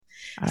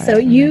So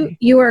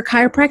you are a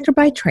chiropractor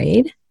by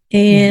trade,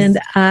 and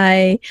Yes.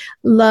 I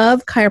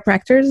love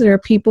chiropractors. There are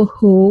people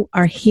who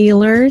are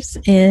healers,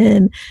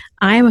 and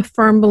I am a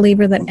firm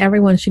believer that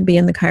everyone should be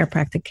in the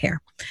chiropractic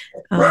care.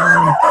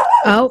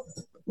 Oh,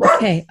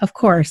 okay, of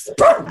course.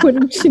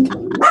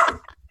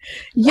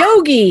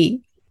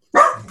 Yogi,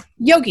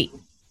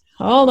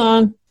 hold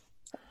on.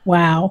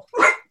 Wow.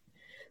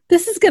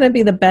 This is going to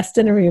be the best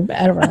interview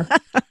ever.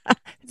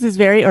 This is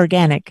very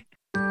organic.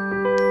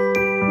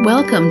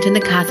 Welcome to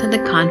the Casa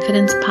de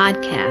Confidence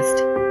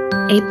podcast,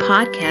 a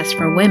podcast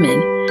for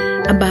women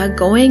about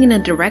going in a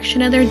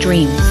direction of their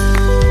dreams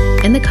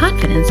and the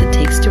confidence it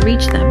takes to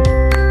reach them.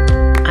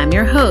 I'm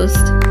your host,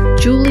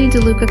 Julie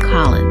DeLuca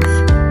Collins.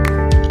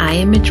 I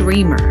am a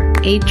dreamer,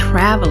 a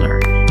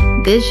traveler,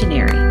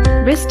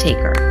 visionary, risk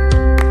taker.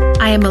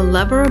 I am a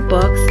lover of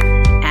books,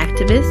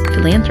 activist,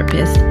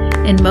 philanthropist,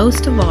 and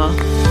most of all,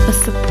 a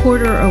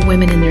supporter of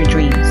women in their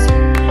dreams.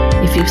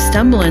 If you've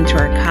stumbled into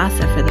our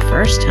casa for the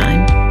first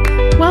time,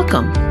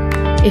 welcome.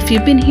 If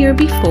you've been here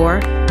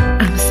before,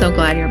 I'm so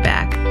glad you're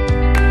back.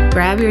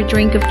 Grab your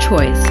drink of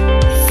choice,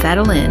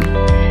 settle in,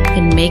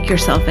 and make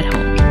yourself at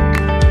home.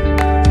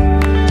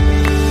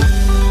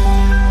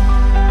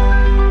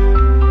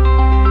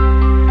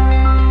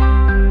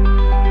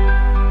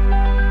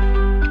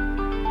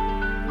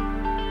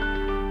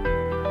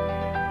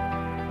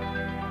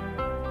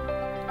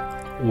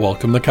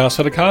 Welcome to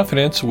Casa de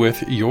Confidence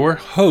with your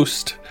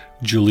host,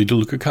 Julie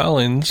DeLuca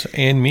Collins,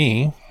 and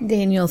me,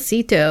 Daniel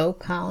Cito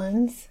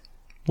Collins.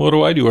 What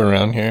do I do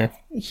around here?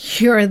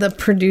 You're the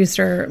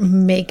producer,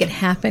 make it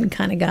happen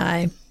kind of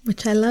guy,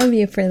 which I love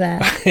you for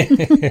that.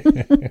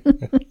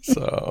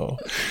 So,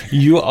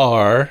 you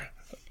are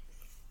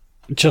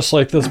just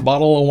like this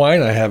bottle of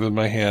wine I have in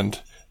my hand,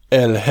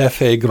 El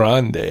Jefe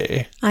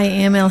Grande. I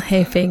am El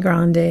Jefe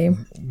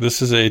Grande.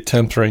 This is a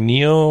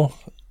Tempranillo.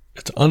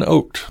 It's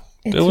unoaked.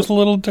 It was a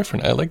little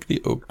different. I like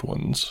the oaked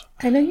ones.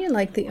 I know you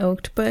like the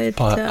oaked,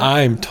 but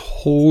I'm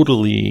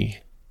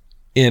totally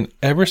in.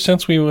 Ever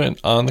since we went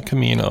on the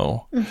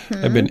Camino,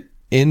 I've been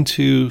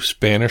into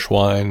Spanish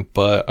wine,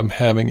 but I'm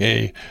having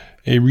a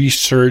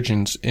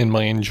resurgence in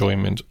my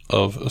enjoyment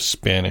of a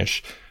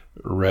Spanish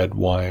red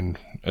wine,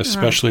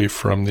 especially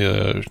from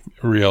the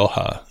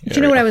Rioja Do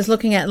you know what I was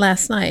looking at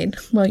last night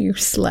while you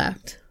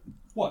slept?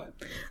 What?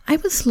 I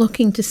was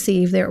looking to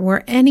see if there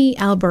were any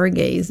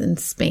albergues in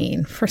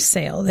Spain for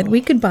sale that we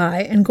could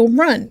buy and go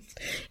run.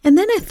 And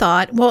then I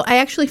thought, well, I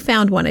actually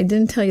found one. I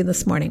didn't tell you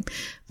this morning,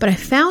 but I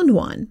found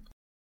one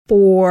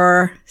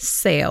for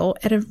sale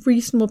at a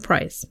reasonable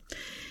price.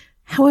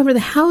 However, the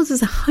house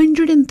is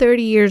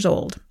 130 years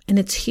old and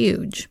it's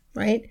huge,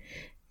 right?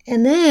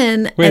 And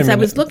then as I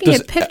was looking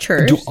at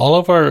pictures... Do all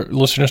of our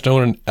listeners know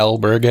what an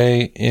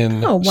albergue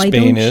in why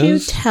Spain don't you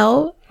is?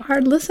 tell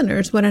our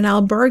listeners what an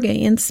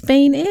albergue in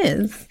Spain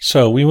is?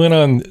 So we went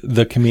on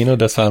the Camino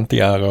de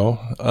Santiago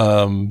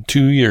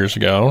 2 years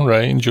ago,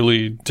 right? And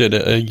Julie did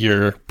it a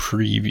year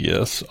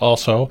previous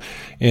also.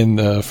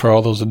 For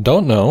all those that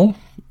don't know,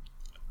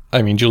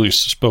 I mean, Julie's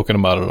spoken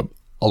about it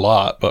a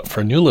lot, but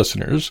for new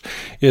listeners,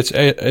 it's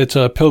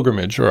a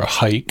pilgrimage or a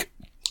hike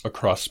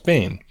across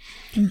Spain.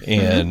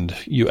 And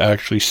you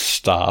actually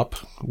stop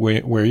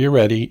where you're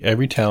ready.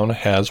 Every town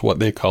has what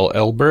they call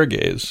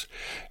albergues.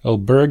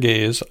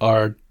 Albergues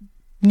are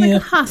like a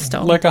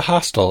hostel. Like a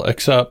hostel,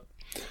 except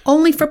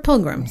only for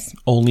pilgrims.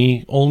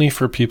 Only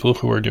for people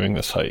who are doing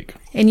this hike.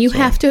 And you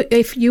have to,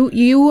 if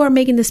you are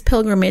making this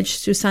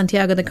pilgrimage to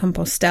Santiago de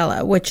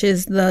Compostela, which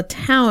is the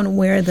town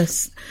where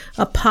the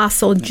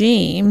Apostle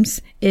James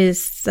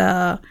is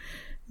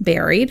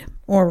buried,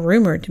 or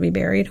rumored to be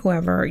buried,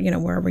 wherever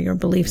your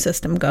belief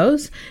system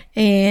goes.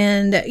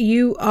 And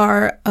you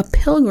are a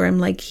pilgrim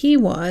like he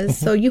was.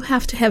 So you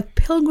have to have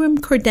pilgrim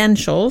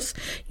credentials.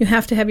 You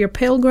have to have your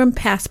pilgrim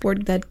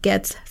passport that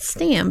gets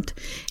stamped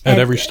at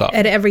every stop.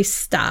 At every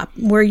stop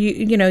where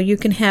you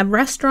can have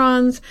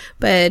restaurants,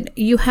 but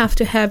you have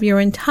to have your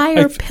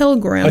entire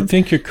pilgrim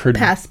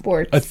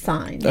passport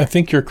signed. I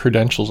think your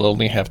credentials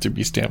only have to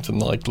be stamped in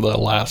like the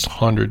last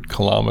 100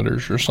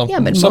 kilometers or something.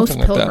 Yeah, but something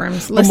most like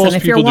pilgrims, that. listen, most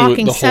if you're people do it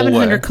walking the whole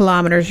 700 way.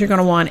 kilometers, you're going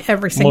to want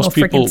every single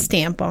freaking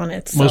stamp on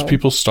it. So. Most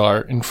people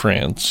start in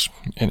France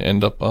and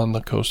end up on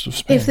the coast of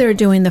Spain. If they're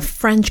doing the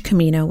French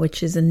Camino,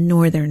 which is in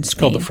northern Spain. It's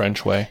called the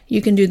French way.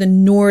 You can do the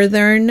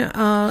northern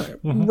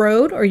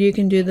road, or you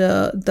can do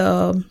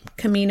the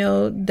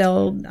Camino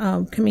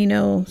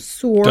Camino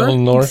Sur. Del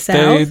Norte,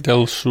 south.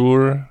 del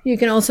Sur. You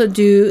can also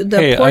do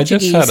the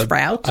Portuguese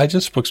route. I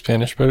just spoke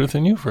Spanish better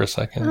than you for a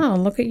second. Oh,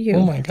 look at you.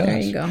 Oh my gosh. There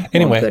you go.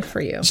 Anyway, well, good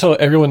for you. So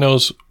everyone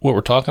knows what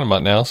we're talking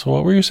about now. So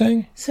what were you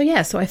saying?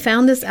 So I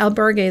found this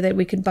albergue that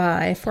we could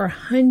buy for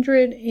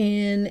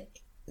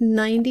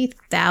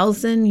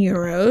 190,000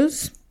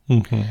 euros.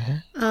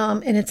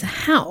 And it's a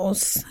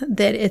house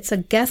it's a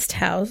guest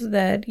house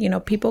that,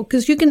 people,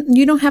 because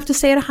you don't have to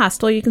stay at a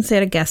hostel. You can stay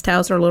at a guest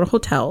house or little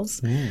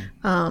hotels,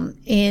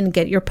 and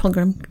get your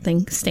pilgrim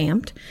thing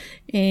stamped.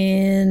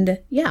 And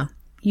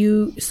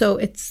so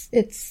it's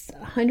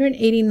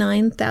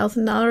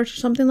 $189,000 or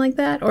something like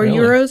that, or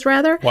euros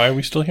rather. Why are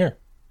we still here?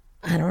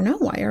 I don't know.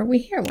 Why are we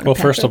here? Well,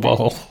 first of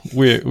all,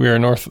 we are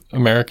North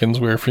Americans.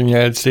 We're from the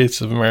United States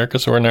of America,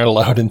 so we're not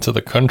allowed into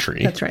the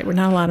country. That's right. We're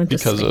not allowed into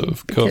because Spain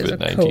of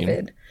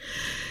COVID-19.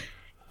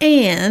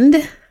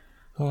 And,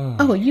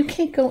 you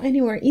can't go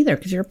anywhere either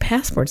because your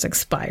passport's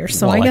expired.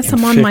 So Well, I guess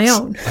I'm on my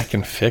own. I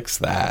can fix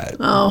that.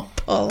 Oh,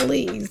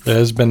 please.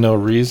 There's been no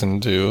reason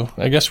to.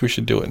 I guess we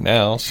should do it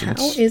now.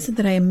 How is it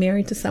that I am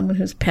married to someone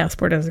whose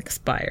passport has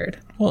expired?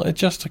 Well, it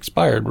just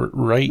expired,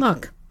 right?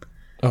 Look,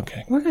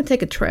 Okay. we're going to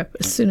take a trip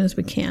as soon as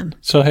we can.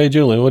 So, hey,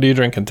 Julie, what are you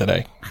drinking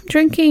today? I'm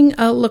drinking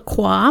a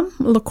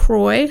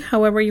LaCroix,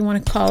 however you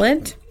want to call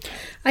it.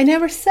 I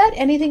never said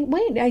anything.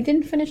 Wait, I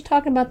didn't finish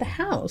talking about the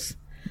house.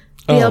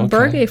 The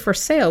albergue for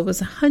sale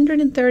was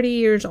 130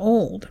 years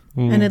old,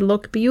 and it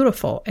looked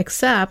beautiful,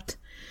 except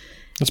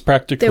It's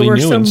practically there were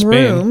new some in Spain.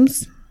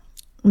 rooms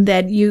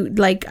that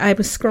I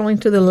was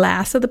scrolling through the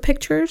last of the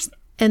pictures,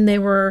 and they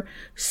were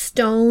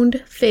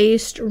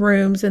stone-faced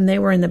rooms, and they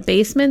were in the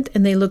basement,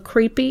 and they look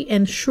creepy,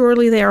 and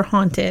surely they are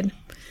haunted.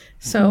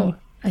 So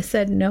I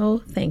said, no,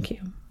 thank you.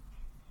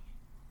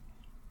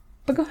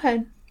 But go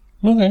ahead.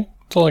 Okay,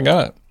 that's all I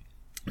got.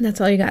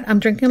 That's all you got. I'm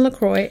drinking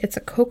LaCroix. It's a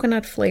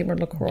coconut-flavored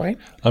LaCroix.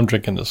 I'm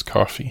drinking this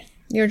coffee.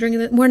 You're drinking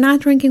it. We're not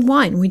drinking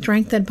wine. We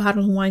drank that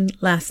bottle of wine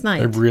last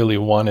night. I really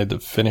wanted to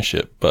finish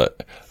it,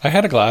 but I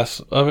had a glass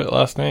of it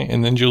last night,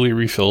 and then Julie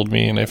refilled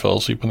me, and I fell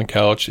asleep on the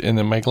couch, and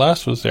then my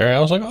glass was there. I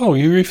was like, oh,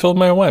 you refilled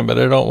my wine, but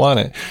I don't want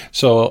it.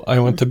 So I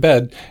went to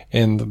bed,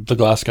 and the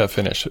glass got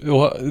finished.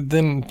 Well,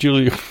 then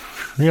Julie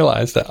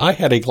realized that I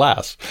had a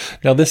glass.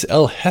 Now, this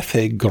El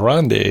Jefe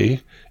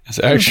Grande is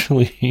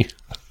actually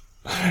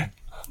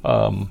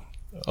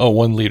a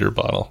 1 liter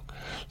bottle.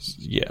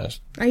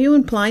 Yes. Are you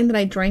implying that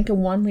I drank a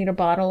 1 liter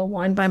bottle of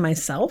wine by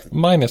myself?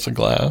 Minus a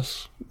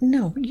glass.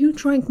 No, you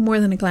drank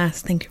more than a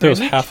glass. Thank you There very was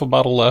much. half a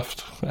bottle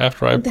left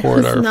after I There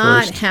poured was our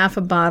not first. half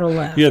a bottle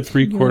left. You had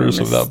 3/4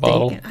 of that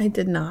bottle. I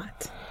did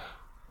not.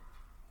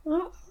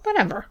 Well,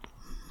 whatever.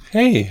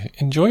 Hey,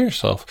 enjoy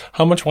yourself.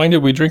 How much wine did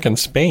we drink in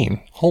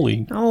Spain?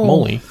 Holy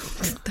moly.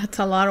 That's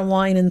a lot of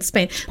wine in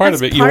Spain. Part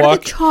That's of it. Part of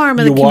the charm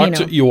of the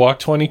Camino. You walk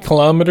 20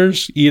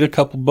 kilometers, eat a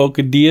couple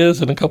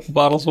bocadillas and a couple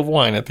bottles of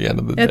wine at the end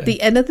of the day. At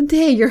the end of the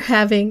day, you're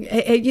having.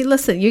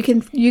 Listen, you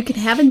can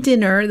have a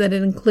dinner that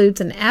it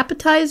includes an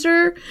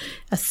appetizer,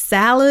 a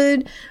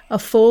salad, a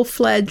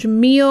full-fledged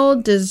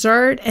meal,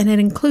 dessert, and it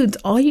includes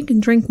all you can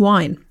drink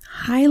wine.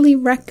 Highly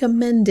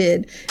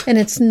recommended, and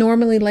it's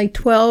normally like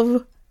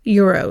 €12.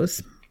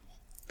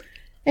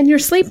 And you're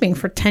sleeping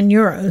for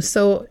 €10.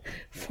 So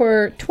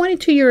for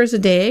 €22 a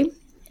day,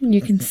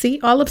 you can see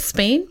all of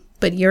Spain,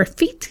 but your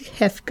feet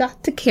have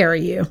got to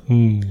carry you.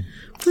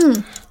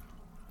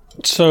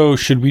 So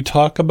should we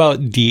talk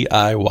about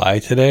DIY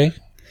today?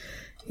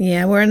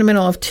 Yeah, we're in the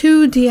middle of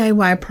 2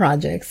 DIY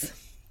projects.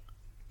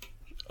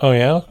 Oh,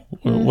 yeah?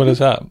 What is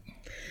that?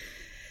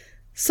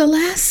 So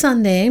last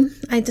Sunday,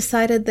 I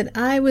decided that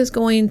I was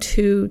going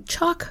to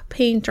chalk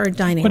paint our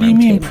dining What room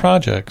do you mean table.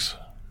 projects?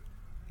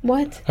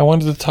 What? I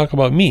wanted to talk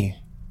about me.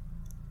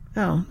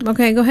 Oh,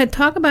 okay. Go ahead.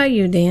 Talk about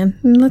you, Dan.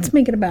 Let's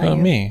make it about you.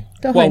 Me.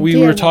 Go Well, ahead, we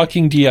DIY. were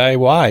talking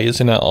DIY.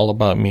 Isn't that all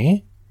about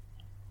me?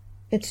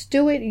 It's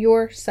do it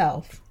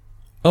yourself.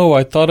 Oh,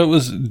 I thought it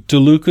was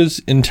DeLuca's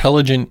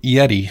Intelligent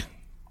Yeti.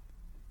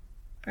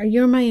 Are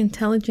you my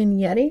intelligent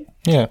Yeti?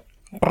 Yeah.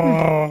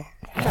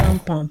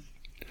 Bum.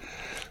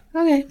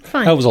 Okay,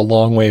 fine. That was a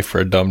long way for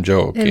a dumb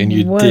joke, It and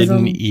you was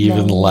didn't a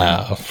even long way.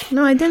 laugh.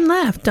 No, I didn't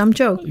laugh. Dumb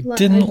joke.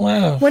 Didn't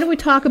laugh. What did we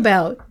talk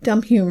about?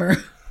 Dumb humor.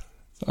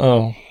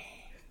 Oh,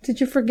 Did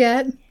you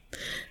forget?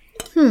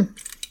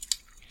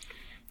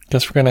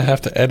 guess we're going to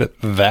have to edit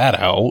that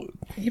out.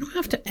 You don't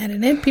have to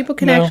edit it. People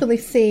can No. actually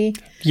see.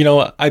 You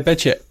know, I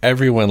bet you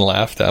everyone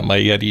laughed at my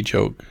Yeti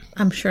joke.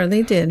 I'm sure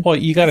they did. Well,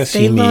 you got to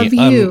see They me. love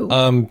you.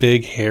 I'm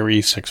big,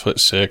 hairy,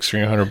 6'6",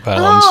 300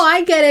 pounds. Oh,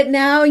 I get it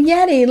now.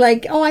 Yeti.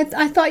 Like, oh, I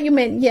thought you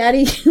meant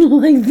Yeti,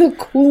 like the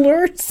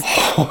coolers.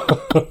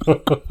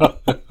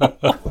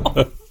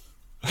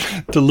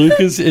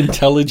 DeLuca's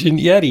Intelligent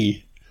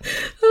Yeti.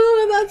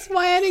 Oh, that's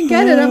why I didn't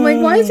get it. I'm like,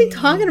 why is he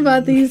talking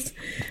about these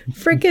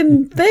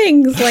freaking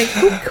things? Like,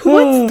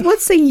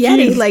 what's a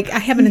Yeti? Like, I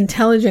have an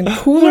intelligent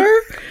cooler?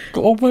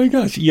 Oh my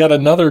gosh. Yet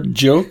another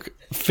joke.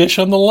 Fish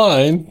on the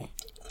line.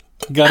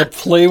 Got to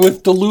play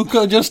with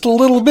DeLuca just a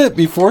little bit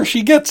before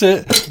she gets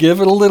it.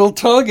 Give it a little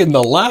tug, and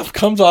the laugh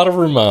comes out of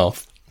her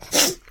mouth.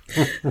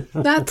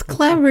 That's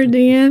clever,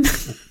 Dan.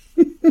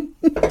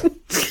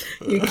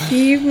 You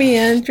keep me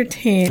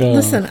entertained.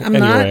 Listen, I'm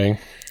Anyway,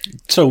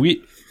 so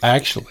we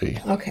actually...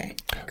 not... Okay.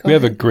 We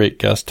have a great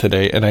guest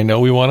today, and I know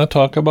we want to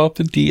talk about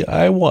the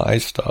DIY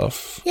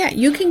stuff. Yeah,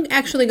 you can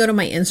actually go to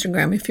my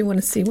Instagram if you want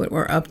to see what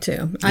we're up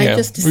to. I Yeah,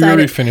 just we're decided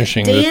already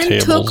finishing the Dan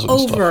tables took and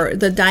over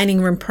the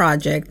dining room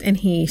project, and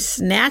he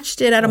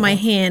snatched it out of my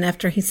hand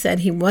after he said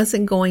he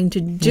wasn't going to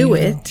do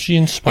it. She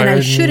inspired And I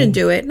me. shouldn't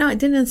do it. No, it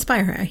didn't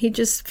inspire her. He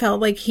just felt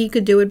like he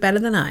could do it better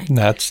than I.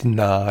 That's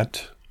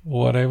not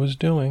what I was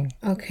doing.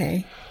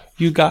 Okay.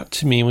 You got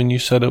to me when you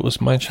said it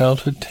was my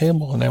childhood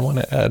table, and I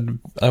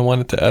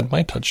wanted to add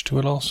my touch to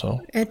it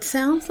also. It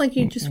sounds like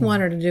you just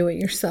wanted to do it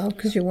yourself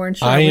because you weren't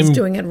sure I was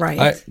doing it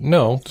right.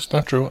 No, that's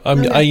not true.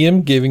 I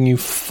am giving you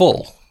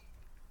full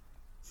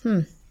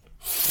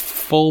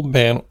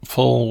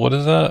what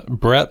is that?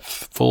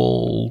 Breadth,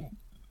 full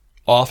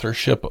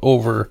authorship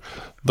over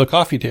the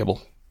coffee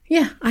table.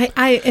 Yeah,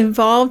 I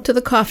evolved to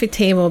the coffee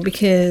table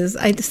because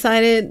I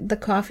decided the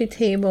coffee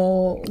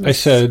table was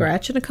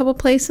scratching a couple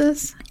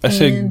places. I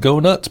said, go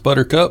nuts,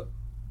 Buttercup.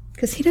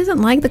 Because he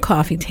doesn't like the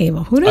coffee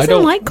table. Who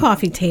doesn't like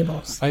coffee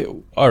tables?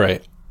 All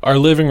right. Our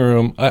living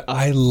room,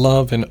 I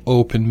love an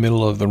open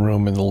middle of the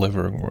room in the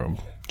living room.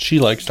 She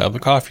likes to have a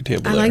coffee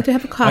table there. I like to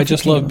have a coffee table. I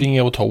just love being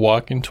able to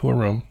walk into a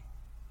room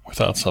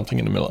without something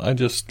in the middle. I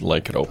just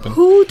like it open.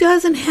 Who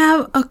doesn't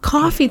have a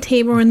coffee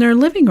table in their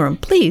living room?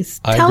 Please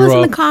tell us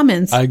in the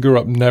comments. I grew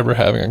up never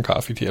having a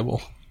coffee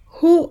table.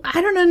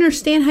 I don't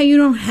understand how you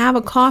don't have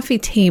a coffee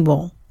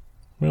table.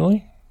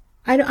 Really?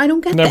 I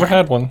don't get that. Never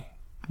had one.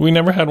 We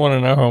never had one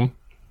in our home.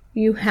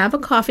 You have a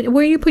coffee.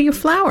 Where do you put your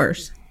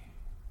flowers?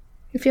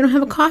 If you don't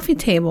have a coffee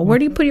table, where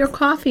do you put your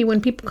coffee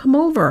when people come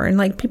over? And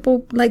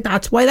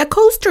that's why the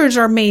coasters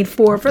are made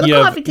for the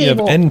coffee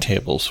table. You have end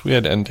tables. We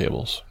had end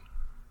tables.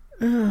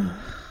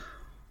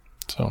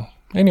 So,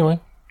 anyway.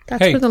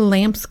 That's where the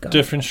lamps go.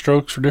 Different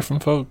strokes for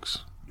different folks.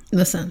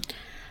 Listen.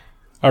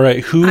 All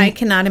right. I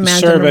cannot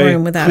imagine a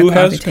room without a coffee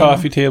table. Who has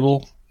coffee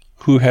table?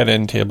 Who had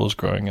end tables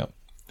growing up?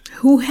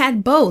 Who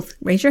had both?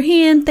 Raise your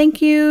hand.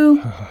 Thank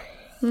you.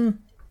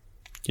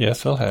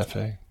 Yes, El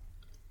Jefe.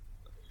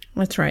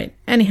 That's right.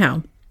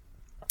 Anyhow.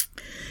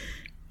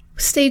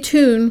 Stay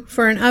tuned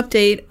for an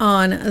update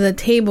on the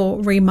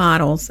table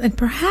remodels, and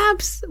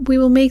perhaps we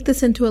will make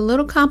this into a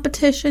little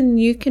competition.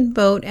 You can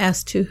vote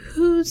as to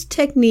whose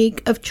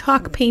technique of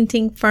chalk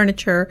painting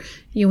furniture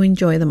you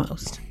enjoy the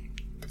most.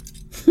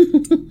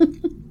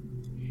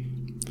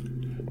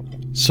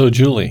 So,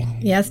 Julie.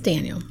 Yes,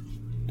 Daniel.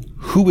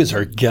 Who is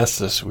our guest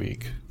this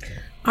week?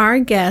 Our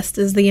guest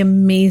is the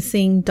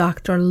amazing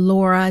Dr.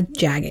 Laura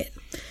Jaggett.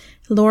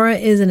 Laura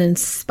is an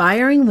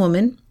inspiring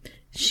woman.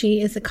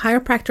 She is a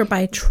chiropractor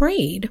by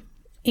trade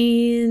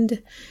and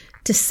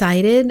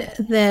decided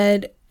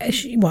that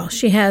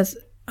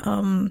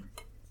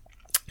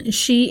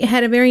she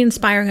had a very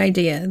inspiring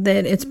idea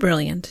that it's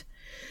brilliant.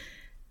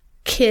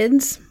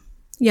 Kids,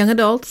 young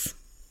adults,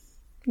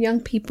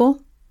 young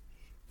people,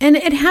 and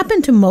it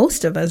happened to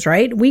most of us,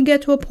 right? We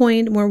get to a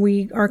point where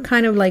we are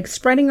kind of like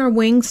spreading our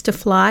wings to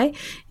fly,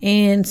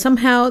 and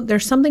somehow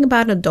there's something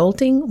about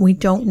adulting we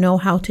don't know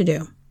how to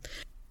do.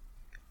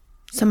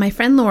 So my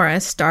friend Laura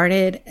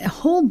started a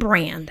whole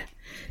brand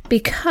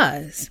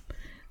because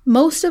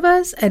most of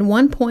us at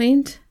one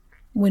point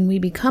when we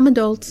become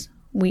adults,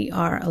 we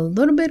are a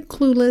little bit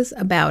clueless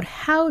about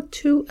how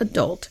to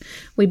adult.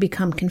 We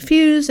become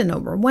confused and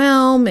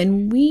overwhelmed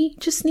and we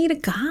just need a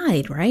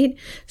guide, right?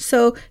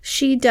 So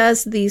she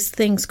does these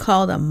things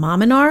called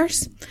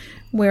mominars,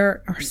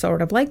 where are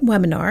sort of like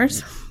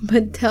webinars,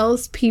 but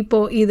tells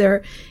people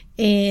either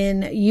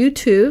in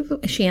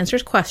YouTube, she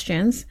answers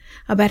questions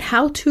about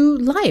how to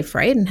life,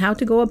 right? And how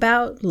to go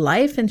about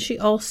life. And she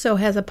also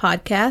has a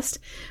podcast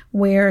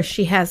where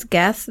she has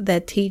guests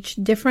that teach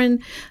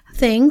different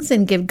things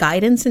and give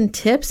guidance and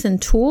tips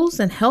and tools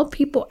and help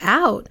people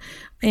out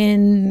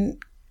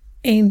and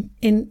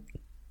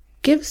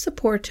give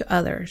support to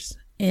others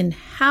in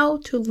how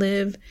to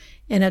live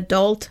an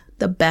adult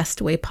the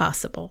best way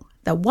possible.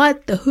 The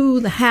what, the who,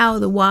 the how,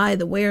 the why,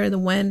 the where, the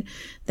when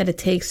that it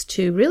takes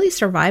to really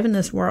survive in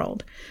this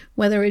world,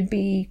 whether it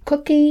be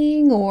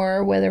cooking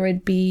or whether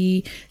it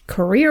be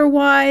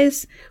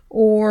career-wise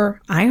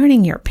or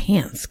ironing your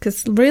pants.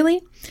 Because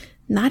really,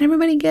 not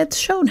everybody gets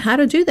shown how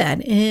to do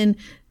that. And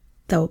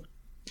the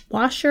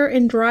washer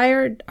and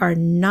dryer are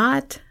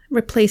not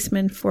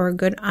replacement for a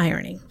good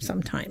ironing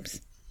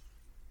sometimes.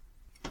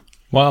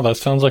 Wow, that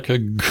sounds like a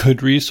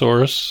good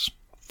resource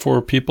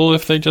for people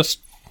if they just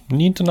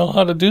need to know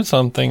how to do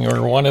something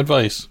or want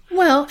advice.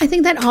 Well, I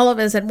think that all of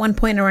us at one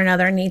point or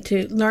another need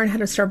to learn how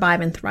to survive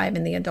and thrive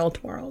in the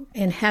adult world.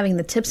 And having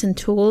the tips and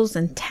tools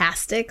and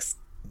tastics.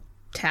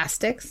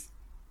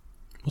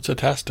 What's a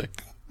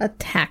tastic? A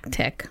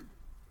tactic.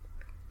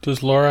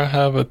 Does Laura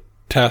have a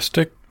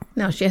tastic?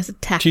 No, she has a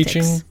tactics.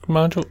 Teaching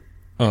module?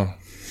 Oh.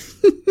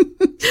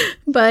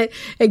 But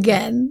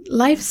again,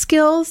 life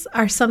skills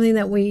are something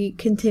that we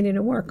continue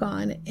to work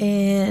on.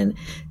 And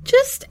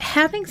just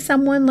having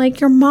someone like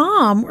your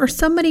mom or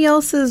somebody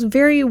else's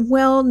very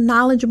well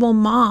knowledgeable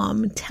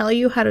mom tell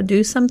you how to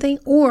do something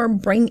or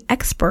bring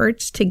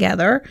experts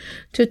together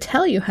to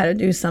tell you how to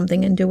do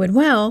something and do it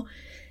well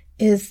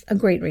is a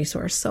great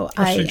resource. So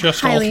I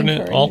suggest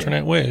highly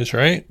alternate ways,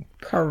 right?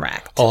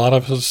 Correct. A lot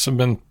of us have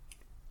been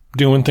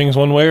doing things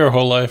one way our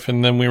whole life,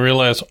 and then we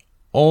realize,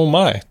 oh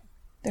my,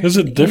 there's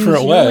a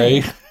different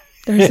way.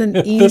 There's an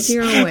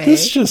easier way.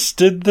 This just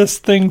did this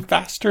thing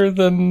faster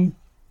than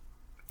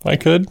I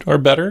could, or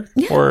better,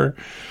 or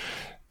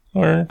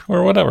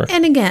whatever.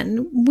 And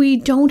again, we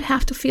don't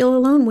have to feel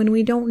alone when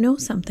we don't know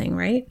something,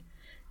 right?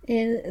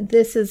 And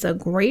this is a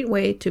great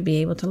way to be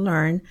able to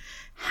learn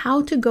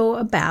how to go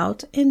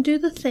about and do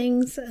the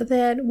things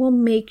that will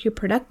make you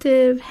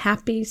productive,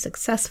 happy,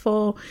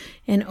 successful,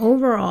 and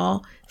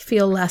overall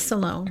feel less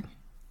alone.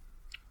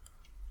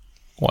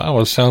 Wow,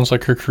 it sounds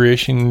like her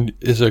creation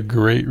is a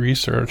great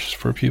resource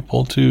for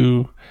people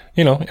to,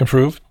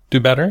 improve, do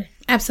better,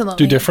 Absolutely.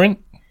 do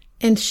different.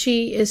 And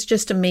she is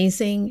just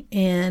amazing.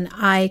 And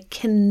I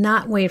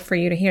cannot wait for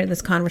you to hear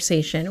this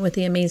conversation with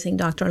the amazing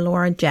Dr.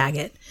 Laura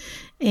Jaggett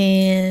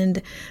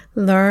and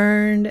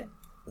learn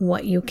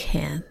what you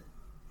can.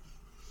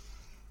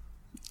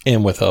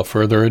 And without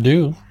further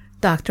ado,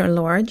 Dr.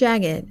 Laura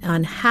Jaggett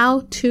on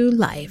How to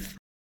Life.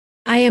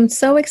 I am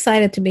so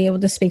excited to be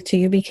able to speak to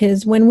you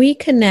because when we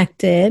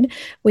connected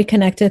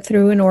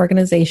through an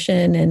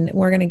organization, and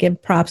we're going to give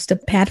props to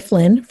Pat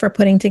Flynn for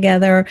putting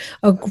together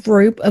a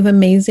group of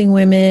amazing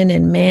women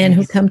and men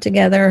who come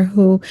together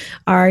who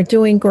are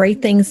doing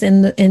great things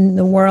in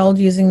the world,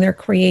 using their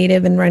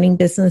creative and running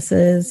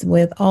businesses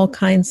with all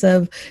kinds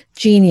of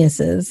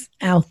geniuses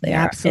out there.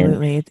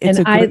 Absolutely. It's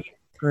a great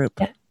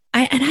group.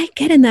 I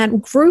get in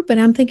that group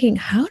and I'm thinking,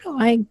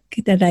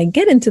 did I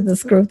get into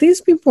this group? These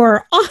people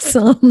are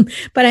awesome.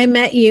 But I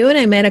met you and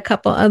I met a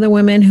couple other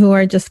women who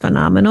are just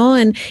phenomenal.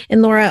 And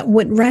Laura,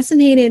 what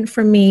resonated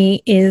for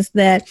me is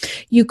that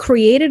you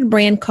created a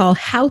brand called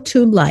How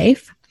to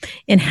Life.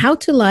 And How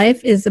to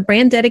Life is a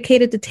brand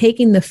dedicated to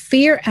taking the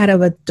fear out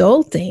of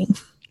adulting.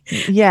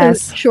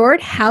 Yes. So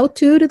short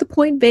how-to the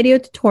point video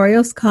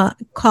tutorials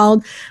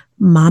called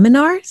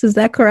Mominars. Is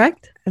that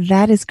correct?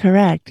 That is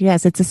correct.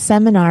 Yes, it's a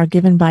seminar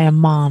given by a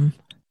mom,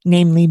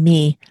 namely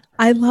me.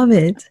 I love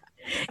it.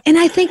 And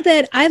I think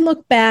that I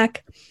look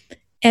back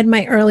at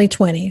my early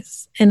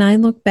 20s and I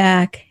look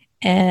back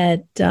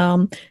at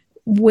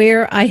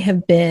where I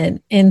have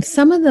been and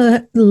some of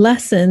the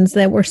lessons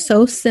that were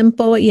so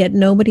simple, yet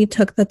nobody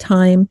took the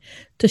time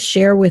to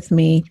share with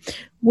me,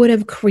 would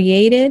have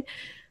created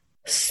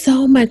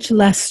so much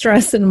less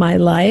stress in my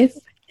life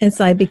as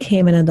I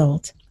became an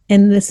adult.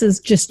 And this is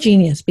just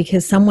genius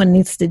because someone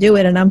needs to do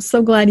it. And I'm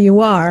so glad you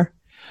are.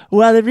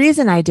 Well, the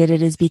reason I did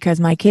it is because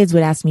my kids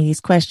would ask me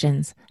these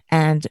questions.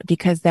 And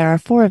because there are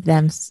 4 of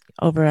them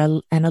over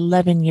an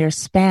 11-year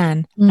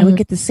span, I would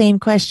get the same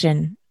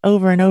question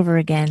over and over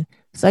again.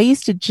 So I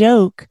used to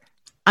joke,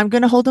 I'm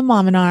going to hold a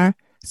mominar.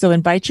 So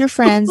invite your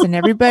friends and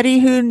everybody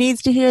who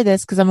needs to hear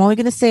this because I'm only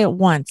going to say it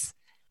once.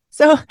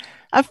 So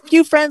a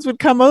few friends would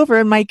come over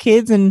and my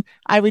kids, and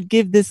I would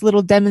give this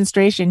little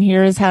demonstration.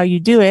 Here is how you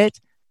do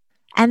it.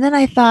 And then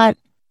I thought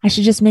I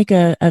should just make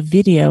a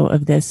video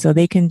of this so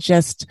they can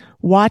just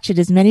watch it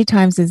as many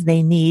times as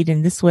they need.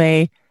 And this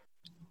way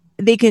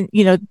they can,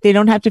 they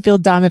don't have to feel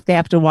dumb if they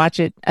have to watch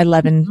it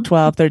 11,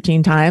 12,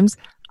 13 times.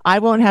 I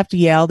won't have to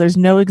yell. There's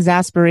no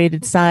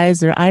exasperated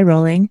sighs or eye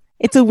rolling.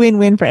 It's a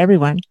win-win for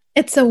everyone.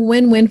 It's a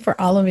win-win for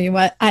all of you.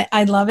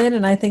 I love it.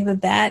 And I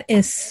think that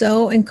is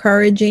so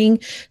encouraging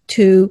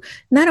to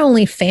not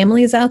only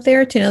families out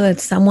there to know that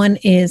someone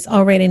is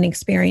already an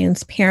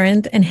experienced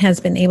parent and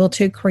has been able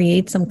to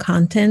create some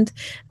content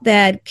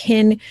that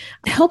can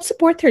help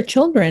support their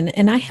children.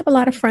 And I have a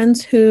lot of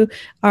friends who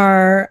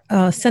are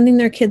sending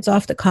their kids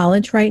off to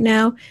college right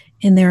now,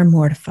 and they're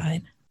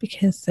mortified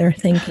because they're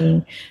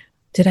thinking,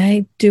 did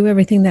I do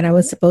everything that I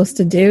was supposed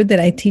to do? Did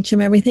I teach them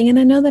everything? And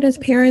I know that as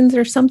parents,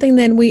 there's something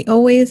that we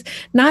always,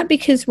 not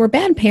because we're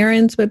bad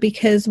parents, but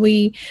because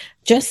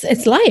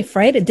it's life,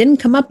 right? It didn't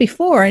come up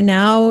before. And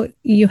now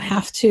you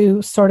have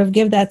to sort of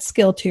give that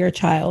skill to your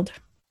child.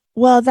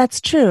 Well,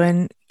 that's true.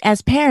 And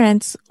as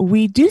parents,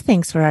 we do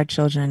things for our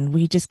children.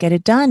 We just get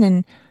it done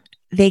and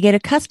they get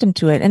accustomed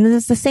to it. And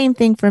it's the same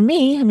thing for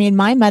me. I mean,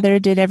 my mother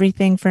did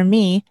everything for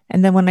me.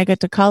 And then when I got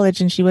to college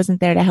and she wasn't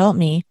there to help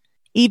me,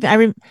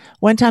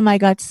 one time I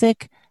got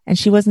sick and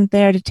she wasn't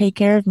there to take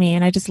care of me.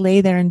 And I just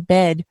lay there in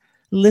bed,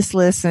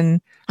 listless,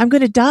 and I'm going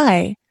to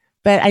die.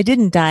 But I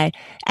didn't die.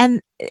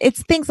 And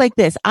it's things like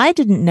this. I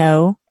didn't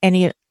know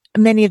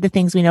many of the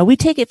things we know. We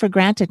take it for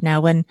granted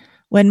now.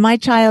 When my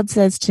child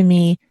says to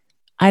me,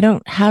 how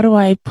do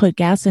I put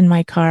gas in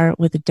my car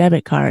with a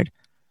debit card?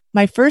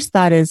 My first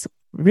thought is,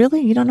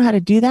 really? You don't know how to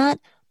do that?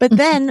 But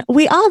then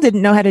we all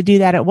didn't know how to do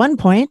that at one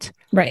point.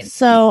 Right.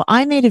 So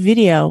I made a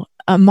video,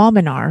 a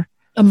mominar,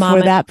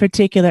 for that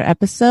particular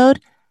episode.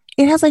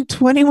 It has like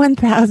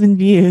 21,000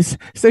 views.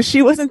 So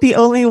she wasn't the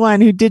only one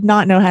who did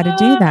not know how to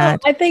do that.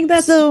 I think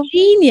that's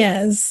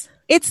genius.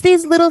 It's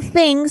these little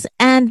things.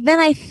 And then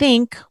I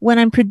think when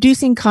I'm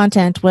producing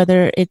content,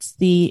 whether it's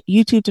the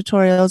YouTube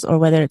tutorials or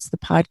whether it's the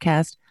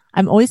podcast,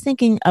 I'm always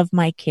thinking of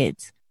my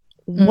kids.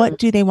 What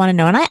do they want to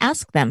know? And I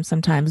ask them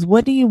sometimes,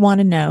 what do you want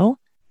to know?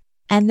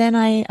 And then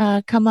I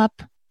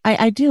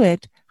I do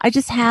it. I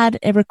just had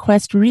a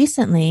request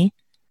recently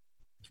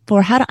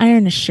for how to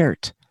iron a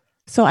shirt.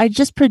 So I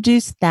just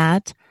produced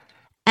that.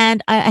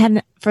 And I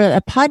had, for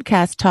a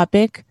podcast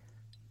topic,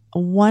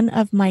 one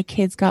of my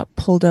kids got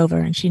pulled over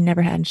and she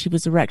never had, and she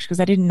was wrecked because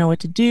I didn't know what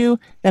to do.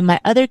 Then my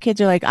other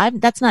kids are like,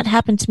 that's not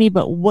happened to me,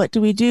 but what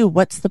do we do?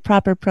 What's the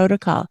proper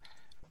protocol?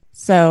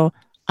 So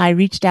I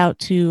reached out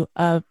to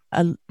a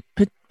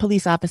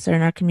police officer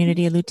in our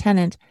community, a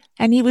lieutenant.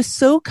 And he was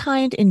so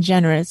kind and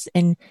generous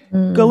in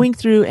going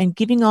through and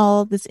giving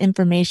all this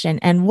information.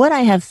 And what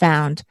I have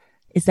found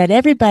is that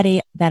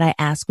everybody that I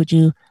ask, would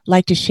you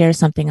like to share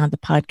something on the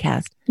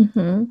podcast?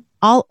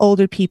 All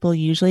older people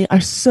usually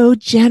are so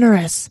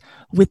generous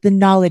with the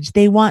knowledge.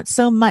 They want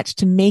so much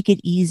to make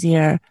it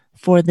easier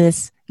for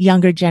this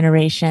younger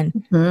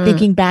generation,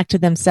 thinking back to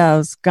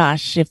themselves,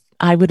 gosh, if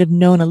I would have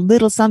known a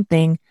little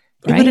something,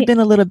 it would have been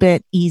a little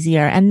bit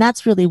easier. And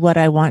that's really what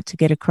I want to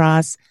get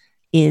across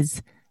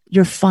is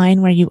you're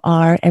fine where you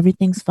are.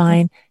 Everything's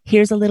fine.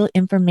 Here's a little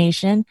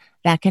information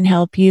that can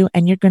help you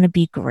and you're going to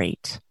be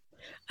great.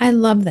 I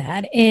love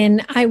that.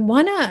 And I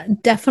want to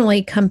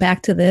definitely come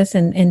back to this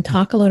and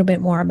talk a little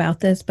bit more about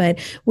this, but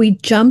we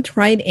jumped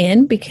right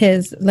in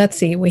because let's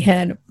see, we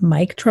had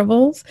mic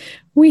troubles.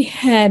 We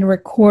had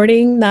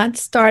recording not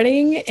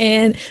starting,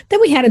 and then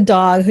we had a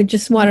dog who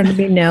just wanted to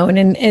be known.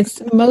 And it's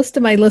most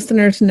of my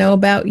listeners know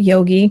about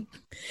Yogi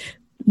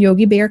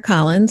Bear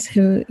Collins,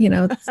 who,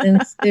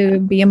 tends to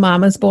be a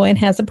mama's boy and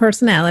has a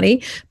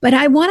personality. But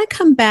I want to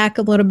come back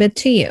a little bit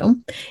to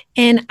you.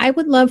 And I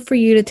would love for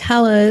you to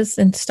tell us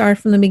and start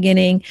from the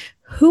beginning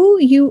who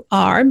you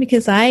are,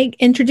 because I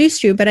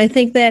introduced you, but I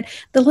think that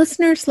the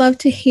listeners love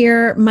to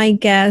hear my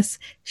guests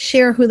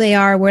share who they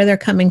are, where they're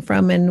coming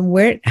from,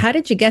 and how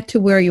did you get to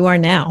where you are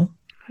now?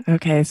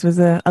 Okay, so it was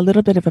a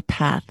little bit of a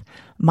path.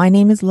 My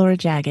name is Laura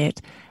Jaggett,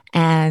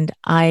 and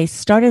I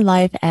started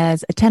life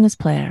as a tennis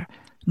player.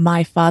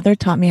 My father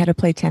taught me how to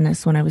play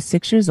tennis when I was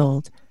 6 years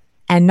old,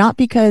 and not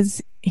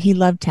because he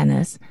loved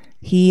tennis.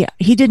 He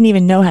didn't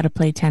even know how to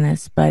play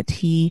tennis, but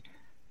he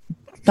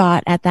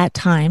thought at that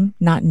time,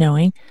 not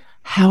knowing,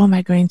 how am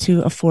I going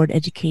to afford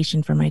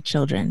education for my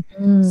children?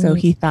 So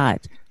he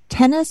thought,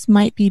 tennis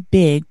might be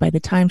big by the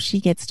time she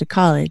gets to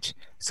college.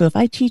 So if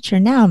I teach her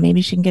now,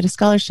 maybe she can get a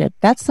scholarship.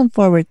 That's some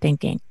forward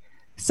thinking.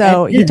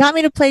 So he taught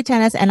me to play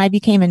tennis, and I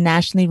became a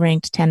nationally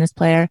ranked tennis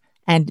player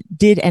and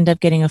did end up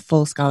getting a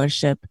full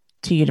scholarship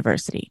to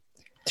university.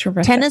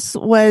 Terrific. Tennis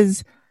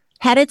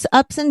had its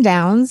ups and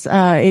downs.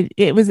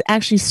 It was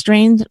actually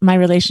strained my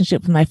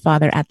relationship with my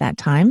father at that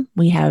time.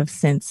 We have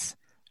since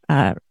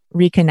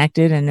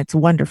reconnected, and it's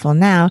wonderful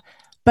now,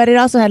 but it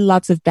also had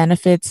lots of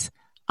benefits.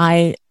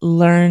 I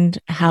learned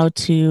I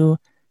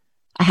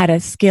had a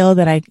skill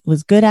that I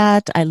was good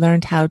at. I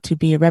learned how to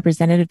be a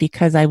representative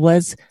because I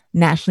was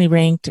nationally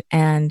ranked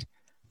and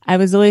I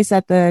was always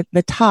at the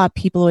top.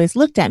 People always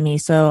looked at me.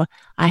 So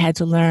I had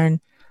to learn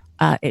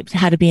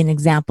how to be an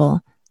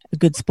example,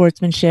 good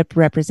sportsmanship,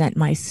 represent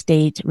my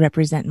state,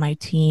 represent my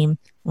team.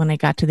 When I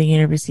got to the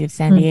University of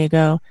San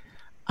Diego,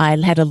 I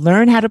had to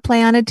learn how to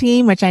play on a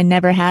team, which I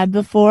never had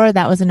before.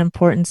 That was an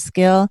important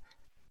skill.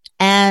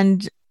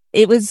 And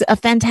it was a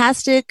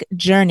fantastic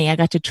journey. I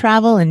got to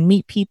travel and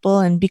meet people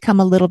and become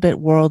a little bit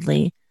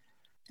worldly.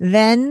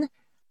 Then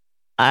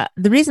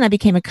the reason I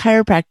became a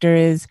chiropractor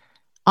is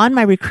on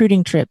my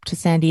recruiting trip to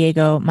San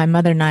Diego, my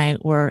mother and I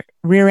were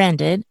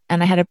rear-ended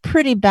and I had a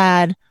pretty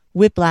bad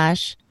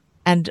whiplash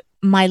and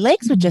my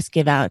legs would just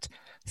give out.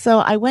 So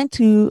I went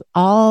to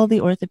all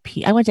the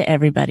I went to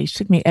everybody. She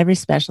took me to every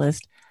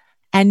specialist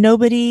and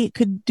nobody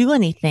could do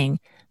anything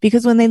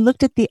because when they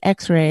looked at the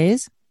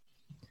x-rays,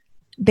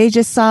 they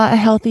just saw a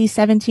healthy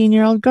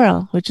 17-year-old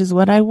girl, which is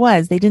what I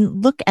was. They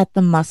didn't look at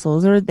the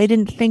muscles or they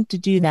didn't think to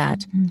do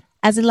that.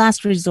 As a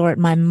last resort,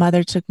 my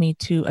mother took me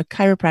to a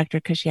chiropractor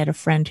because she had a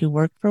friend who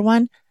worked for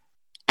one.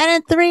 And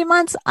in 3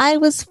 months, I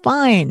was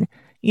fine.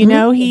 And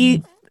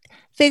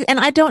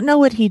I don't know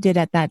what he did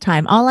at that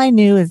time. All I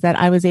knew is that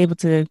I was able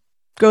to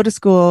go to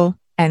school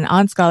and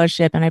on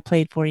scholarship, and I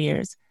played 4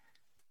 years.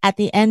 At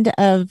the end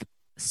of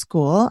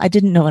school, I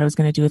didn't know what I was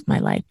going to do with my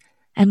life.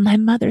 And my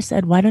mother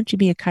said, why don't you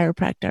be a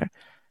chiropractor?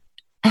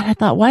 And I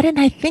thought, why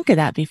didn't I think of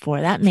that before?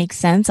 That makes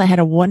sense. I had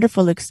a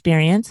wonderful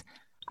experience.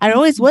 I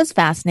always was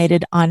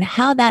fascinated on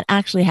how that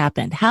actually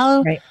happened.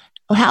 How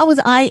was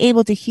I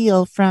able to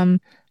heal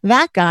from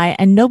that guy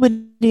and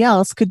nobody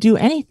else could do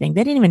anything?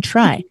 They didn't even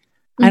try.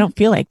 I don't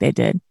feel like they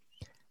did.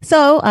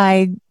 So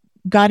I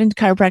got into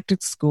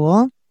chiropractic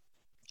school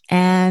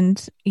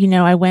and,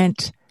 I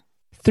went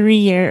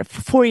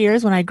 4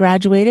 years when I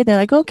graduated. They're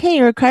like, okay,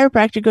 you're a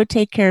chiropractor, go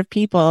take care of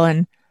people.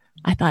 And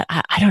I thought,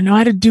 I don't know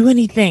how to do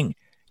anything,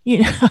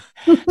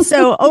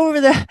 So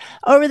over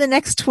the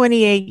next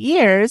 28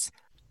 years,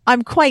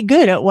 I'm quite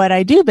good at what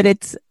I do, but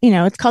it's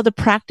called a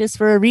practice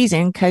for a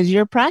reason because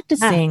you're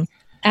practicing.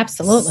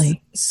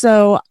 Absolutely.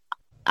 So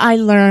I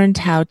learned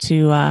how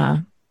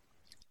to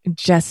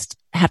just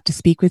have to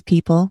speak with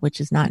people, which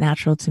is not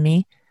natural to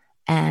me,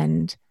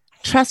 and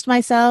trust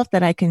myself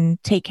that I can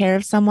take care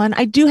of someone.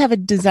 I do have a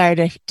desire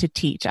to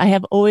teach.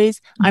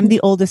 I'm the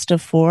oldest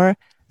of 4.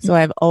 So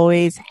I've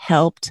always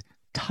helped,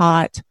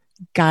 taught,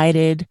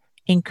 guided,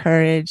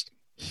 encouraged,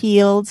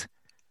 healed.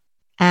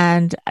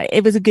 And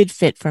it was a good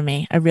fit for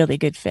me, a really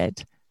good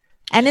fit.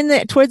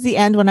 And towards the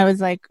end, when I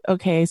was like,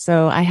 okay,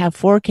 so I have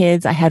 4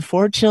 kids, I had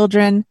 4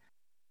 children,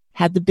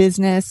 had the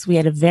business. We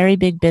had a very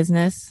big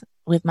business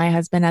with my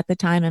husband at the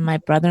time and my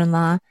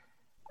brother-in-law.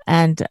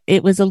 And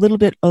it was a little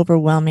bit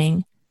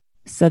overwhelming.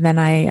 So then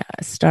I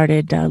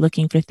started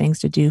looking for things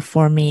to do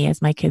for me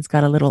as my kids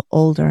got a little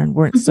older and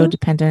weren't so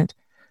dependent.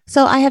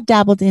 So I have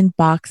dabbled in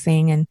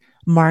boxing and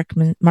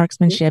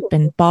marksmanship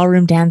and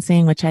ballroom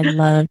dancing, which I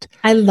loved.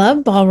 I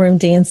love ballroom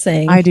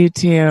dancing. I do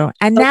too.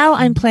 And now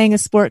I'm playing a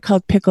sport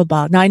called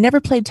pickleball. Now, I never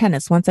played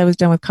tennis. Once I was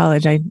done with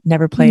college, I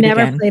never played again.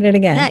 Never played it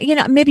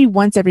again. Maybe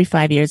once every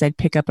 5 years, I'd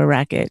pick up a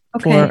racket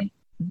for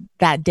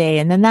that day.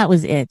 And then that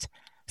was it.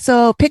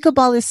 So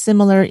pickleball is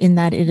similar in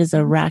that it is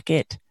a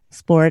racket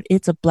sport.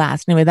 It's a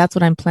blast. Anyway, that's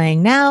what I'm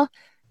playing now.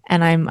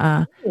 And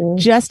I'm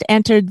just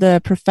entered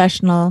the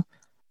professional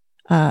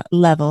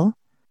level.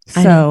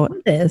 So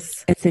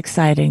it's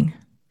exciting.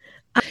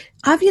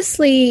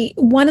 Obviously,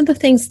 one of the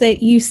things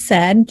that you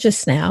said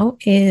just now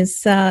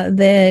is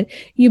that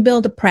you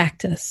build a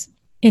practice,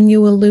 and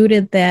you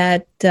alluded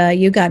that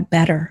you got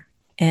better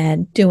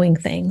at doing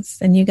things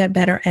and you got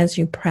better as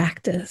you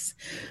practice.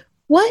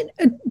 What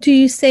do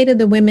you say to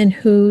the women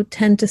who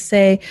tend to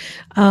say,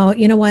 oh,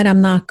 you know what,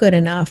 I'm not good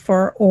enough,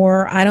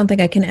 or I don't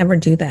think I can ever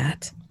do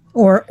that?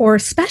 Or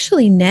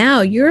especially now,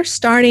 you're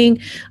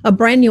starting a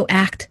brand new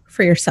act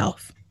for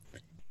yourself.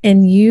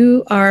 And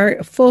you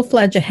are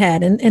full-fledged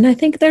ahead. And I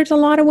think there's a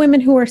lot of women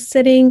who are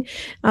sitting,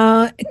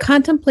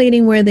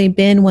 contemplating where they've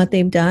been, what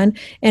they've done,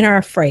 and are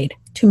afraid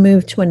to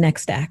move to a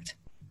next act.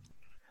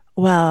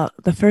 Well,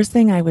 the first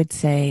thing I would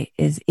say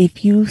is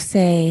if you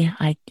say,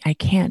 I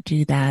can't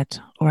do that,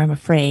 or I'm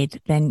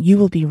afraid, then you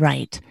will be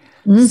right.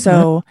 Mm-hmm.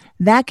 So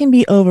that can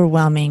be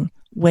overwhelming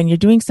when you're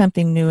doing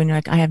something new and you're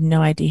like, I have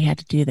no idea how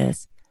to do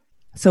this.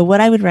 So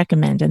what I would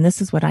recommend, and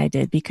this is what I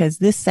did, because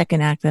this second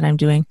act that I'm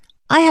doing,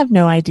 I have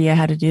no idea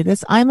how to do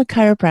this. I'm a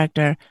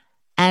chiropractor,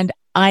 and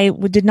I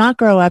did not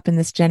grow up in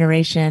this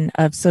generation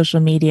of social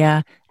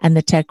media and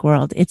the tech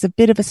world. It's a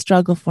bit of a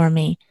struggle for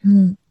me.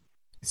 Mm.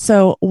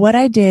 So what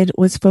I did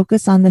was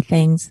focus on the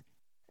things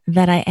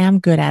that I am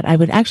good at. I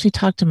would actually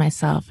talk to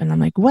myself, and I'm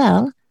like,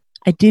 well,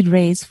 I did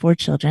raise 4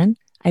 children.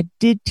 I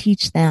did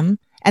teach them,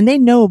 and they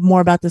know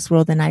more about this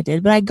world than I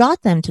did, but I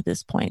got them to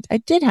this point. I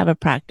did have a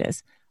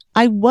practice.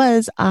 I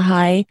was a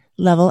high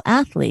level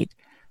athlete.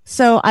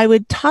 So I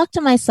would talk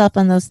to myself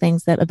on those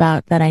things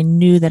that I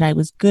knew that I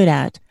was good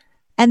at.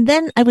 And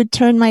then I would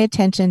turn my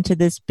attention to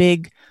this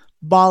big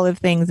ball of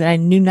things that I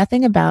knew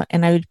nothing about.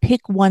 And I would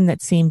pick one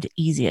that seemed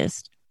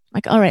easiest.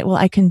 Like, all right, well,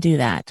 I can do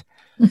that.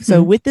 Mm-hmm.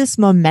 So with this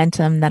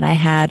momentum that I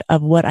had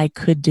of what I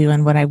could do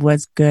and what I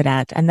was good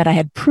at, and that I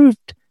had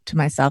proved to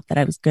myself that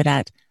I was good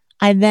at,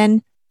 I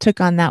then took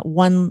on that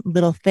one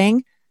little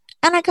thing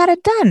and I got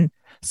it done.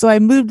 So I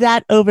moved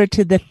that over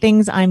to the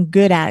things I'm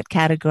good at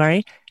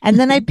category. And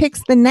then I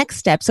picked the next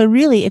step. So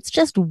really, it's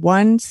just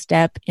one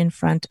step in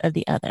front of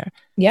the other.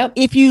 Yep.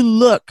 If you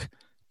look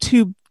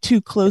too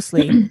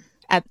closely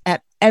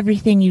at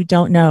everything you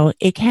don't know,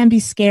 it can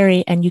be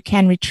scary and you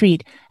can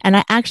retreat. And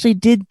I actually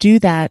did do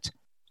that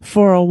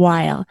for a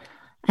while.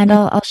 And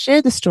I'll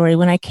share the story.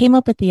 When I came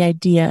up with the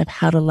idea of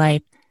How to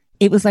Life,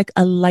 it was like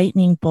a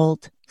lightning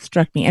bolt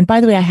struck me. And by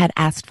the way, I had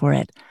asked for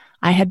it.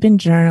 I had been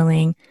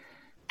journaling,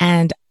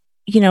 and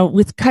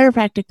with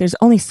chiropractic, there's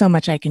only so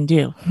much I can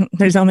do.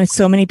 There's only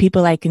so many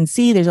people I can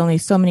see. There's only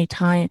so much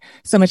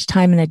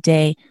time in a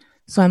day.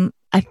 So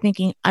I'm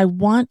thinking I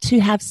want to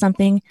have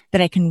something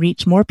that I can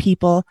reach more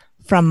people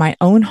from my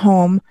own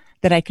home,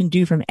 that I can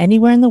do from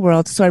anywhere in the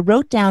world. So I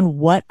wrote down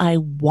what I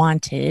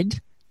wanted,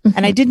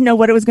 and I didn't know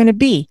what it was going to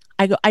be.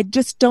 I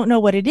just don't know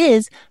what it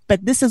is,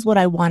 but this is what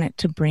I want it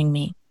to bring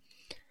me.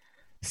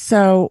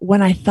 So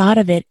when I thought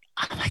of it,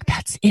 I'm like,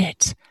 that's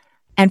it.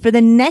 And for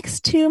the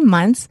next 2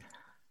 months,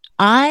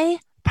 I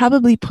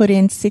probably put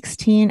in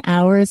 16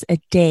 hours a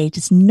day,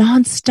 just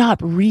nonstop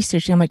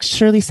researching. I'm like,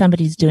 surely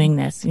somebody's doing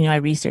this. I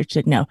researched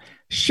it. No.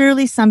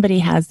 Surely somebody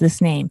has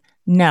this name.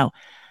 No.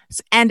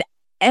 And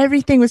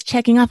everything was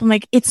checking off. I'm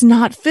like, it's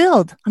not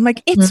filled. I'm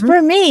like, it's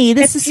for me.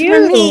 This is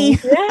for me.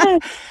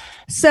 Yes.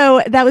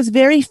 So that was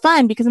very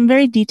fun because I'm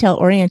very detail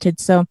oriented.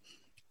 So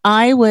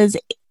I was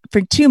for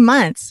 2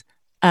 months,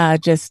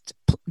 just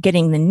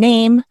getting the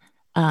name,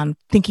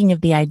 thinking of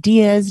the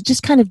ideas,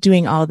 just kind of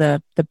doing all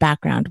the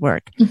background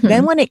work. Mm-hmm.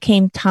 Then when it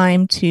came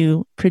time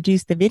to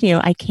produce the video,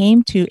 I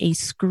came to a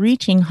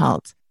screeching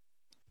halt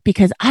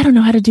because I don't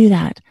know how to do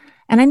that.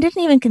 And I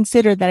didn't even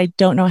consider that I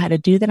don't know how to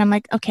do that. I'm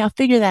like, okay, I'll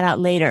figure that out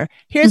later.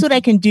 Here's what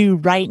I can do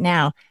right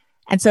now.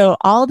 And so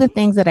all the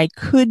things that I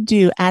could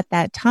do at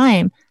that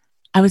time,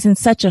 I was in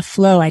such a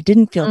flow. I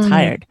didn't feel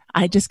tired.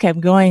 I just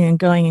kept going and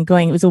going and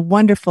going. It was a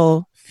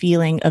wonderful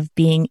feeling of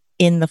being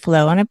in the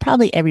flow. And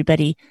probably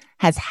everybody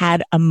has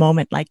had a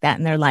moment like that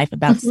in their life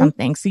about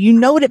something. So you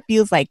know what it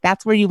feels like.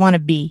 That's where you want to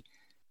be.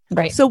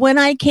 Right. So when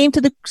I came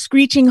to the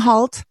screeching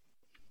halt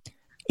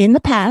in the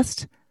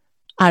past,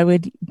 I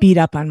would beat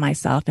up on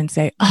myself and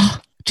say, oh,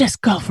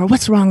 just go for it.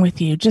 What's wrong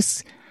with you?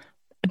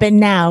 But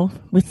now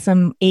with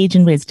some age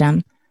and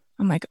wisdom,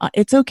 I'm like,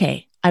 it's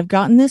okay. I've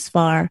gotten this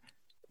far.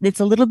 It's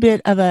a little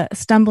bit of a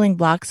stumbling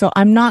block. So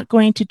I'm not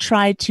going to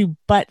try to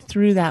butt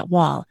through that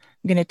wall.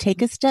 I'm going to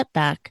take a step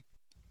back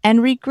and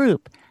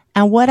regroup.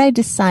 And what I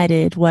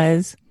decided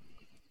was,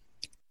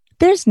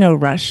 there's no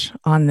rush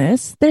on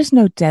this. There's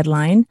no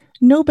deadline.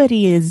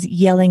 nobody is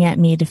yelling at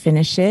me to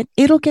finish it.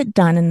 It'll get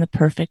done in the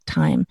perfect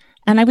time.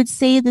 And I would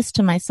say this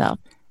to myself.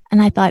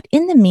 And I thought,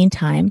 in the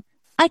meantime,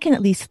 I can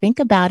at least think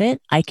about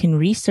it. I can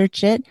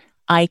research it.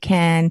 I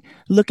can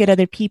look at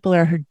other people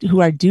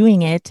who are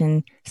doing it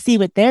and see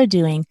what they're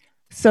doing.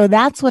 So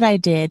that's what I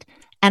did.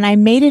 And I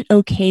made it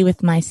okay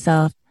with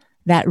myself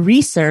that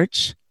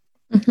research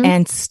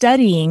and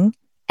studying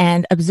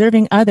and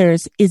observing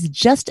others is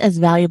just as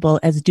valuable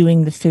as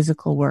doing the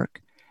physical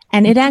work.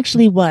 And it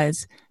actually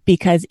was,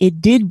 because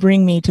it did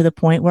bring me to the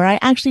point where I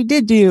actually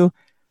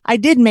I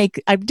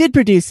did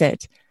produce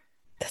it.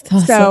 That's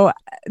awesome. So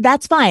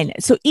that's fine.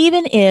 So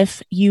even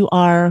if you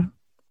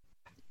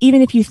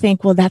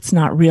think, well, that's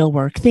not real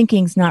work,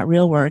 thinking's not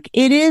real work,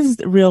 it is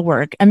real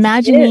work.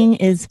 Imagining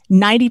is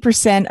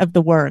 90% of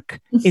the work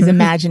is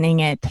imagining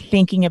it,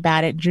 thinking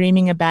about it,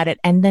 dreaming about it.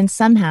 And then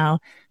somehow,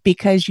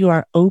 because you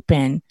are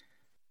open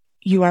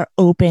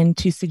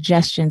to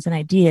suggestions and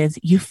ideas,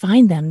 you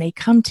find them, they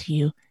come to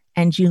you,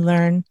 and you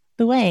learn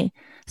the way.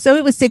 So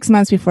it was 6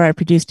 months before I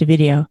produced a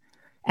video,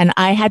 and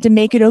I had to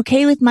make it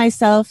okay with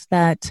myself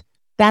that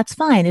that's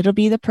fine. It'll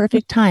be the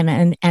perfect time.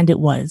 And it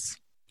was.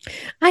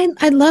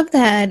 I love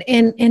that.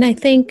 And I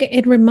think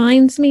it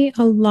reminds me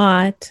a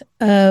lot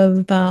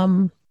of,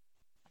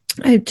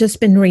 I've just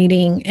been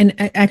reading and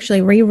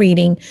actually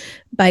rereading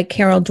by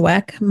Carol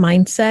Dweck,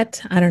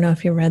 Mindset. I don't know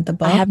if you read the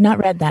book. I have not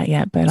read that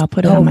yet, but I'll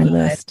put it on my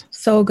list.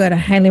 So good. I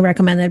highly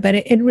recommend it. But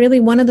it really,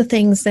 one of the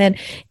things that,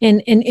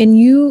 and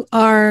you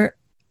are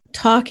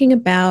talking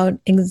about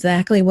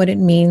exactly what it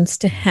means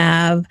to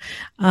have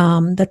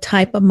the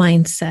type of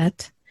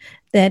mindset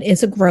that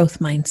is a growth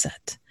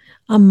mindset,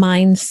 a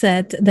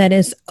mindset that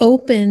is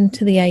open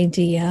to the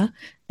idea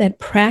that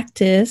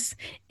practice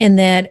and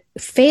that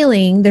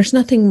failing, there's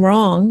nothing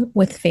wrong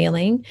with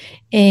failing,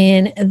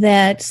 and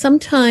that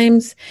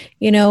sometimes,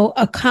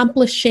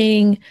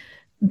 accomplishing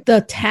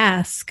the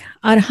task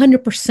at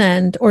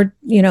 100% or,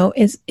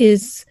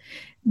 is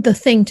the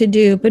thing to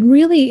do, but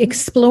really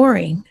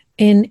exploring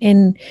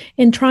and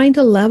trying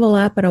to level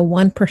up at a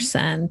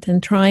 1%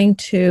 and trying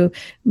to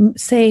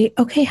say,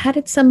 okay, how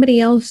did somebody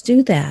else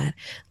do that?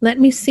 Let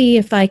me see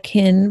if I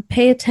can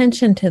pay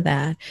attention to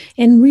that,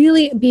 and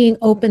really being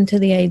open to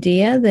the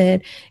idea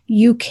that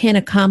you can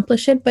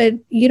accomplish it, but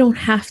you don't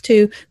have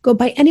to go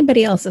by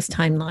anybody else's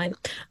timeline.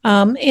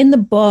 In the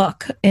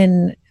book,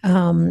 and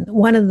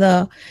one of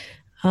the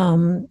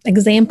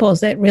examples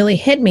that really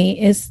hit me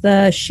is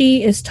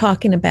she is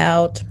talking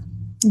about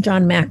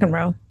John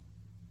McEnroe.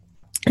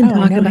 And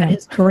talking about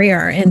his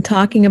career, and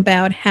talking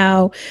about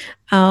how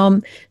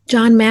John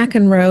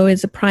McEnroe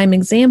is a prime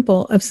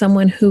example of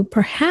someone who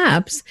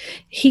perhaps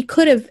he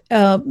could have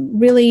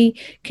really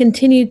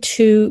continued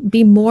to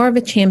be more of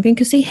a champion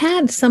because he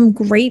had some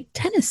great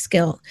tennis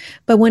skill.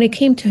 But when it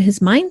came to his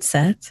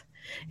mindset,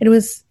 it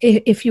was,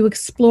 if you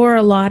explore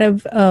a lot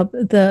of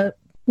the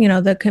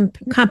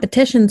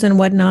competitions and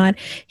whatnot,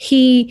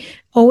 he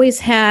always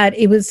had,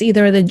 it was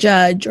either the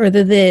judge or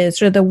the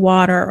this or the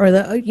water or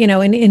the,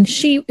 and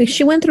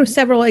she went through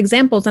several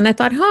examples, and I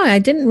thought, I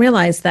didn't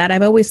realize that.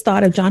 I've always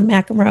thought of John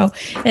McEnroe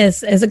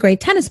as a great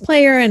tennis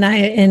player, and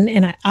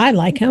I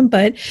like him,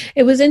 but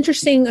it was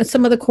interesting,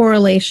 some of the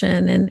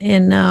correlation,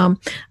 and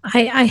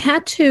I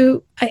had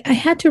to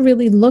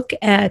really look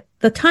at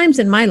the times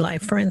in my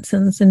life, for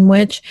instance, in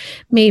which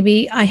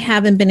maybe I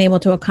haven't been able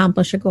to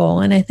accomplish a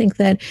goal. And I think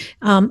that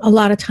a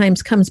lot of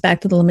times comes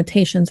back to the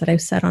limitations that I've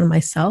set on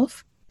myself,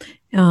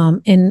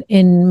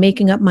 in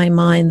making up my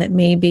mind that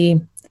maybe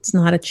it's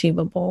not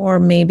achievable, or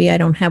maybe I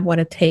don't have what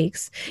it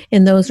takes.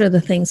 And those are the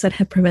things that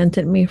have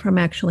prevented me from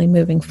actually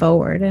moving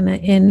forward.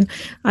 And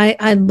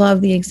I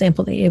love the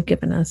example that you've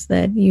given us,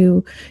 that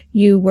you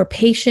were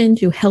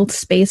patient, you held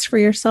space for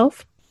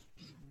yourself.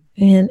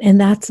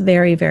 And that's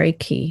very, very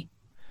key.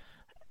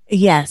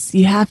 Yes,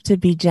 you have to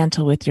be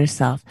gentle with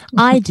yourself.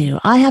 I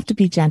do. I have to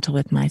be gentle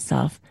with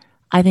myself.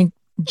 I think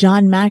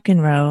John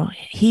McEnroe,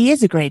 he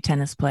is a great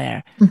tennis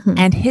player,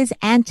 and his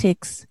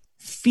antics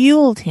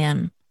fueled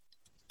him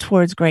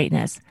towards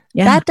greatness.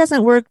 Yeah. That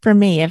doesn't work for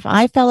me. If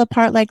I fell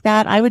apart like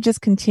that, I would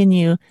just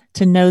continue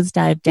to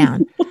nosedive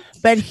down.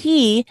 But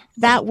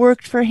that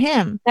worked for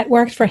him. That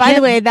worked for him. By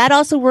the way, that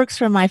also works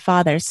for my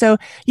father. So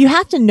you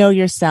have to know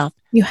yourself.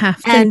 You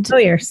have to know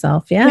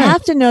yourself. Yeah. You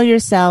have to know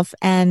yourself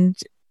and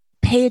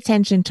pay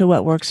attention to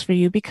what works for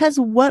you, because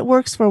what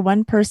works for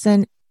one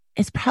person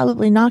is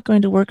probably not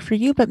going to work for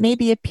you, but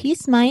maybe a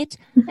piece might,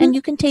 and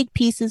you can take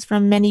pieces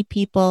from many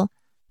people.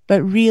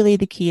 But really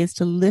the key is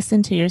to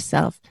listen to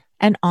yourself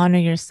and honor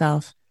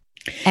yourself,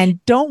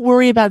 and don't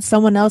worry about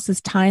someone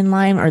else's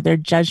timeline or their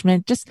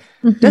judgment. Just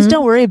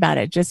don't worry about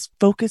it. Just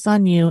focus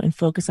on you and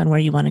focus on where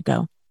you want to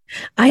go.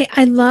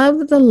 I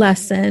love the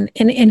lesson.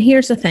 And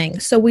here's the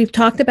thing. So we've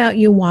talked about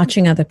you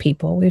watching other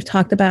people. We've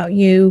talked about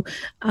you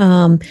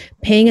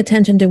paying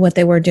attention to what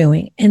they were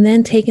doing, and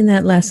then taking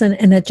that lesson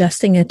and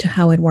adjusting it to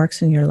how it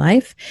works in your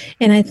life.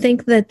 And I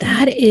think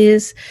that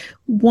is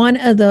one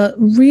of the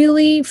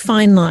really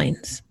fine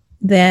lines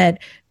that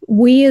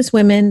we as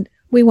women,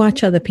 we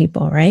watch other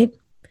people, right?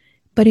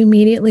 But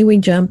immediately we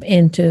jump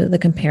into the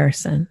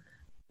comparison.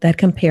 that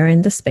compare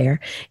and despair.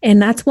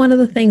 And that's one of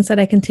the things that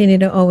I continue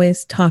to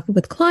always talk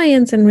with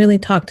clients and really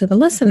talk to the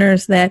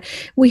listeners, that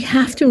we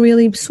have to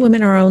really swim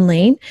in our own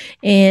lane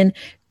and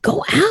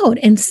go out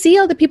and see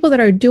other people that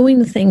are doing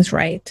the things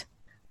right.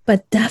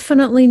 But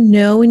definitely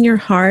know in your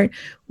heart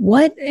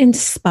what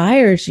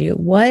inspires you,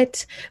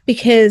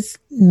 because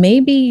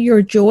maybe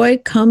your joy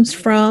comes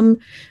from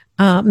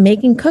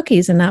making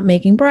cookies and not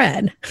making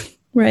bread,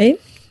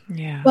 right?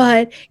 Yeah.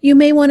 But you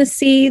may want to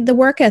see the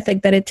work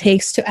ethic that it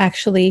takes to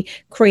actually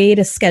create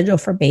a schedule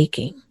for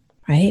baking,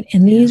 right?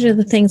 And these are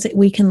the things that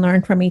we can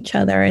learn from each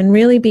other, and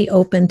really be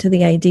open to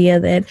the idea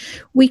that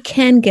we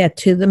can get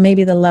to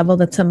maybe the level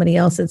that somebody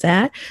else is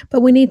at,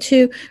 but we need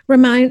to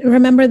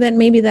remember that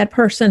maybe that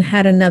person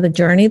had another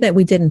journey that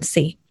we didn't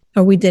see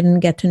or we didn't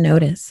get to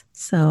notice.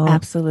 So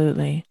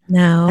absolutely.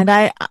 Now,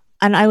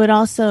 and I would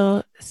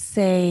also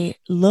say,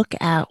 look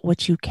at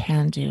what you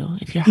can do.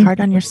 If you're hard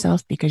on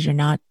yourself because you're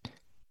not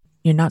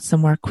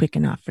somewhere quick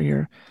enough, or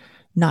you're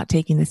not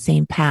taking the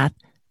same path,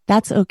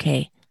 that's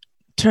okay.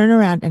 Turn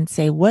around and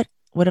say, what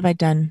have I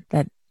done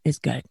that is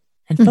good?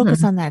 And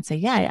focus on that and say,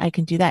 yeah, I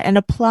can do that. And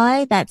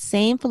apply that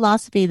same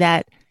philosophy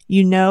that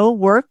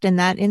worked in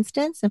that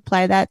instance.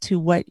 Apply that to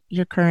what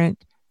your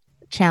current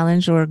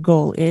challenge or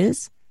goal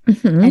is.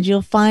 And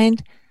you'll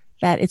find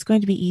that it's going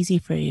to be easy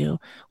for you.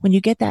 When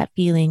you get that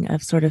feeling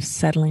of sort of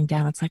settling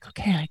down, it's like,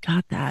 okay, I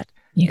got that.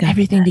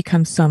 Everything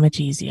becomes so much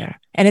easier.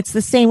 And it's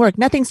the same work.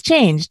 Nothing's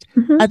changed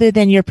other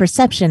than your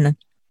perception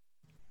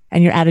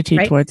and your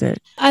attitude towards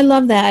it. I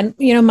love that.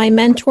 My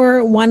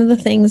mentor, one of the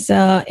things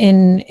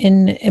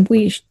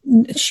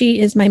she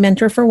is my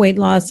mentor for weight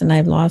loss, and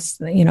I've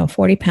lost,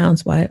 40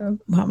 pounds.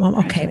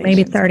 Okay,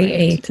 maybe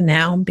 38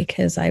 now,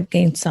 because I've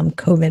gained some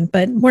COVID,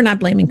 but we're not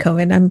blaming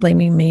COVID. I'm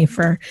blaming me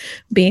for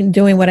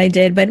doing what I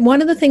did. But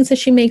one of the things that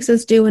she makes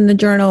us do in the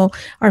journal,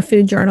 our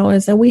food journal,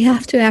 is that we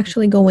have to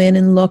actually go in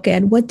and look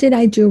at, what did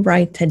I do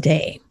right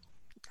today?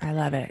 I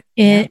love it.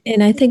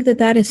 And I think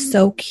that is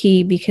so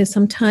key, because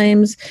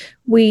sometimes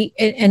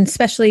and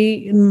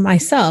especially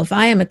myself,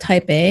 I am a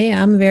type A,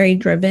 I'm very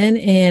driven,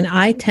 and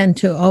I tend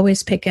to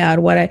always pick out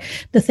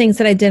the things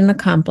that I didn't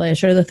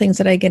accomplish, or the things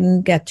that I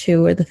didn't get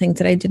to, or the things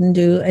that I didn't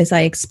do as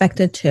I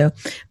expected to.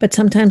 But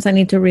sometimes I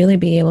need to really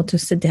be able to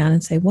sit down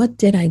and say, what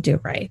did I do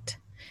right?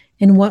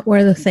 And what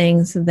were the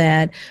things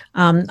that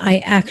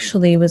I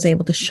actually was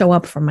able to show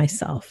up for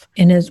myself?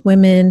 And as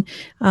women,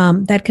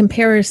 that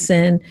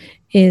comparison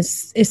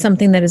is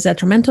something that is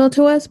detrimental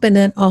to us, but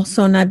then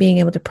also not being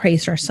able to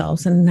praise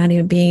ourselves and not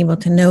even being able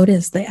to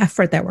notice the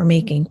effort that we're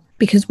making,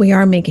 because we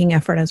are making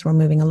effort as we're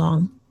moving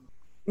along.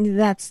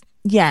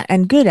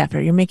 And good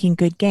effort. You're making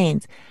good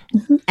gains.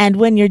 And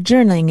when you're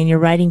journaling and you're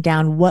writing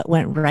down what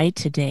went right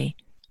today,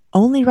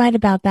 only write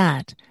about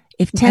that.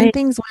 If 10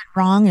 things went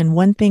wrong and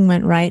one thing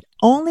went right,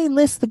 only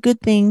list the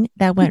good thing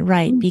that went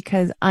right,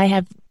 because I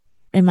have,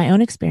 in my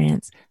own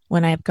experience,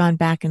 when I have gone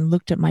back and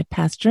looked at my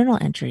past journal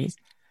entries,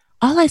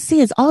 all I see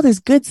is all this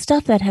good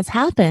stuff that has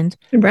happened.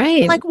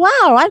 Right. I'm like,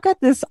 wow, I've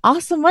got this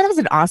awesome, what was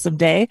an awesome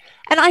day.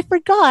 And I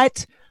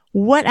forgot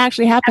what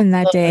actually happened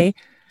that day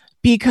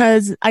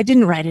because I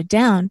didn't write it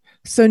down.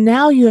 So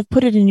now you have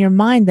put it in your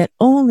mind that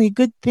only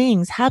good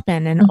things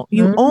happen, and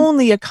you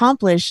only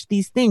accomplish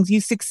these things.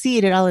 You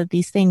succeed at all of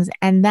these things.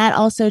 And that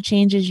also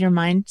changes your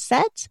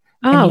mindset.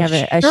 And you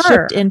have a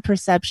shift in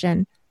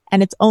perception.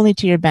 And it's only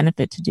to your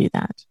benefit to do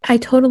that. I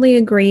totally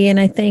agree. And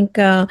I think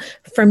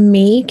for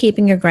me,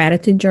 keeping a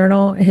gratitude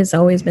journal has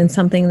always been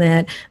something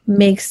that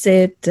makes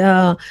it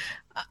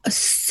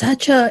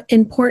such an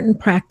important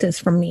practice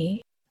for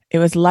me. It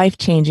was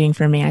life-changing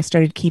for me. I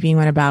started keeping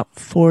one about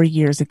 4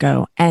 years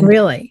ago. And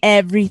really,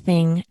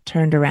 everything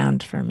turned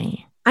around for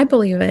me. I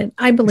believe it.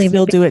 I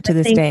still do it to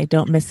this day.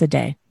 Don't miss a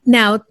day.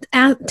 Now,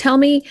 tell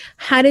me,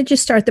 how did you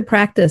start the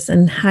practice,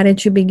 and how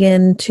did you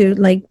begin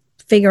to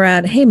figure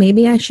out, hey,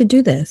 maybe I should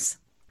do this?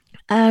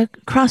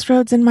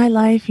 Crossroads in my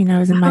life. I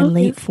was in my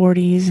late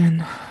 40s,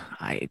 and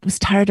I was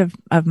tired of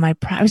I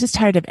was just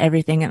tired of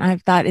everything. And I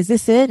thought, is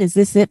this it? Is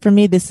this it for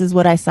me? This is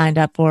what I signed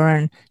up for,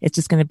 and it's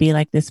just going to be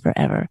like this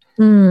forever.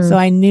 So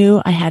I knew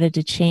I had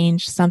to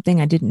change something.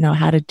 I didn't know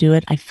how to do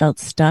it. I felt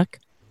stuck.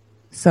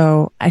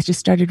 So I just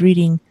started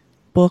reading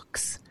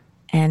books,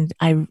 and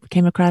I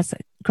came across a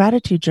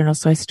gratitude journal.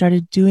 So I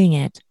started doing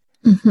it,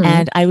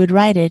 and I would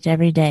write it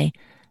every day.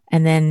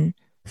 And then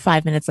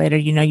 5 minutes later,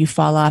 you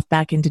fall off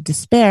back into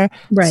despair.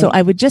 Right. So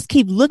I would just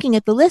keep looking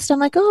at the list. I'm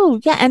like, oh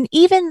yeah. And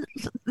even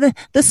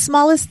the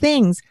smallest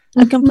things,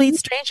 a complete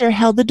stranger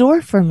held the door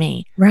for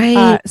me.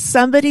 Right.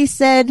 Somebody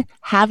said,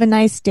 have a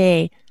nice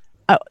day.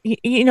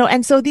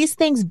 And so these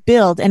things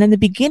build. And in the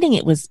beginning,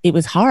 it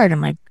was hard.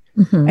 I'm like,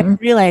 I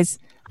realized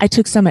I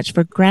took so much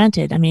for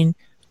granted. I mean,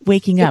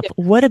 waking up,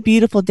 what a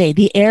beautiful day.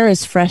 The air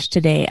is fresh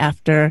today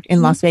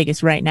in Las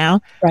Vegas right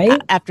now.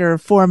 Right. After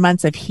 4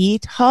 months of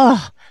heat.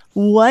 Oh,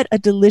 what a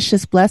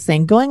delicious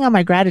blessing. Going on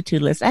my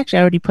gratitude list. Actually,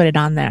 I already put it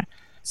on there.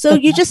 So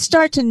you just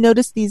start to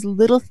notice these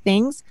little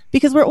things,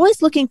 because we're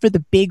always looking for the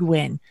big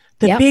win.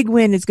 The big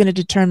win is going to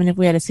determine if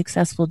we had a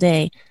successful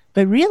day.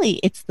 But really,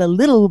 it's the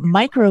little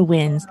micro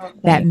wins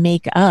that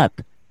make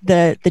up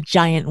the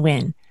giant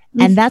win.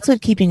 And that's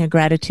what keeping a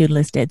gratitude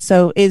list did.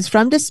 So is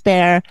from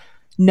despair,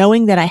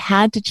 knowing that I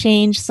had to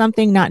change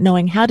something, not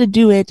knowing how to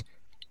do it.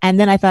 And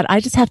then I thought, I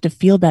just have to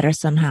feel better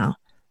somehow.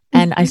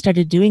 And I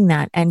started doing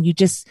that. And you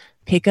just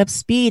pick up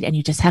speed and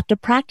you just have to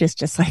practice,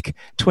 just like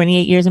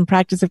 28 years in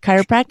practice of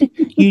chiropractic.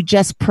 You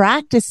just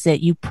practice it.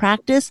 You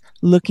practice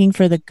looking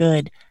for the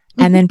good.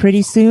 And then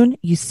pretty soon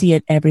you see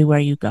it everywhere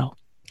you go.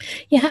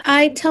 Yeah,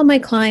 I tell my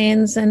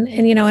clients and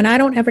I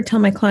don't ever tell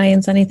my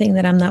clients anything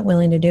that I'm not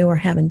willing to do or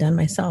haven't done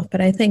myself.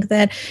 But I think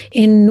that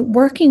in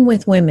working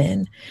with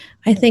women,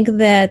 I think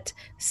that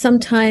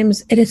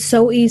sometimes it is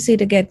so easy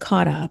to get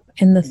caught up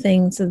in the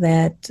things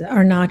that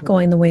are not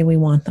going the way we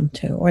want them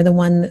to, or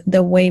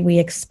the way we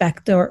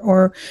expect,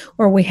 or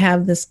we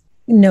have this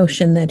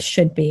notion that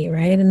should be,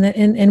 right?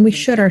 And we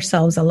should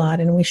ourselves a lot,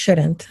 and we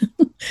shouldn't.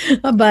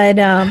 But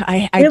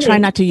I really, try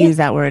not to use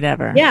that word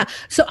ever. Yeah.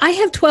 So I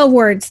have 12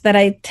 words that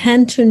I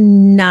tend to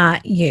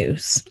not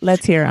use.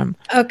 Let's hear them.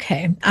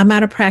 Okay. I'm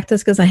out of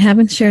practice because I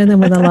haven't shared them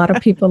with a lot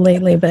of people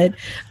lately, but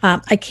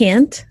I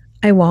can't,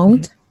 I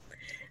won't.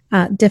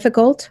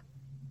 Difficult.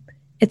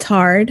 It's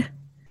hard.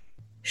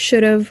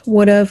 Should've,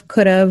 would've,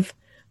 could've,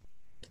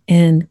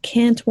 and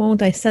can't,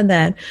 won't. I said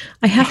that.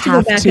 I have to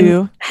go back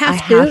and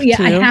have to. Yeah,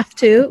 I have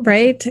to.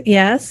 Right.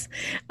 Yes.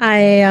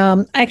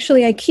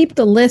 I keep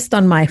the list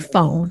on my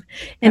phone,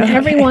 and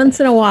every once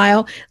in a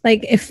while,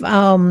 like if,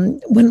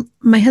 when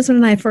my husband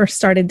and I first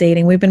started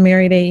dating, we've been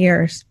married 8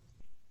 years.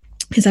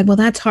 He's like, well,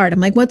 that's hard. I'm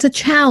like, what's a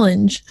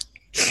challenge?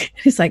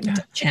 He's like,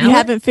 challenge? You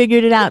haven't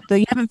figured it out.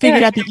 You haven't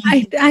figured out the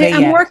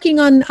I'm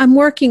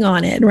working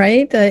on it.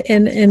 Right.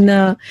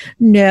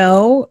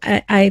 No,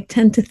 I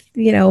tend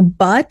to,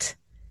 but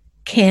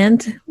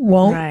can't,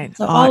 won't. Right.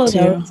 So all of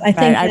those. I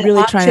think I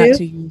really try not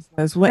to use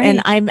those. Right.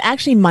 And I'm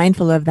actually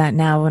mindful of that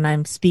now when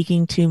I'm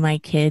speaking to my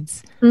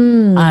kids,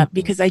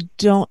 because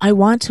I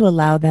want to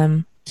allow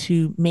them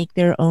to make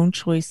their own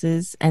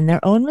choices and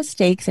their own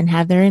mistakes and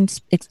have their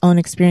own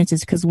experiences,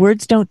 because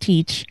words don't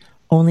teach,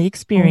 only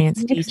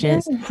experience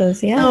teaches.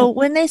 Yeah. So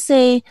when they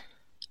say,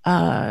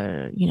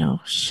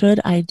 should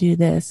I do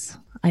this?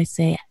 I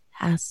say,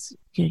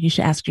 you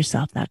should ask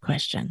yourself that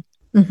question.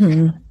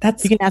 Mm-hmm.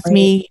 You can ask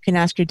me, you can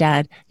ask your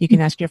dad, you can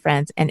ask your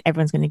friends, and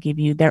everyone's going to give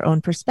you their own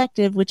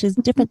perspective, which is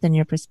different than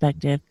your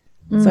perspective.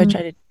 So I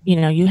try to,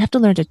 you have to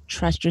learn to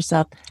trust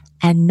yourself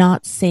and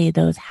not say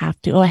those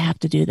have to, I have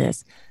to do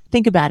this.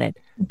 Think about it.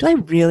 Do I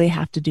really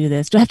have to do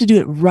this? Do I have to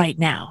do it right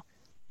now?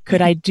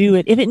 Could I do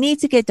it? If it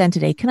needs to get done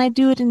today, can I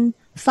do it in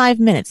 5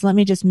 minutes? Let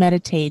me just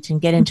meditate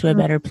and get into a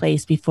better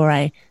place before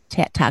I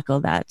tackle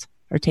that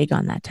or take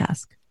on that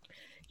task.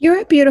 You're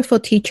a beautiful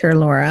teacher,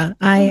 Laura.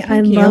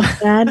 I love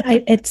that.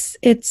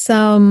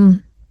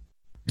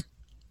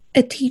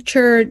 A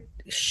teacher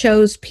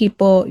shows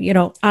people,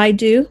 I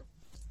do,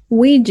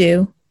 we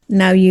do,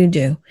 now you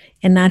do.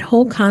 And that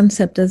whole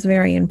concept is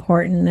very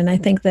important. And I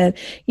think that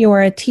you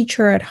are a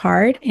teacher at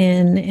heart.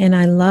 And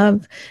I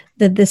love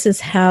that this is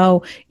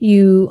how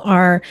you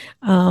are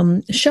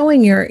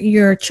showing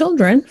your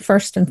children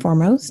first and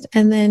foremost,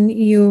 and then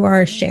you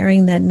are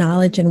sharing that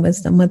knowledge and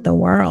wisdom with the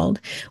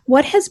world.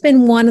 What has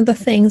been one of the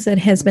things that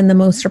has been the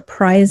most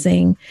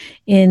surprising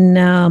in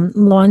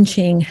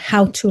launching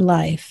How to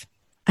Life?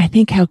 I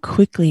think how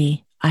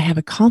quickly I have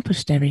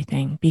accomplished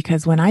everything,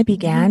 because when I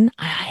began,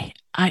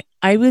 I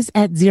was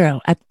at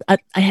zero. I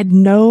had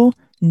no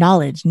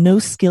knowledge, no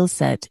skill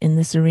set in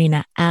this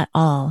arena at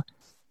all.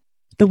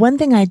 The one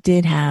thing I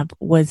did have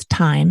was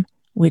time,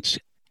 which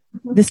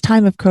this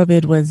time of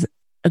COVID was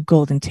a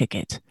golden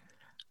ticket.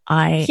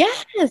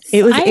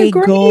 It was a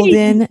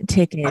golden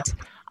ticket.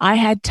 I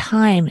had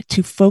time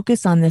to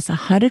focus on this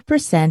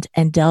 100%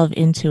 and delve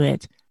into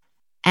it.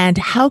 And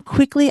how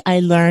quickly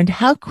I learned,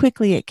 how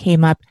quickly it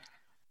came up.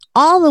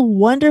 All the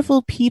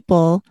wonderful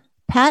people,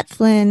 Pat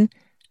Flynn.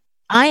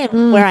 I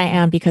am where I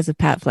am because of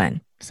Pat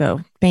Flynn.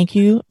 So thank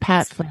you,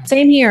 Pat Flynn.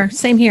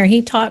 Same here.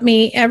 He taught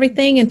me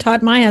everything and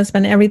taught my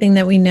husband everything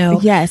that we know.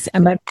 Yes.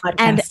 About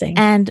podcasting.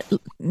 And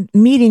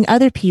meeting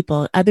other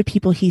people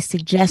he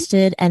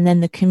suggested, and then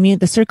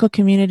the circle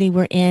community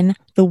we're in,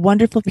 the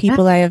wonderful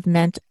people I have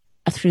met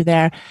through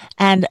there.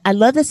 And I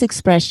love this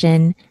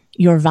expression,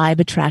 your vibe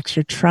attracts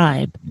your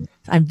tribe.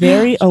 I'm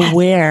very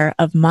aware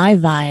of my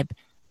vibe,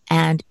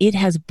 and it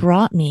has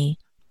brought me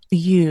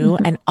you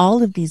and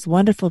all of these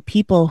wonderful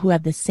people who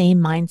have the same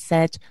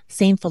mindset,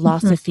 same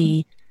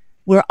philosophy.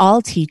 We're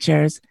all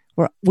teachers.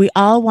 We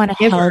all want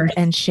to help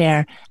and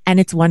share. And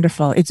it's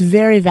wonderful. It's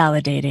very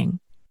validating.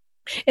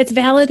 It's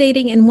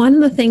validating. And one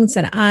of the things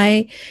that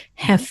I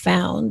have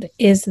found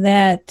is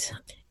that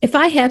if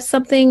I have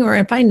something or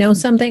if I know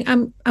something,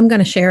 I'm going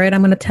to share it.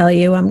 I'm going to tell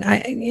you.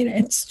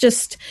 It's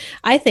just,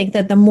 I think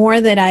that the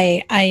more that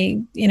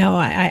I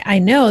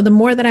know, the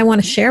more that I want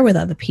to share with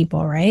other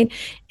people, right?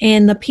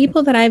 And the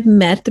people that I've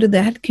met through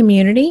that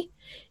community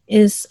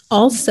is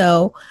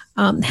also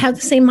have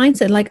the same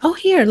mindset. Like, oh,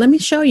 here, let me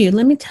show you.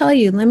 Let me tell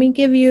you. Let me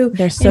give you.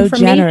 They're so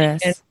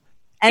generous.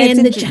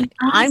 And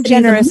I'm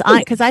generous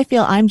because I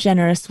feel I'm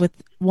generous with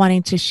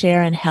wanting to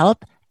share and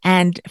help.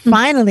 And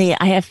finally,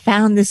 I have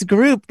found this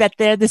group that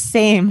they're the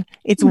same.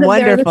 It's They're the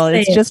wonderful.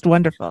 It's same. just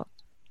wonderful.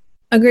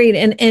 Agreed.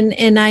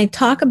 And I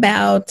talk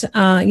about,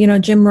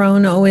 Jim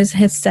Rohn always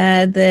has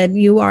said that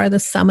you are the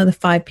sum of the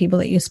 5 people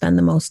that you spend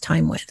the most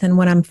time with. And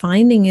what I'm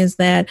finding is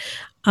that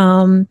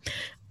and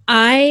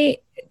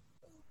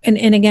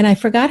again, I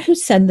forgot who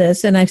said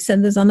this, and I've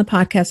said this on the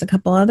podcast a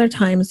couple other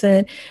times,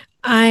 that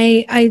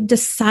I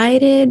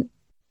decided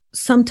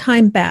some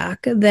time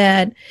back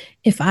that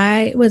if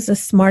I was the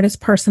smartest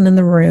person in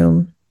the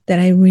room, that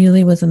I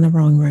really was in the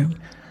wrong room.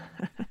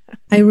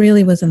 I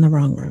really was in the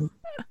wrong room.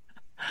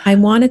 I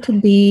wanted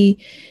to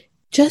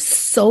just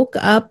soak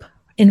up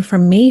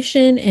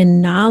information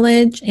and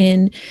knowledge.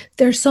 And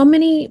there's so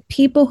many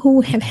people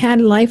who have had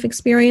life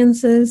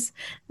experiences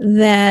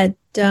that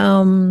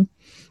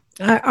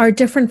are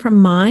different from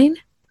mine,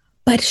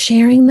 but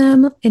sharing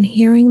them and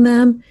hearing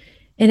them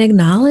and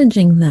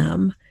acknowledging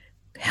them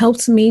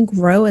helps me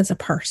grow as a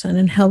person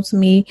and helps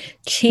me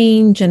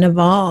change and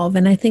evolve.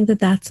 And I think that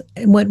that's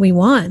what we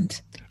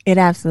want. It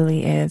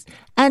absolutely is.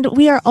 And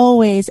we are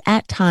always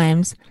at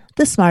times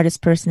the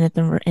smartest person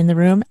in the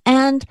room,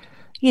 and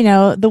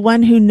the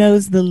one who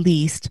knows the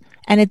least.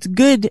 And it's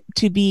good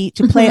to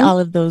play all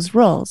of those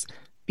roles,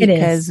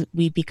 because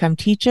we become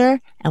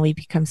teacher and we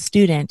become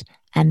student,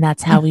 and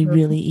that's how we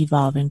really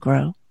evolve and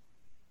grow.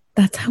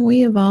 That's how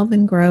we evolve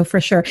and grow,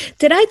 for sure.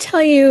 Did I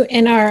tell you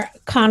in our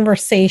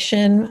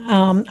conversation,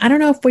 I don't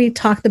know if we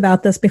talked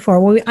about this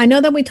before. I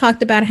know that we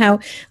talked about how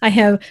I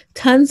have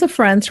tons of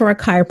friends who are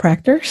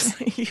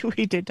chiropractors.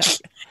 We did talk.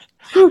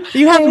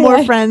 You have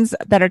more friends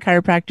that are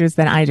chiropractors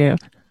than I do.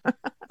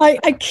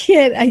 I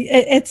kid.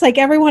 It's like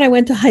everyone I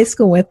went to high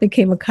school with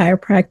became a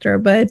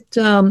chiropractor. But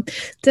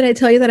did I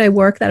tell you that I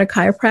worked at a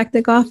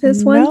chiropractic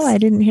office once? No, I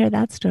didn't hear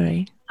that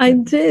story. I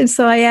did.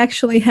 So I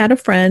actually had a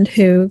friend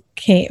who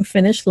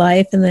finished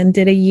life and then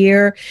did a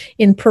year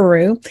in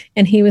Peru,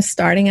 and he was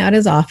starting out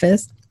his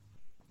office.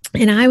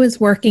 And I was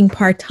working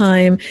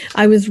part-time.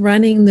 I was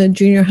running the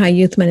junior high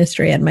youth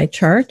ministry at my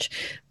church,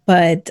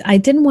 but I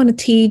didn't want to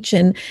teach.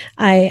 And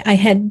I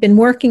had been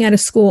working at a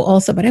school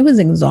also, but it was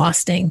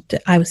exhausting.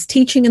 I was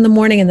teaching in the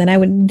morning, and then I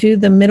would do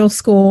the middle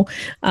school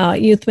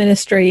youth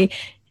ministry.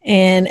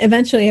 And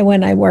eventually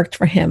when I worked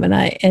for him, and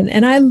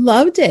I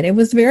loved it. It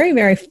was very,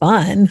 very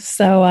fun.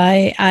 So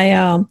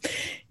and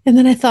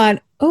then I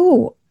thought,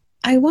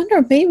 I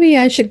wonder, maybe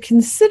I should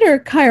consider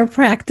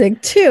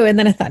chiropractic too. And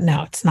then I thought,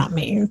 no, it's not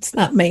me. It's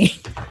not me.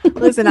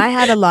 Listen, I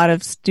had a lot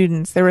of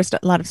students. There were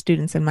a lot of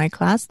students in my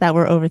class that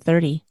were over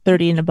 30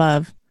 and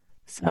above.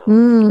 So,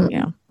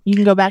 you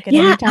can go back at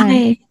any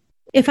time.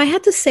 If I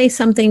had to say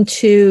something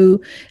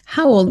to,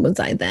 how old was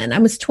I then? I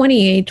was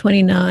 28,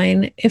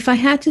 29. If I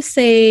had to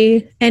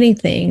say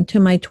anything to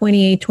my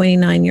 28,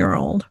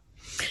 29-year-old,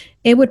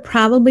 it would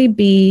probably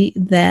be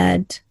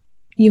that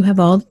you have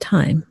all the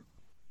time.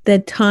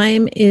 That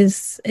time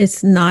is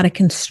not a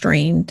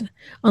constraint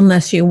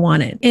unless you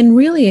want it. And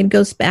really, it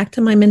goes back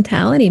to my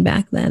mentality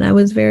back then. I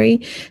was very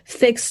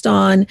fixed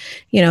on,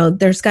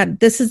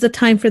 this is the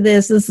time for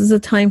this is the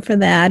time for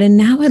that. And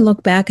now I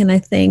look back and I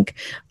think,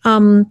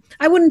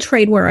 I wouldn't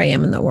trade where I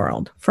am in the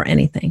world for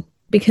anything.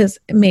 Because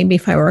maybe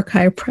if I were a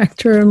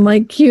chiropractor and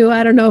like you,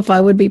 I don't know if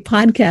I would be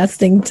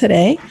podcasting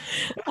today.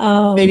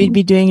 Maybe you'd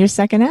be doing your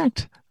second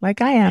act. Like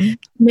I am.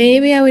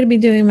 Maybe I would be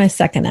doing my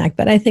second act,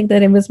 but I think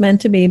that it was meant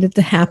to be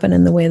to happen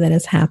in the way that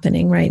it's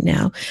happening right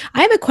now.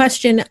 I have a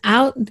question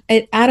out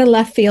of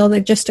left field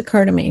that just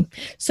occurred to me.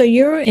 So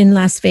you're in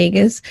Las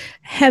Vegas.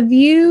 Have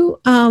you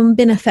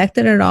been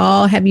affected at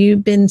all? Have you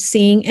been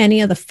seeing any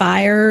of the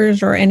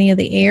fires or any of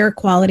the air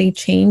quality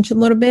change a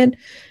little bit?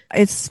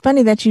 It's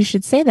funny that you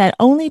should say that.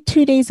 Only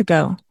 2 days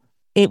ago,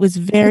 it was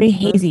very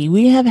hazy.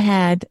 We have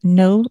had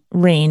no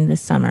rain this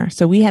summer.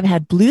 So we have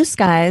had blue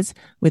skies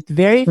with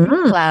very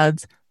few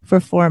clouds for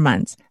 4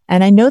 months.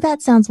 And I know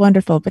that sounds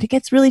wonderful, but it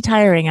gets really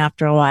tiring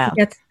after a while.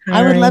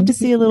 I would love to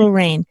see a little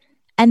rain.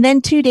 And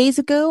then 2 days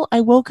ago, I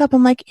woke up,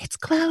 I'm like, it's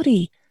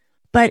cloudy,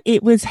 but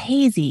it was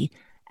hazy.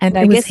 And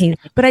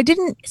but I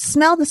didn't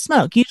smell the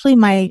smoke. Usually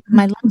my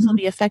lungs will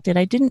be affected.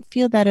 I didn't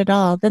feel that at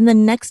all. Then the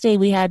next day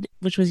we had,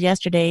 which was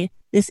yesterday,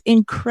 this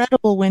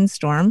incredible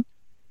windstorm.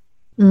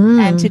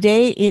 And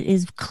today it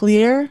is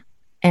clear,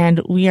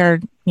 and we are,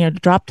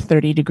 dropped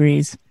 30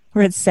 degrees.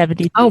 We're at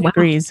 72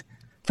 degrees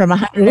from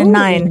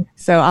 109. Ooh.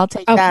 So I'll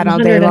take that all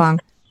day long.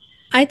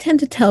 I tend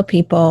to tell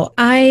people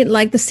I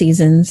like the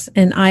seasons,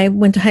 and I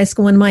went to high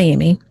school in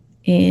Miami,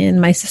 and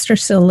my sister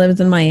still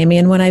lives in Miami.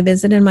 And when I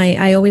visited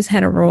I always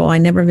had a rule. I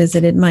never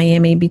visited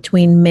Miami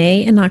between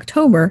May and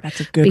October.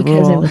 That's a good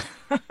rule. It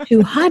was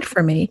too hot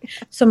for me.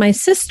 So my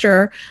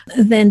sister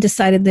then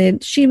decided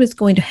that she was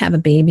going to have a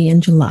baby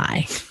in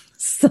July.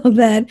 So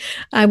that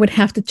I would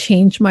have to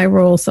change my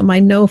rule. So my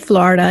no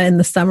Florida in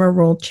the summer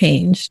rule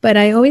changed. But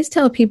I always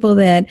tell people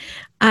that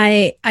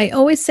I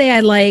always say I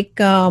like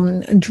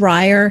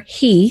drier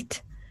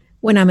heat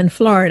when I'm in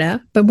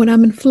Florida. But when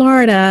I'm in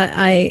Florida,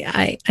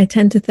 I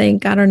tend to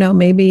think, I don't know,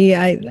 maybe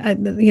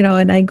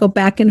and I go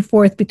back and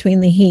forth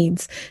between the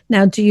heats.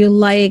 Now, do you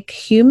like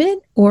humid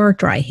or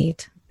dry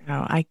heat?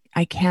 Oh,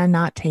 I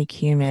cannot take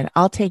humid.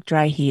 I'll take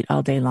dry heat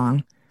all day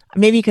long.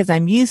 Maybe because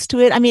I'm used to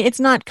it. I mean, it's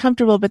not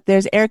comfortable, but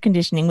there's air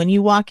conditioning. When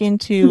you walk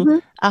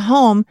into a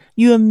home,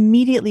 you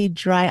immediately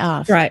dry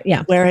off. Right.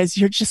 Yeah. Whereas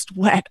you're just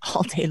wet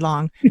all day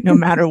long, no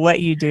matter what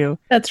you do.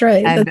 That's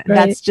right. And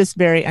that's just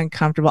very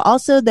uncomfortable.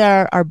 Also,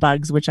 there are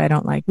bugs, which I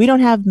don't like. We don't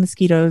have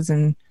mosquitoes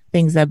and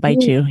things that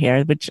bite you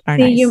here, which are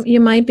nice. You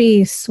might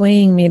be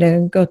swaying me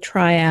to go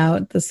try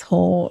out this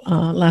whole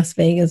Las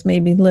Vegas,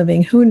 maybe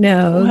living. Who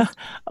knows?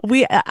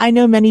 Well, I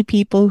know many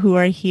people who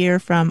are here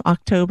from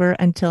October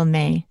until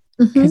May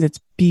because it's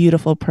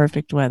beautiful,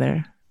 perfect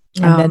weather.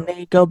 And then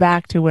they go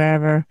back to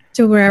wherever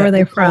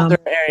they're from.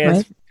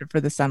 Areas for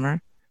the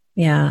summer.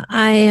 Yeah.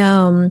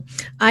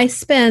 I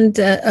spent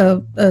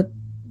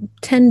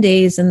 10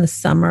 days in the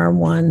summer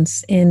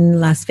once in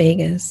Las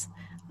Vegas.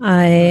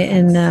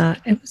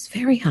 It was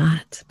very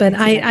hot, but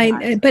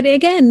but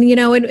again,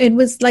 it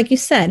was like you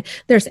said,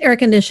 there's air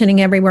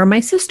conditioning everywhere. My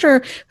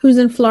sister, who's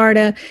in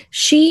Florida,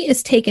 she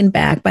is taken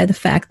back by the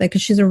fact that,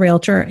 because she's a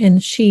realtor,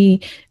 and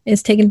she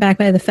is taken back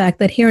by the fact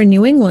that here in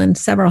New England,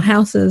 several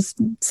houses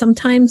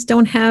sometimes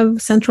don't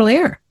have central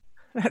air.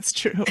 That's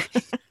true.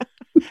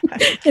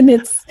 And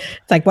it's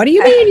like, what do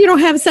you mean you don't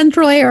have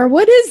central air?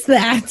 What is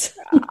that?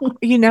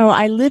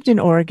 I lived in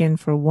Oregon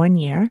for 1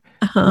 year.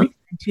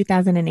 In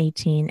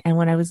 2018, and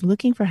when I was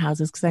looking for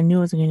houses, because I knew I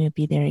was going to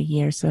be there a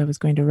year, so I was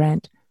going to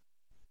rent,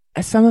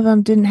 some of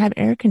them didn't have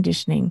air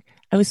conditioning.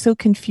 I was so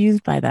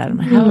confused by that.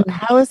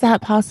 How is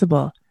that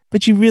possible?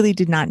 But you really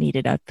did not need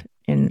it up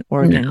in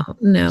Oregon.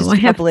 No. Just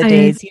a couple of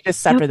days. You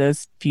just suffer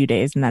those few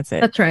days, and that's it.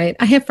 That's right.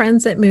 I have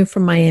friends that moved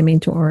from Miami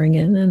to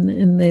Oregon,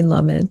 and they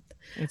love it.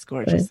 It's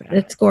gorgeous there.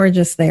 It's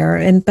gorgeous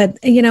there. But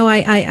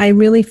I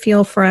really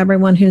feel for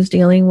everyone who's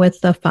dealing with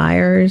the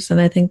fires.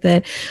 And I think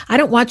that I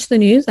don't watch the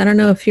news. I don't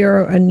know if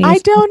you're a news. I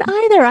don't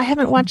either. I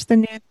haven't watched the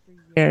news for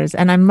years,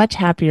 and I'm much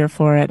happier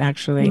for it,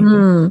 actually.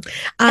 And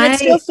it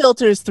still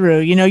filters through.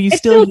 You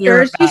still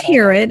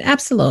hear it.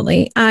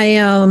 Absolutely.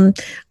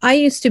 I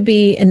used to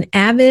be an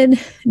avid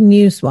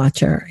news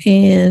watcher,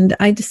 and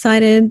I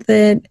decided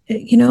that,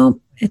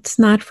 it's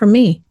not for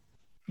me.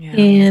 Yeah.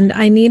 And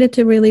I needed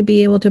to really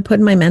be able to put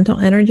my mental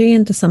energy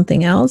into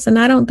something else. And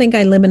I don't think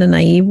I live in a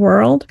naive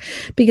world,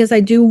 because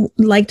I do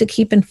like to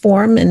keep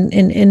informed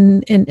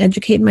and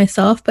educate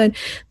myself. But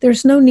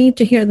there's no need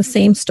to hear the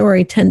same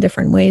story 10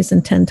 different ways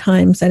and 10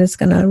 times. That it's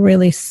going to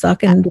really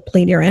suck and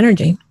deplete your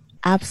energy.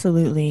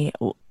 Absolutely.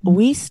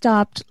 We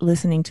stopped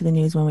listening to the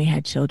news when we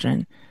had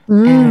children.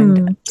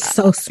 And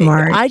so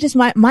smart.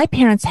 My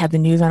parents had the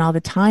news on all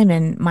the time.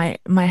 And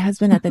my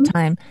husband at the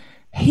time,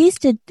 his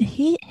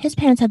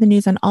parents had the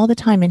news on all the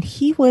time, and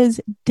he was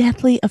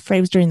deathly afraid.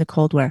 It was during the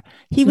Cold War.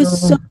 He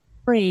was so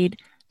afraid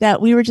that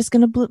we were just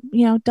going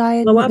to, die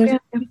in a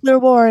nuclear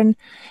war. And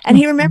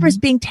he remembers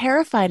being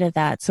terrified of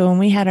that. So when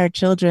we had our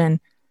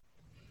children,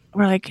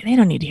 we're like, they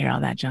don't need to hear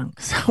all that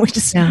junk. So we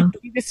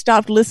just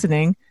stopped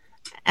listening.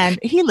 And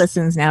he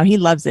listens now. He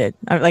loves it.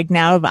 Like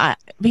now, but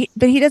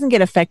he doesn't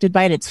get affected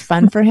by it. It's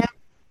fun for him.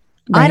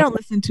 Right. I don't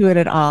listen to it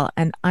at all.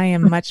 And I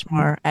am much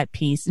more at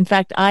peace. In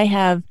fact, I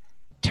have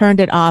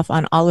turned it off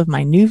on all of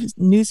my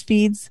news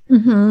feeds.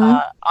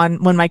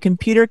 On when my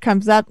computer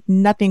comes up,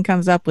 nothing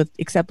comes up with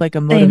except like a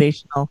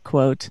motivational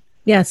quote.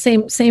 Yeah,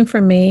 same for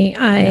me.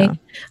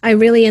 I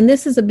really, and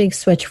this is a big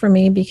switch for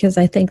me, because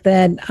I think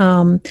that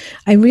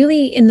I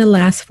really, in the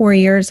last 4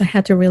 years, I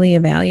had to really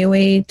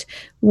evaluate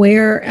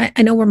where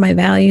I know where my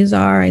values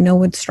are. I know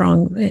what's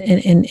strong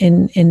and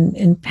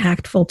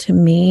impactful to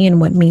me and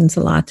what means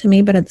a lot to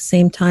me. But at the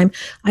same time,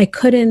 I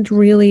couldn't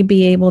really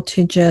be able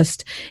to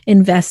just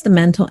invest the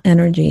mental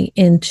energy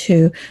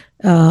into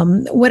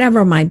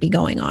whatever might be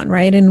going on,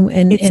 right?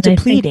 And it's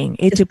depleting.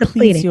 It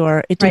depletes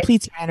your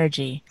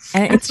energy,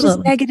 and it's just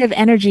negative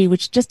energy,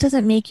 which just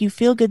doesn't make you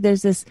feel good.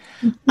 There's this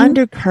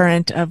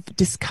undercurrent of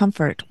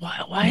discomfort.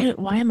 Why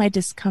am I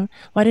discomfort?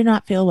 Why do I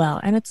not feel well?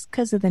 And it's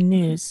because of the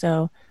news.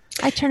 So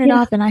I turn it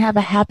off, and I have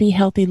a happy,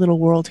 healthy little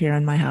world here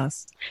in my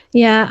house.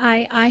 Yeah,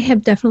 I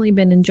have definitely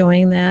been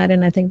enjoying that,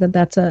 and I think that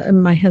that's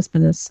my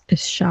husband is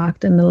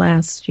shocked in the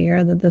last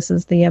year that this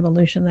is the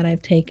evolution that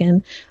I've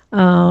taken.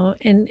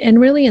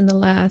 And really in the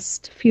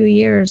last few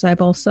years,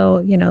 I've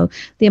also,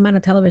 the amount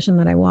of television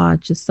that I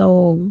watch is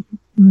so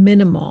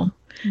minimal.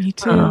 Me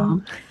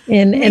too.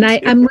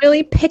 I'm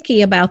really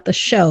picky about the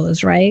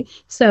shows, right?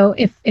 So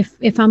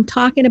if I'm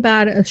talking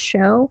about a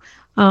show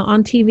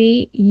on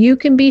TV, you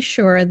can be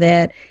sure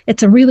that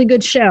it's a really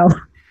good show.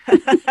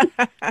 And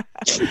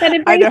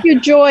it brings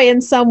you joy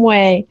in some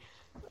way.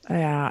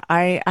 Yeah,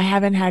 I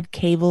haven't had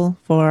cable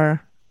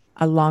for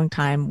a long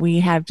time.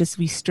 We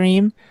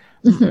stream.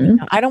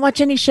 I don't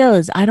watch any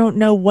shows. I don't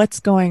know what's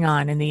going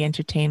on in the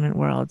entertainment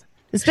world,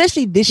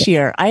 especially this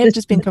year. I have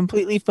just been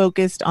completely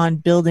focused on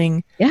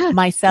building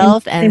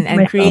myself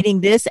and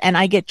creating this, and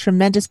I get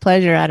tremendous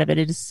pleasure out of it.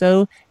 It is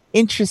so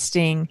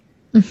interesting.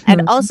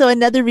 And also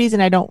another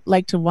reason I don't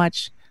like to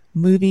watch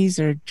movies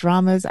or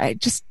dramas. I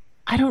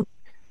don't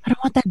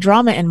want that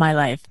drama in my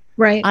life.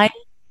 Right.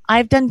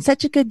 I've done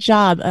such a good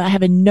job. I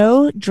have a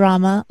no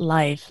drama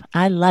life.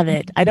 I love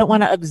it. I don't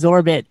want to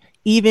absorb it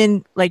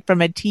even like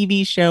from a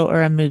TV show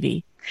or a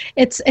movie.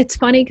 It's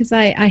funny because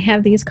I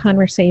have these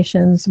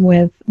conversations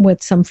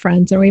with some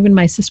friends, or even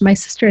my sister. My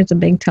sister is a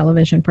big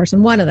television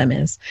person. One of them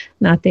is,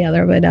 not the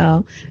other,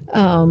 but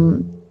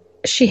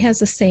she has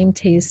the same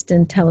taste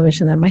in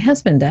television that my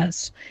husband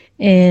does.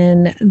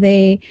 And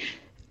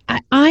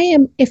I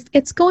am, if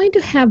it's going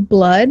to have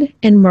blood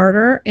and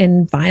murder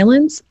and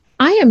violence,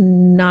 I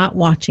am not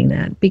watching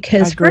that,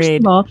 because Agreed. First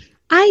of all,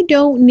 I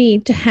don't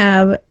need to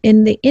have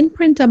in the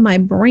imprint of my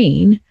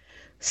brain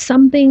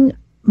something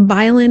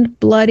violent,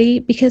 bloody,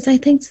 because I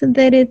think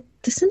that it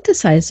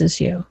desensitizes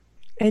you.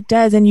 It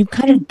does, and you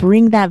kind of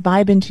bring that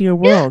vibe into your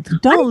world.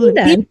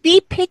 Don't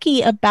be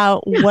picky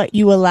about what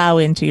you allow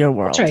into your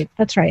world.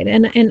 That's right.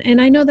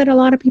 And I know that a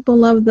lot of people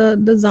love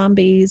the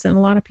zombies, and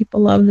a lot of people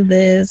love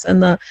this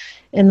and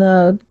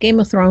the Game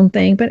of Thrones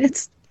thing, but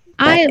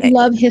I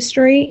love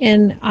history,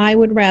 and I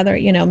would rather,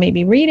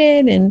 maybe read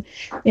it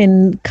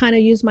and kind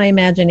of use my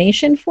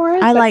imagination for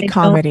it. I like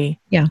comedy.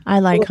 Yeah. I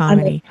like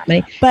comedy.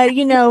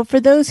 But, for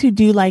those who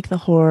do like the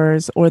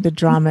horrors or the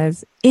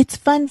dramas, it's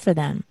fun for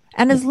them.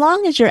 And as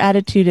long as your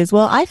attitude is,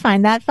 well, I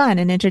find that fun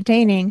and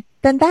entertaining,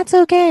 then that's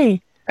okay.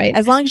 Right.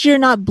 As long as you're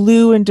not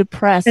blue and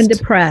depressed.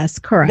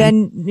 Correct.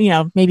 Then,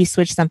 maybe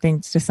switch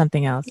something to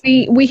something else.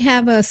 We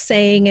have a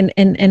saying,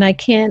 and I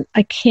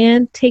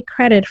can't take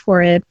credit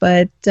for it,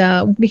 but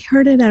we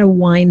heard it at a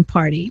wine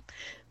party.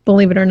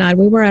 Believe it or not,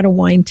 we were at a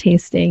wine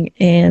tasting,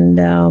 and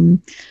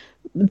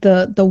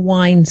the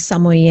wine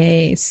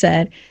sommelier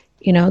said,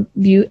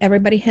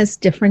 everybody has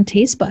different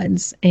taste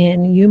buds,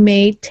 and you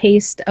may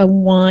taste a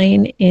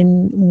wine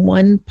in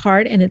one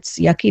part and it's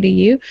yucky to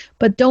you,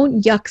 but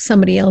don't yuck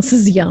somebody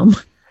else's yum.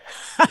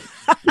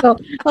 So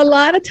a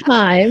lot of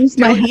times,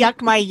 don't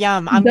yuck my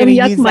yum. I'm going to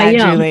use that,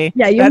 yum. Julie.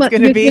 Yeah, you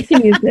can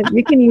use it.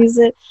 You can use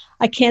it.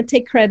 I can't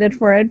take credit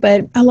for it,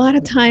 but a lot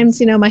of times,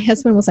 my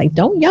husband was like,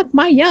 "Don't yuck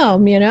my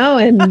yum,"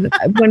 and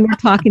when we're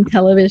talking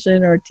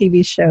television or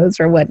TV shows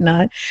or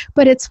whatnot.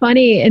 But it's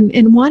funny,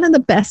 and one of the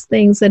best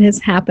things that has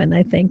happened,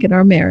 I think, in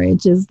our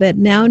marriage is that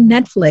now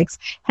Netflix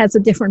has a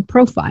different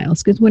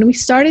profiles, because when we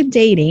started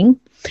dating,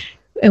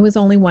 it was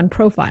only one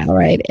profile,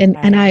 right? And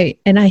I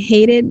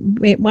hated.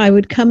 I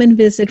would come and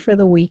visit for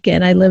the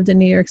weekend. I lived in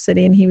New York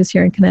City, and he was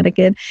here in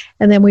Connecticut.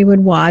 And then we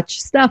would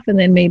watch stuff, and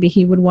then maybe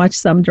he would watch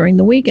some during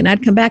the week. And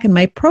I'd come back, and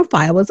my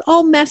profile was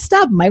all messed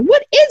up. I'm like,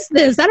 what is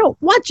this? I don't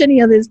watch any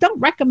of this. Don't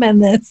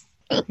recommend this.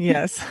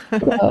 Yes.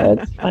 So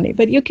it's funny,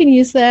 but you can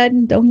use that.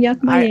 And don't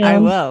yuck my yum. I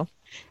will.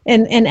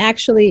 And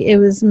actually, it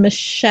was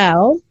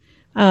Michelle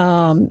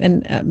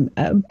and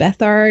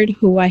Bethard,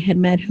 who I had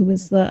met, who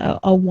was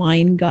a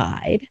wine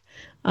guide.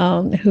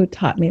 Who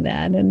taught me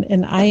that,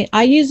 and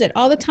I use it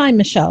all the time,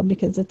 Michelle,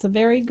 because it's a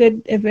very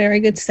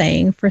good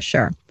saying for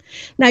sure.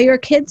 Now, your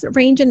kids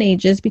range in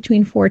ages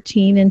between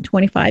 14 and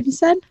 25, you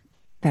said?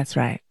 That's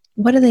right.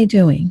 What are they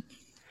doing?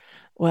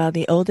 Well,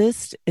 the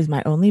oldest is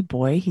my only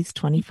boy. He's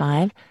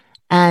 25,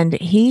 and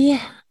I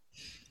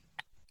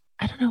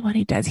don't know what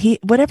he does.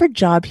 Whatever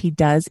job he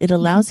does, it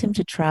allows him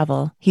to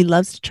travel. He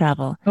loves to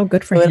travel. Oh,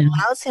 good for him. It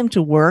allows him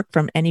to work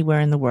from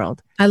anywhere in the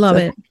world. I love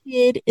it. The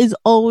kid is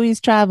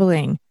always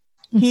traveling.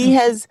 He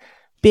has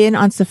been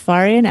on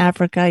safari in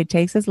Africa. He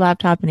takes his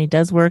laptop and he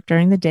does work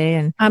during the day.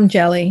 And I'm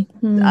jelly.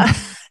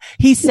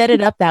 He set it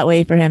up that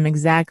way for him.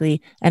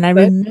 Exactly. And I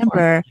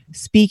remember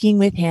speaking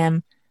with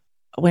him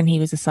when he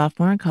was a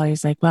sophomore in college.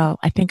 He's like, well,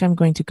 I think I'm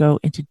going to go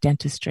into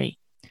dentistry.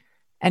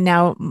 And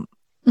now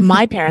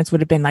my parents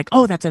would have been like,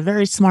 oh, that's a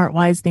very smart,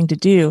 wise thing to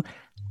do.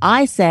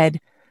 I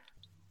said,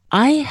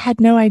 I had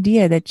no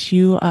idea that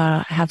you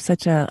have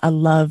such a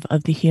love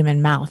of the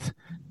human mouth.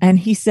 And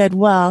he said,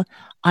 well,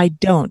 I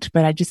don't,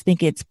 but I just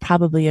think it's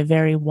probably a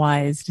very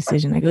wise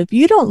decision. I go, if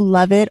you don't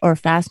love it or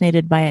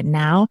fascinated by it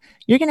now,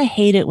 you're going to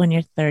hate it when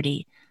you're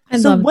 30.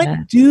 So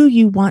what do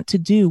you want to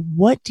do?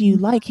 What do you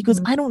like? He goes,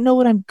 I don't know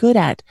what I'm good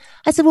at.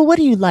 I said, well, what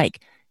do you like?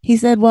 He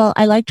said, well,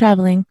 I like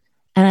traveling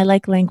and I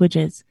like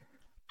languages.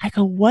 I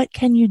go, what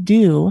can you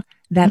do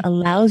that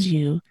allows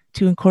you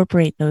to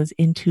incorporate those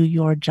into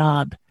your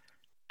job?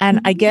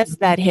 And I guess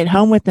that hit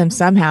home with them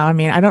somehow. I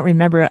mean, I don't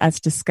remember us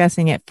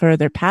discussing it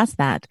further past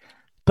that.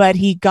 But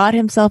he got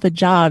himself a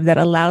job that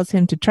allows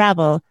him to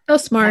travel. So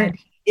smart.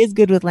 Is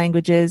good with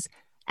languages,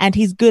 and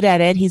he's good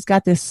at it. He's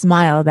got this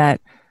smile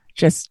that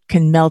just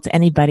can melt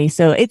anybody.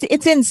 So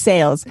it's in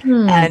sales,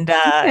 and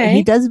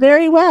he does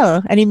very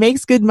well, and he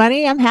makes good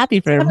money. I'm happy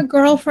for him. I have a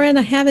girlfriend.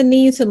 I have a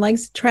niece who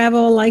likes to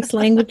travel, likes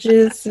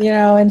languages,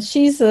 and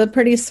she's a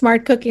pretty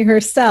smart cookie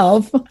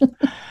herself.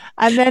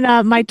 And then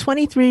my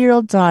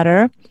 23-year-old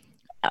daughter,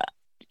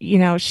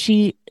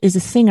 she is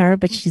a singer,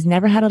 but she's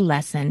never had a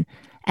lesson.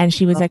 And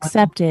she was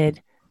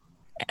accepted.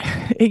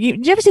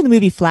 Did you ever see the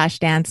movie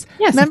Flashdance?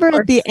 Yes. Remember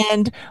at the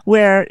end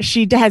where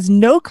she has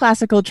no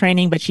classical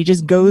training, but she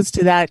just goes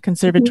to that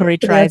conservatory,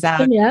 tries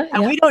out. Yeah,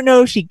 and we don't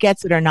know if she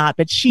gets it or not,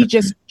 but she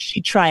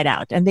tried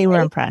out and they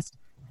were impressed.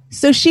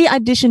 So she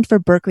auditioned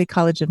for Berklee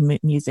College of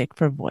Music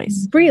for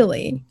voice.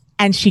 Really?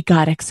 and she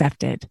got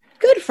accepted.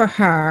 Good for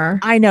her.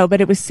 I know,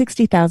 but it was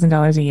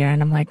 $60,000 a year.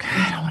 And I'm like,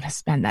 I don't want to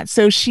spend that.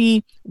 So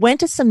she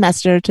went a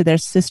semester to their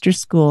sister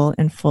school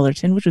in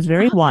Fullerton, which was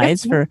very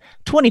wise for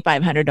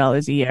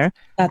 $2,500 a year.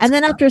 And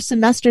then after a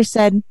semester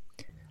said,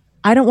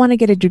 I don't want to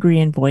get a degree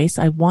in voice.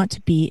 I want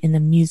to be in the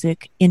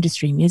music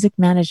industry, music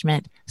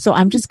management. So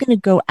I'm just going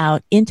to go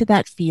out into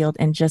that field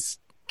and just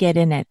get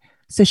in it.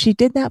 So she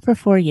did that for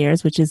 4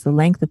 years, which is the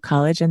length of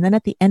college. And then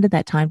at the end of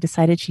that time,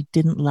 decided she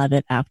didn't love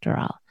it after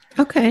all.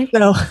 Okay.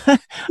 So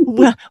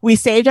we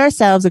saved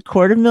ourselves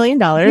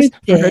 $250,000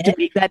 for her to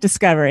make that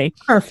discovery.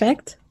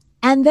 Perfect.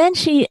 And then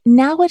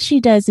what she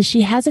does is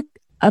she has a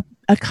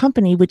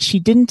company which she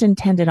didn't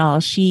intend at all.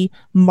 She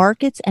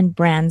markets and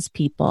brands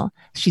people.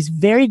 She's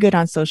very good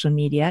on social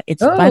media.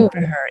 It's fun for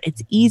her.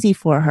 It's easy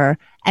for her.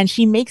 And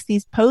she makes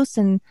these posts,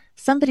 and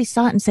somebody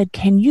saw it and said,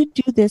 can you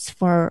do this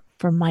for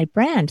my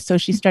brand? So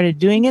she started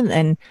doing it,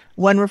 and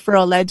one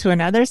referral led to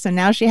another. So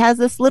now she has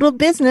this little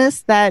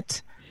business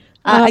that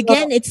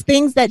again, it's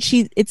things that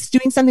it's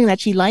doing something that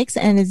she likes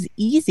and is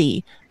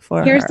easy for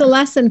her. Here's the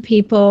lesson,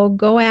 people.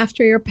 Go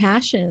after your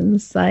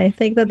passions. I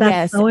think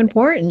that's so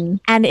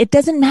important. And it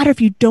doesn't matter if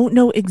you don't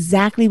know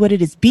exactly what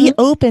it is. Be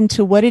open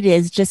to what it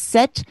is. Just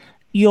set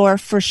your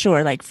for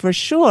sure. Like, for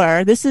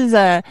sure, this is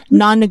a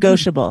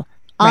non-negotiable.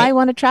 Right. I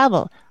want to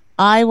travel.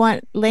 I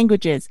want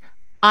languages.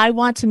 I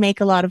want to make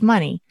a lot of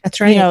money.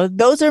 That's right.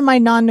 Those are my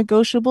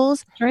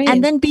non-negotiables. Right.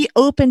 And then be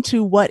open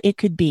to what it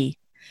could be.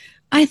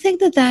 I think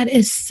that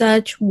is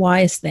such a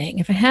wise thing.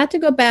 If I had to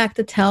go back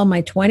to tell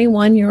my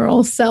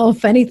 21-year-old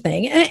self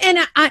anything, and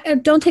I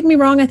don't take me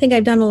wrong, I think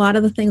I've done a lot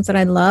of the things that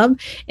I love,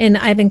 and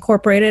I've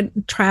incorporated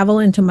travel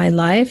into my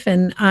life,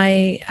 and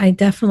I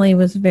definitely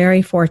was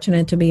very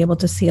fortunate to be able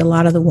to see a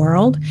lot of the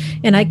world,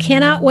 and I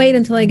cannot wait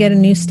until I get a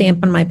new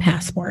stamp on my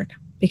passport,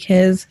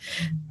 because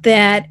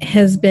that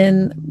has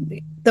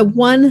been the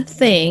one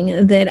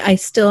thing that I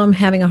still am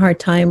having a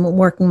hard time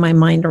working my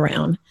mind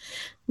around.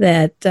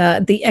 That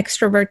the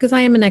extrovert, because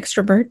I am an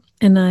extrovert,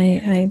 and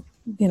I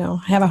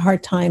have a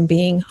hard time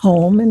being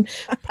home, and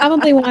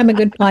probably why I'm a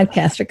good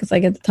podcaster, because I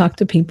get to talk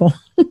to people.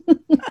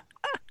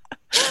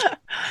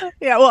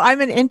 Yeah, well, I'm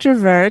an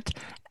introvert.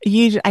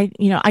 Usually,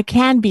 I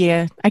can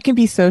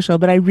be social,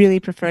 but I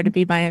really prefer to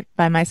be by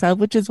myself,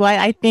 which is why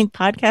I think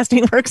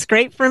podcasting works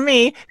great for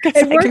me.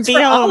 It works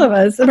for all of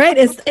us, right?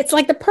 It's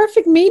like the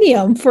perfect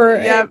medium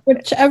for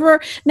whichever.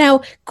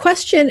 Now,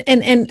 question,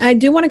 and I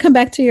do want to come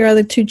back to your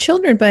other two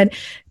children, but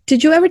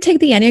did you ever take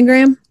the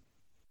Enneagram?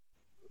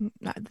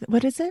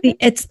 What is it?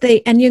 It's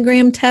the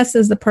Enneagram test,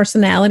 is the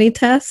personality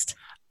test.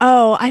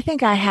 Oh, I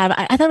think I have.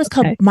 I thought it was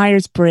called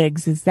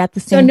Myers-Briggs. Is that the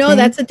same No, thing?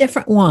 that's a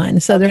different one.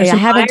 So I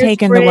haven't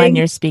taken the one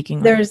you're speaking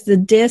of. There's the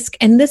DISC,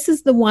 and this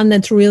is the one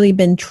that's really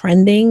been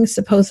trending,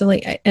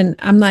 supposedly. And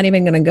I'm not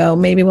even going to go.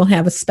 Maybe we'll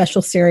have a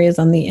special series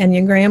on the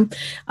Enneagram.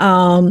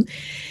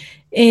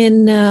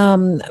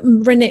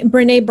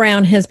 Brene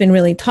Brown has been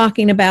really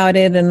talking about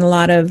it, and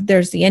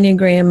there's the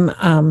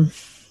Enneagram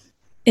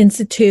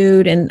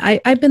Institute, and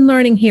I've been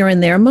learning here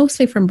and there,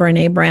 mostly from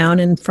Brene Brown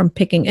and from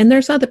picking, and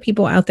there's other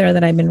people out there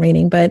that I've been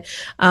reading, but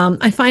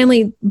I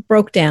finally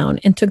broke down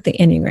and took the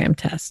Enneagram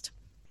test.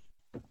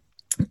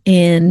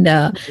 And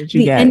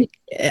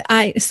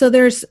so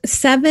there's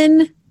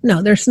 7.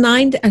 No, there's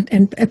 9,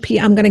 and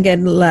I'm going to get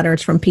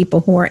letters from people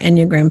who are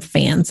Enneagram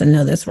fans and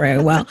know this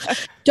very well.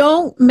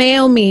 Don't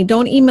email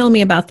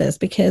me about this,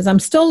 because I'm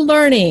still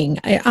learning.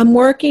 I'm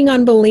working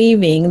on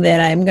believing that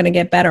I'm going to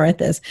get better at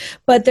this.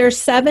 But there's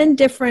 7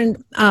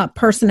 different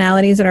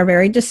personalities that are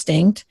very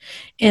distinct.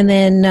 And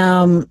then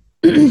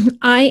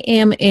I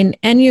am in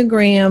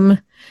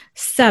Enneagram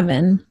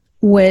 7,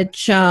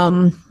 which,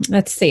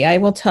 let's see, I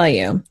will tell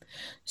you.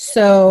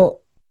 So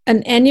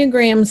an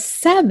Enneagram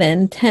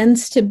 7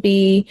 tends to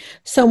be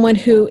someone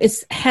who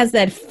has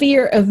that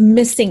fear of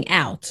missing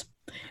out.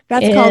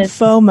 That's called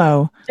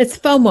FOMO. It's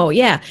FOMO,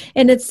 yeah.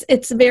 And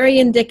it's very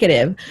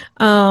indicative.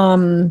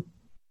 So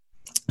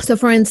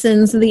for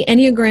instance, the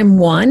Enneagram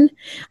 1,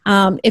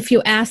 if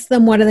you ask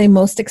them what are they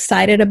most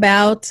excited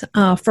about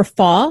for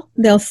fall,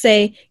 they'll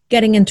say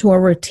getting into a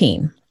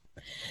routine.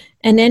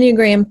 And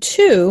Enneagram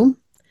 2,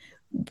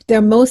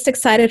 they're most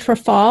excited for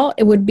fall.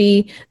 It would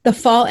be the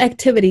fall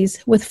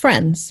activities with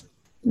friends.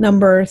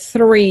 Number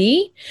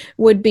 3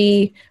 would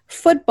be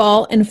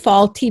football and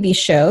fall TV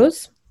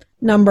shows.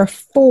 Number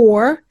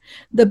 4,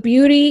 the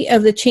beauty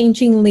of the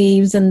changing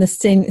leaves and the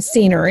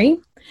scenery.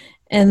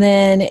 And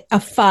then a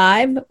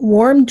 5,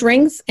 warm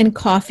drinks and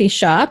coffee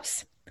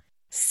shops.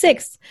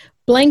 6,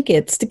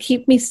 blankets to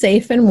keep me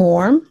safe and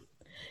warm.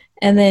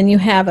 And then you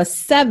have a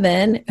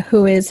 7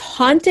 who is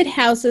haunted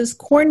houses,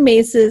 corn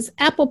mazes,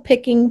 apple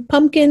picking,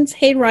 pumpkins,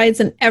 hay rides,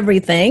 and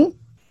everything.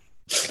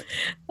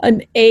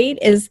 An 8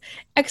 is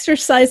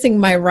exercising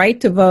my right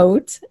to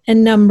vote.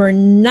 And number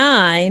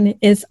 9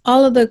 is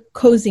all of the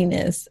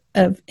coziness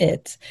of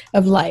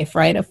life,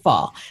 right? Of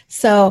fall.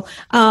 So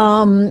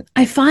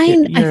I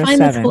find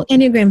this whole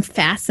Enneagram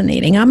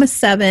fascinating. I'm a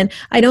 7.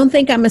 I don't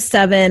think I'm a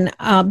 7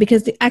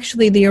 because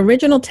the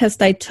original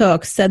test I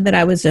took said that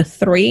I was a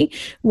 3,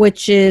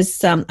 which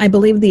is, I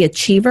believe, the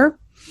achiever.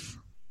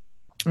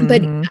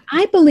 But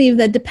I believe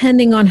that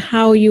depending on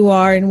how you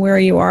are and where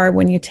you are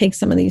when you take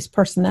some of these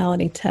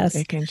personality tests,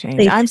 it can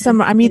change.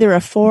 I'm either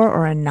a 4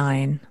 or a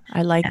 9.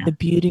 I like the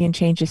beauty and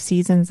change of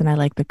seasons, and I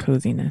like the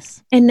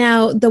coziness. And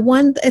now the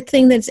one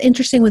thing that's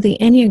interesting with the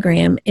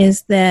Enneagram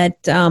is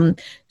that,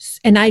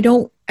 and I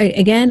don't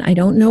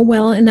know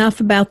well enough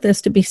about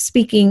this to be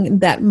speaking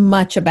that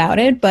much about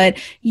it,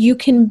 but you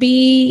can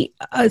be,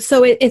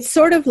 so it's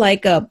sort of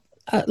like a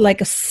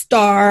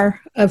star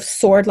of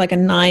sort, like a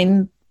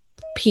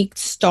 9-peaked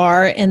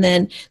star. And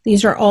then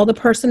these are all the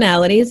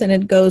personalities, and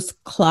it goes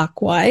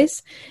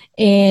clockwise.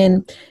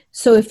 And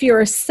so if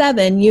you're a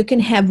 7, you can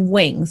have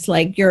wings,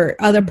 like your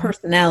other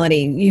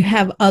personality. You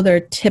have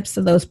other tips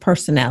of those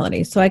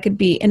personalities. So I could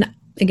be, and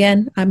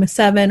again, I'm a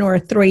 7 or a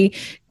 3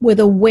 with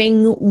a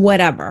wing,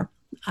 whatever.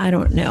 I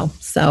don't know.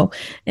 So,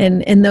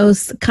 and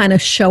those kind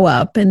of show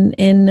up, and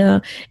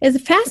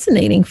it's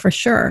fascinating for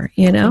sure.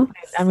 You know,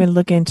 I'm going to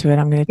look into it.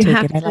 I'm going to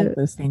take it. I like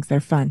those things.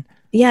 They're fun.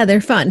 Yeah,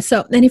 they're fun.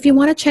 So, and if you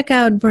want to check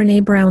out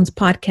Brene Brown's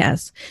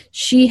podcast,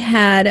 she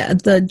had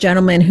the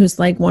gentleman who's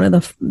like one of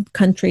the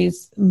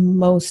country's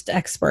most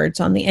experts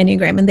on the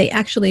Enneagram, and they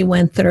actually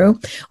went through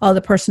all the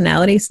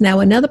personalities. Now,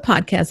 another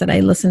podcast that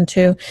I listen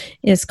to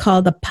is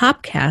called the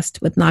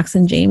Popcast with Knox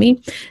and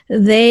Jamie.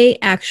 They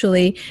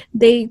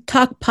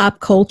talk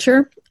pop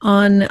culture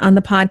on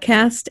the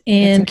podcast,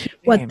 and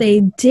what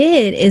they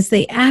did is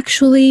they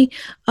actually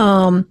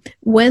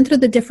went through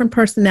the different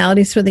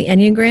personalities for the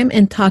Enneagram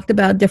and talked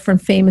about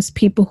different famous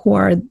people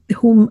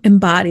who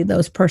embody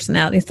those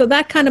personalities. So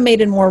that kind of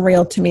made it more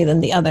real to me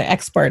than the other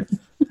expert.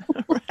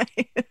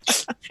 Right.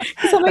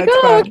 So I'm like,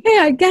 okay,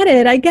 I get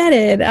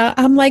it.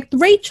 I'm like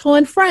Rachel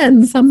and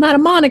Friends. I'm not a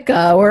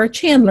Monica or a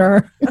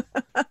Chandler.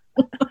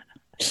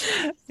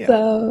 Yeah.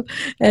 So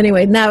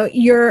anyway, now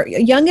your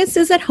youngest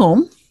is at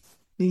home.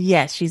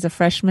 Yes, she's a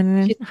freshman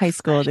in high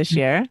school this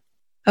year.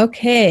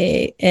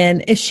 Okay.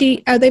 And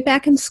are they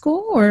back in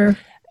school or?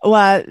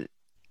 Well,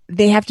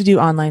 they have to do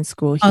online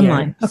school here.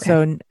 Online. Okay.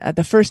 So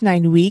the first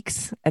 9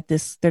 weeks at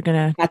this, they're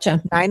going to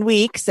Gotcha. 9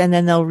 weeks, and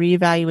then they'll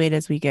reevaluate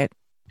as we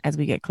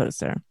get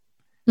closer.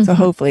 So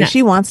hopefully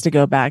she wants to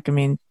go back. I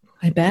mean,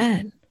 I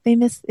bet they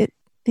miss it.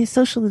 The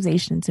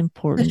socialization is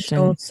important.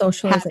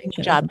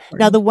 Socialization. Job.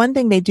 Now, the one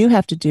thing they do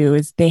have to do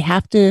is they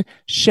have to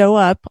show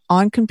up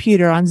on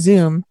computer on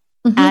Zoom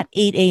at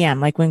 8 a.m.,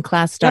 like when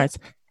class starts,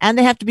 and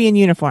they have to be in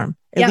uniform,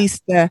 at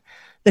least the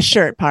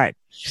shirt part.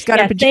 She's got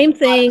same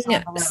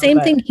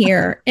thing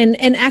here.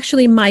 And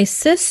actually my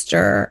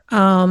sister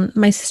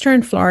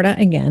in Florida,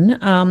 again,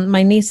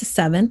 my niece is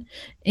 7,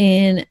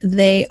 and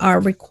they are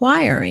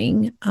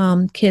requiring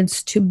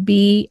kids to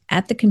be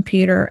at the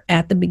computer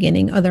at the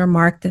beginning, or they're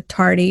marked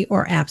tardy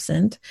or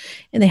absent,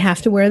 and they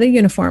have to wear the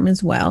uniform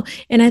as well.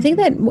 And I think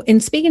that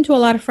in speaking to a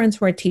lot of friends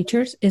who are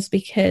teachers is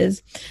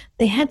because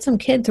they had some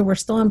kids who were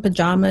still in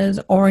pajamas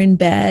or in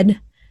bed.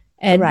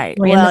 Right.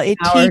 Well, it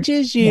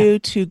teaches you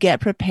to get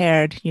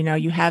prepared. You know,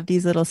 you have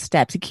these little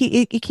steps. It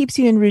keeps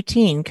you in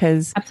routine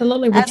because,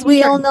 absolutely, as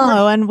we all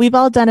know, and we've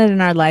all done it in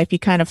our life, you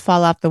kind of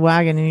fall off the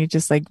wagon and you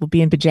just will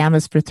be in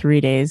pajamas for 3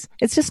 days.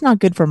 It's just not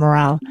good for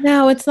morale.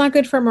 No, it's not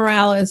good for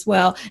morale as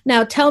well.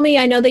 Now, tell me,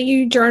 I know that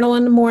you journal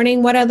in the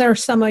morning. What are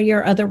some of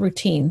your other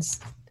routines?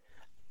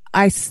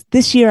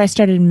 This year I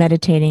started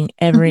meditating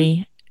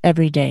every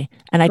day,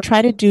 and I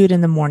try to do it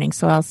in the morning.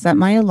 So I'll set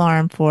my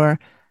alarm for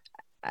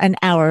an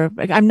hour.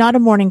 I'm not a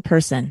morning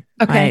person.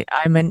 Okay.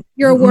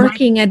 You're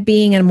working at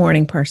being a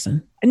morning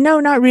person. No,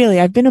 not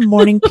really. I've been a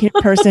morning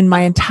person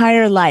my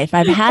entire life.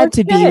 I've had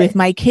to be with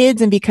my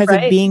kids, and because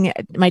of being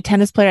my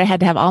tennis player, I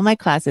had to have all my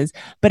classes,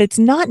 but it's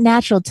not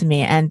natural to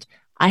me. And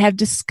I have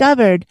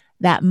discovered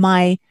that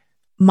my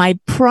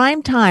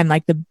prime time,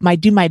 I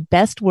do my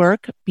best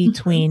work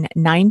between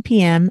 9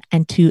 p.m.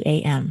 and 2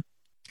 a.m.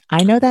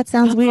 I know that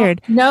sounds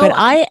weird. No,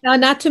 but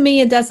not to me.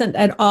 It doesn't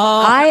at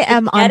all. I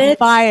am on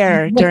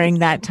fire during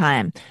that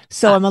time.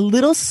 So I'm a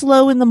little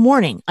slow in the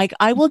morning. Like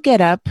I will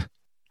get up.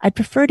 I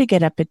prefer to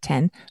get up at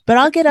 10, but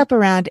I'll get up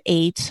around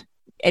 8,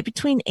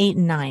 between 8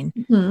 and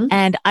 9.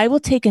 And I will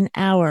take an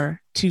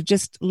hour to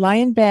just lie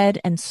in bed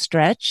and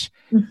stretch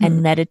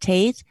and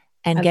meditate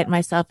and get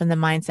myself in the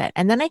mindset.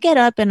 And then I get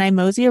up and I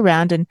mosey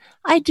around and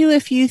I do a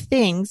few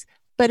things,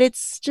 but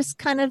it's just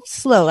kind of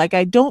slow. Like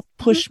I don't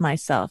push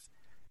myself.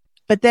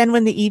 But then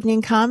when the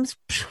evening comes,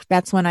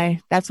 that's when I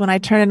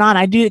turn it on.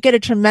 I do get a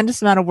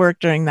tremendous amount of work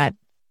during that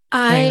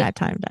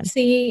time done.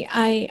 See,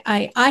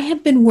 I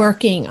have been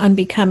working on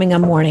becoming a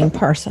morning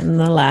person in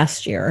the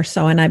last year or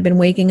so, and I've been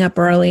waking up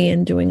early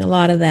and doing a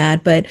lot of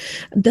that. But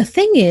the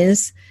thing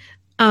is,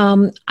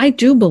 I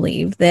do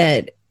believe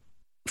that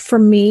for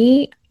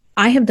me,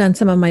 I have done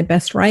some of my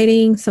best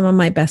writing, some of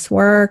my best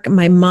work.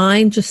 My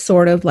mind just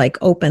sort of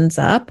opens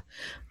up.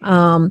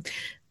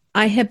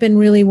 I have been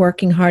really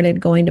working hard at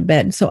going to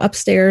bed. So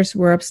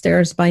we're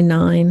upstairs by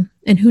 9.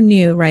 And who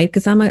knew, right?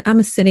 Because I'm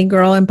a city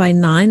girl, and by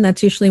 9,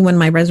 that's usually when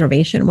my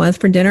reservation was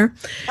for dinner.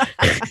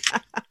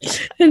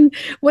 And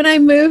when I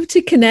moved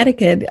to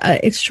Connecticut,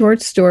 it's a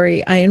short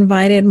story. I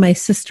invited my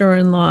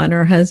sister-in-law and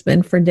her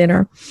husband for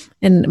dinner,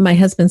 and my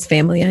husband's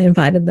family. I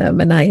invited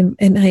them, and I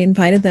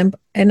invited them,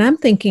 and I'm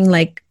thinking,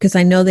 like, because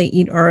I know they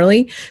eat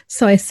early,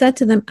 so I said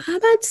to them, "How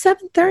about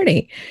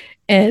 7:30?"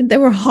 And they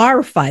were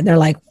horrified. They're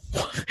like,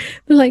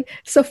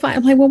 so 5.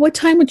 I'm like, well, what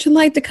time would you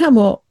like to come?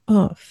 Well,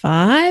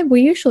 5.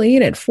 We usually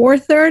eat at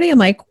 4:30. I'm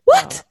like,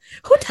 what?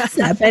 Who does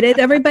that? But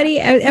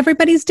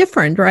everybody's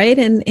different, right?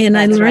 And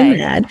I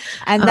learned that.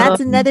 And that's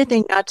another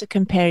thing, not to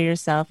compare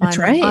yourself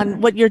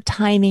on what your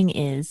timing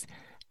is.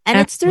 And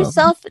Absolutely. It's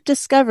through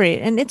self-discovery.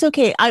 And it's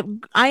okay.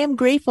 I am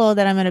grateful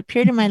that I'm at a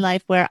period in my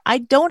life where I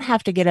don't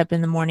have to get up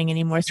in the morning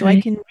anymore. So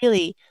I can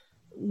really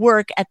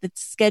work at the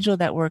schedule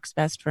that works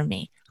best for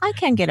me. I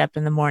can get up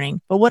in the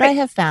morning. But what I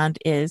have found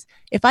is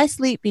if I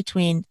sleep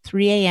between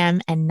 3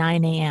 a.m. and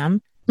 9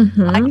 a.m.,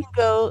 I can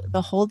go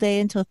the whole day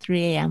until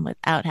 3 a.m.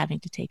 without having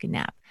to take a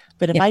nap.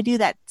 But if I do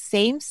that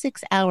same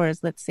 6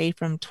 hours, let's say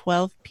from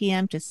 12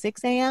 p.m. to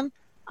 6 a.m.,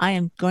 I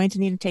am going to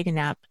need to take a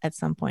nap at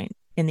some point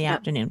in the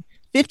afternoon.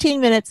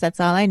 15 minutes, that's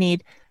all I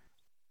need.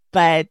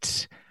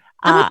 But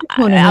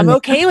I'm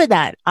okay with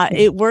that.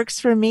 It works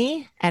for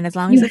me. And as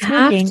long as it's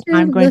working,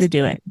 I'm going to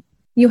do it.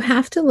 You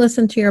have to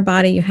listen to your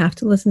body. You have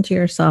to listen to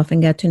yourself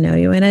and get to know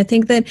you. And I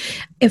think that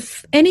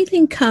if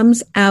anything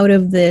comes out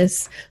of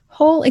this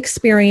whole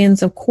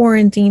experience of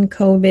quarantine,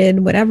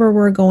 COVID, whatever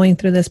we're going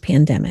through this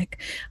pandemic,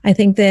 I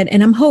think that,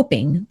 and I'm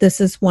hoping this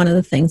is one of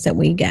the things that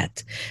we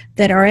get,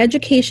 that our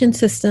education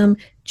system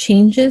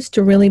changes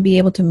to really be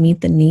able to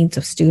meet the needs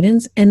of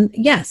students. And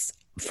yes,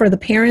 for the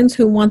parents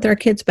who want their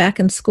kids back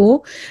in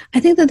school, I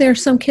think that there are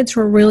some kids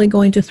who are really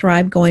going to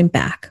thrive going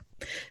back.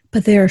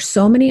 But there are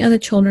so many other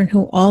children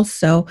who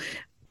also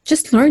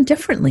just learn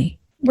differently.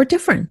 We're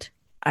different.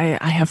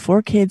 I have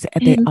 4 kids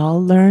and they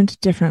all learned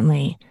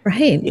differently.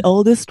 Right. The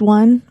oldest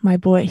one, my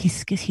boy, he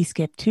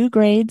skipped 2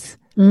 grades.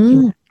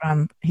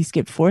 He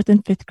skipped 4th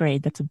and 5th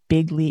grade. That's a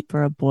big leap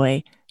for a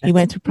boy. He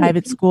went through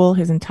private school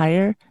his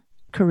entire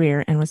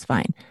career and was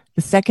fine.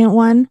 The second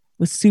one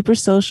was super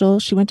social.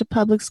 She went to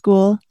public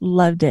school,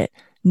 loved it.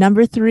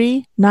 Number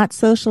 3, not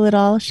social at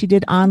all. She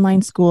did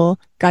online school,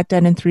 got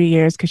done in 3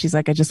 years because she's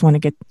like, I just want to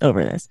get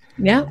over this.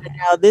 Yeah. And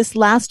now this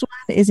last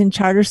one is in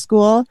charter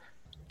school.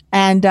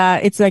 And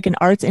it's like an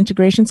arts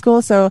integration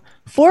school. So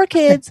 4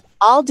 kids,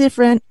 all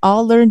different,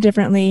 all learn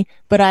differently,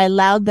 but I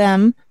allowed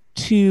them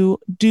to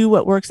do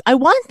what works. I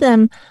want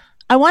to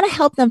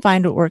help them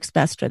find what works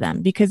best for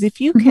them. Because if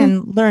you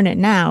can learn it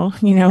now,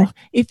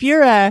 if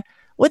you're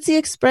what's the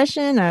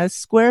expression? A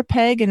square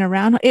peg in a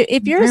round.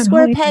 If you're a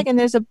square peg and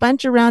there's a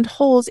bunch of round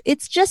holes,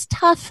 it's just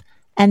tough.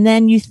 And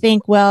then you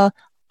think, well,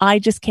 I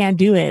just can't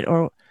do it.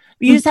 Or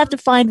you just have to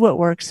find what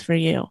works for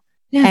you.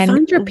 Yeah, and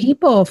find your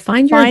people,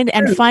 find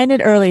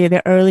it earlier.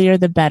 The earlier,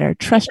 the better.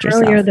 Trust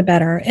yourself. Earlier, the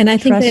better. And I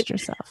think Trust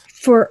yourself.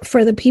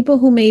 For the people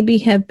who maybe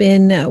have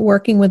been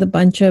working with a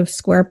bunch of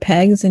square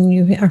pegs and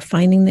you are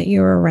finding that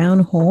you're a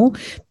round hole,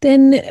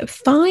 then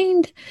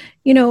find,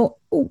 you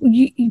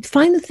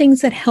find the things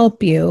that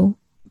help you,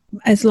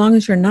 as long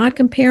as you're not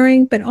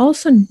comparing, but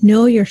also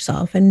know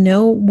yourself and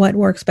know what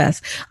works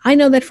best. I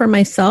know that for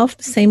myself,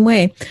 the same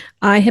way.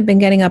 I have been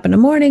getting up in the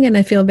morning and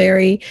I feel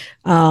very,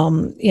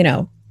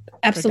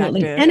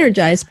 absolutely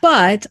energized,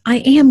 but I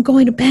am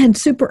going to bed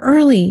super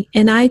early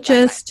and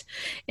and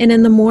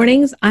in the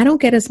mornings, I don't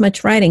get as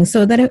much writing.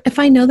 So that if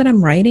I know that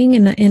I'm writing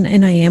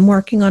and I am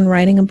working on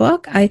writing a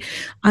book,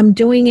 I'm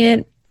doing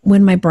it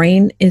when my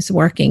brain is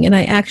working. And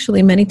I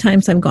actually, many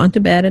times I've gone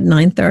to bed at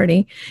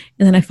 9:30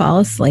 and then I fall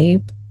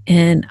asleep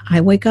and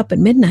I wake up at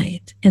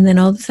midnight. And then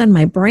all of a sudden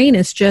my brain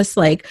is just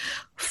like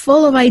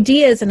full of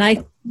ideas and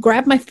I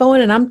grab my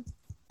phone and I'm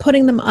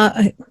putting them up.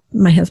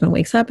 My husband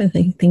wakes up and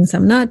thinks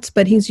I'm nuts,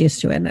 but he's used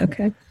to it.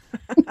 Okay.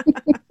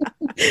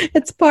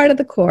 It's part of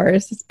the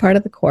course.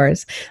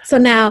 So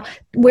now,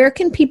 where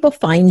can people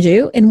find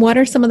you and what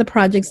are some of the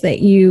projects that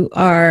you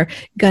are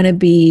going to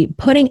be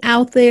putting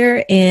out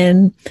there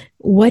and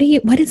what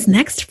is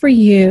next for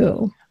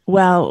you?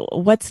 Well,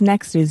 what's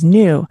next is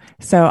new.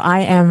 So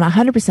I am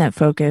 100%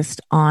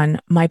 focused on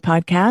my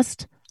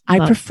podcast.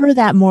 I prefer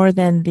that more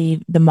than the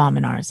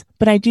Mominars,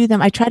 but I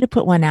try to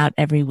put one out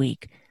every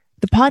week.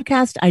 The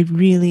podcast I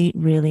really,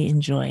 really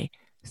enjoy.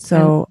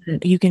 So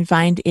you can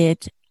find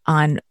it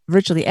on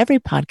virtually every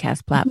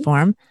podcast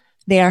platform.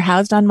 They are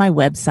housed on my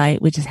website,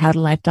 which is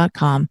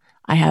howtolife.com.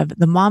 I have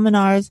the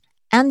Mominars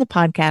and the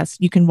podcast.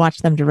 You can watch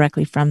them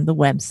directly from the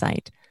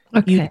website.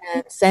 Okay. You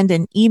can send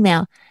an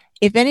email.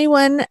 If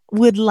anyone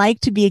would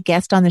like to be a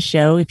guest on the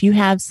show, if you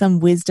have some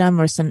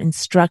wisdom or some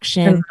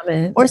instruction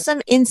or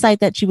some insight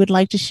that you would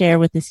like to share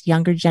with this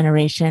younger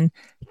generation,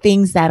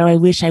 things that, I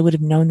wish I would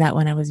have known that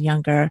when I was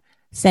younger,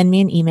 send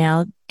me an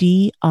email,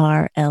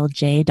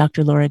 drlj,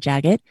 Dr. Laura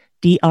Jaggett,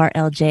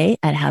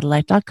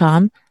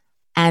 drlj@howtolife.com.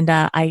 And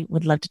I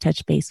would love to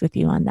touch base with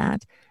you on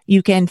that.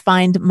 You can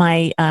find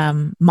my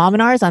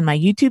Mominars on my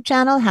YouTube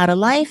channel, How to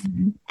Life,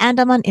 and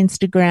I'm on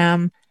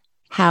Instagram,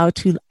 How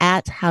to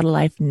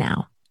Life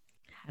Now.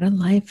 How to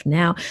Life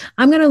Now.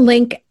 I'm going to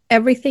link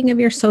everything of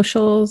your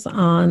socials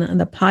on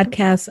the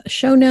podcast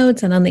show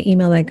notes and on the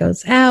email that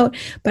goes out.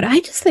 But I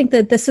just think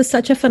that this is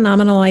such a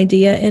phenomenal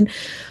idea. And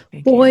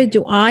boy,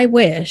 do I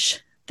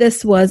wish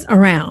this was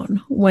around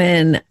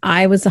when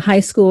I was a high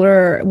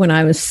schooler, when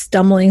I was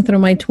stumbling through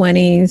my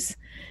 20s.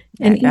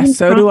 And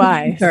so do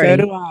I.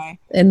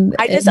 And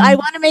I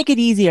want to make it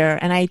easier.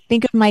 And I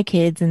think of my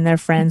kids and their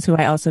friends who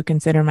I also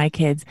consider my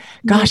kids.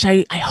 Gosh,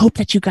 I hope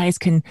that you guys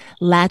can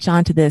latch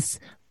onto this,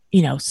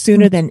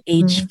 sooner than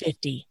age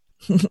 50,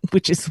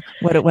 which is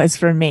what it was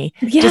for me.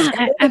 Yeah,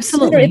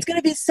 absolutely. It's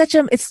going to be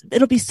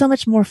it'll be so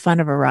much more fun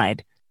of a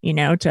ride,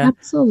 to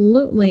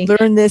absolutely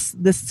learn this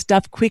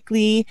stuff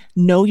quickly,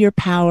 know your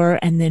power,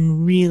 and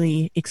then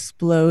really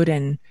explode.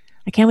 And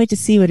I can't wait to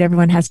see what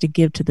everyone has to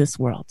give to this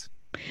world.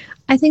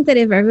 I think that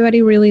if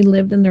everybody really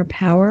lived in their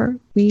power,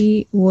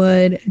 we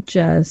would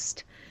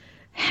just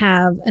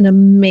have an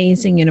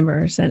amazing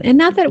universe. And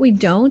not that we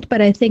don't,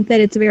 but I think that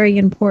it's very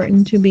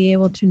important to be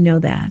able to know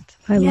that.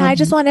 I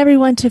just want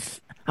everyone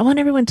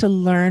to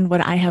learn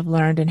what I have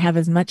learned and have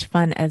as much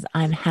fun as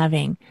I'm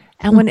having.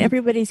 And when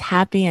everybody's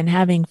happy and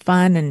having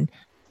fun and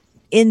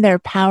in their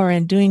power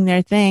and doing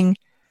their thing,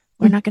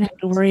 we're not going to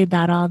have to worry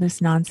about all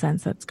this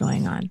nonsense that's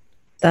going on.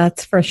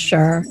 That's for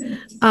sure.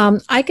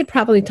 I could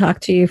probably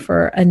talk to you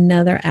for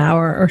another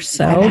hour or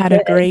so. I've had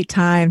a great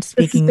time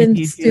speaking with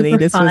you, Julie.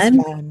 This was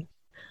fun.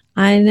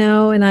 I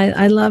know, and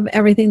I love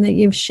everything that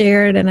you've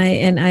shared, and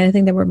I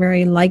think that we're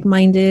very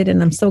like-minded,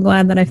 and I'm so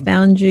glad that I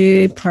found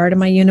you part of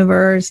my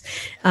universe.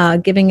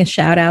 Giving a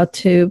shout out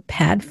to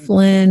Pat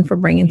Flynn for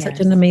bringing such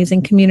an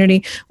amazing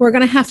community. We're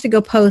going to have to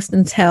go post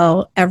and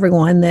tell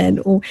everyone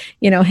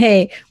that,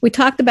 hey, we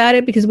talked about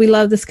it because we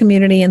love this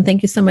community, and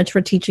thank you so much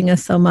for teaching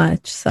us so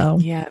much. So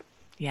yeah.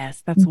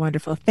 Yes, that's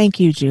wonderful. Thank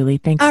you, Julie.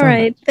 Thanks so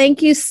much.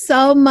 Thank you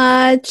so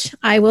much.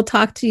 I will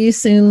talk to you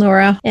soon,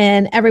 Laura.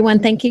 And everyone,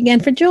 thank you again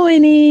for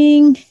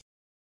joining.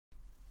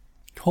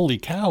 Holy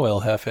cow,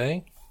 El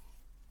Jefe.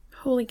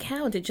 Holy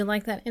cow. Did you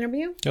like that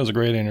interview? It was a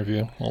great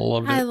interview. I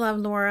loved it. I love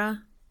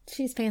Laura.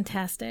 She's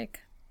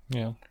fantastic.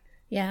 Yeah.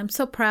 Yeah, I'm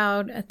so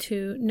proud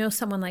to know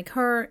someone like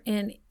her.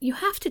 And you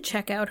have to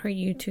check out her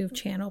YouTube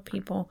channel,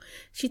 people.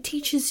 She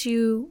teaches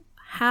you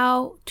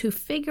how to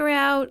figure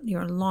out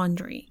your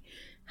laundry.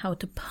 How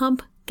to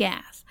pump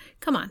gas.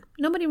 Come on,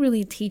 nobody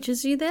really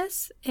teaches you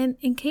this. And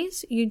in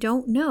case you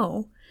don't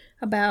know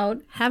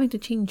about having to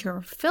change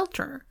your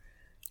filter.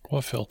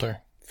 What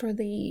filter? For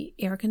the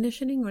air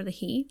conditioning or the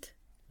heat.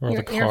 Or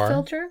your the car. Air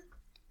filter.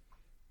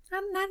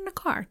 Not in a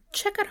car.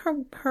 Check out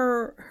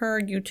her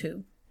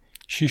YouTube.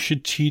 She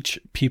should teach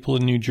people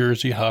in New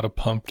Jersey how to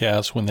pump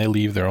gas when they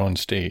leave their own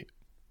state.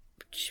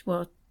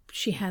 Well,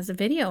 she has a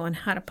video on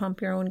how to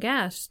pump your own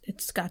gas.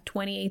 It's got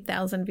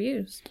 28,000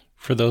 views.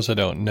 For those that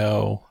don't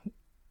know,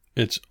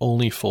 it's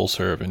only full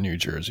serve in New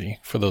Jersey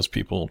for those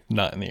people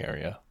not in the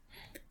area.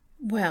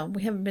 Well,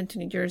 we haven't been to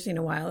New Jersey in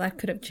a while. That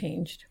could have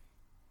changed.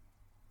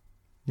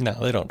 No,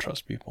 they don't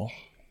trust people.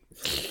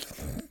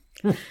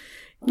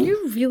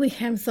 You really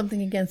have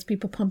something against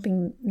people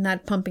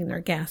not pumping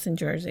their gas in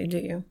Jersey, do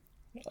you?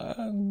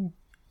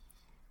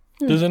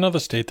 There's another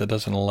state that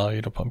doesn't allow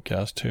you to pump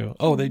gas too.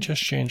 Oh, they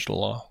just changed the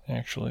law,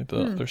 actually,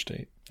 the other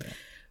state. Yeah.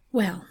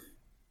 Well,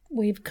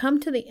 we've come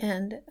to the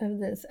end of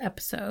this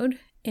episode,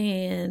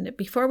 and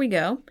before we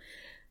go,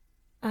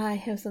 I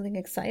have something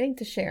exciting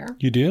to share.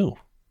 You do?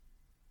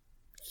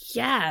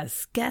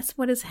 Yes. Guess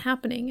what is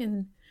happening?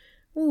 And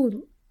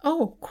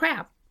oh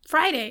crap!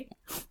 Friday.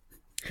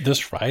 This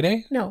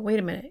Friday? No, wait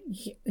a minute.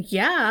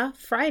 Yeah,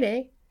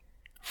 Friday.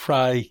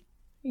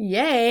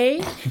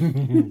 Yay!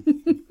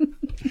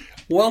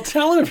 Well,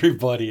 tell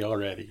everybody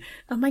already.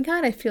 Oh my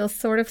God, I feel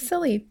sort of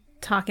silly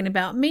talking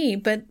about me,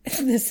 but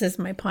this is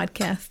my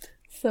podcast.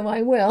 So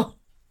I will.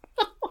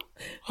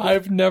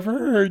 I've never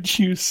heard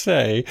you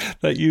say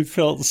that you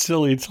felt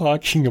silly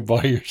talking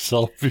about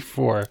yourself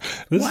before.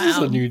 This is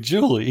a new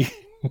Julie.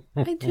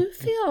 I do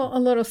feel a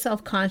little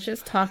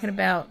self-conscious talking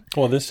about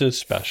this is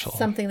special.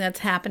 Something that's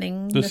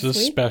happening this is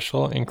week.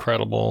 Special,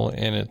 incredible,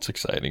 and it's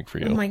exciting for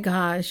you. Oh my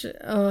gosh.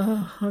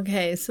 Oh,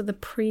 okay. So the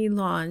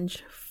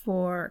pre-launch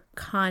for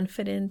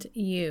Confident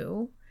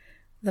You,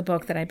 the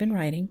book that I've been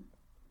writing,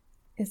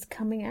 is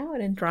coming out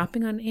and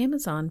dropping on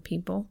Amazon,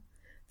 people.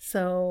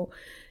 So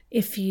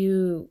if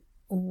you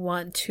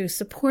want to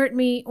support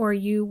me or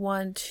you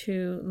want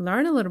to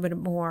learn a little bit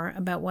more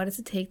about what does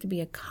it take to be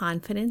a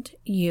confident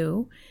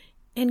you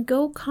and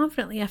go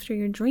confidently after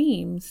your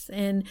dreams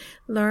and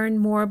learn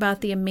more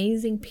about the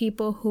amazing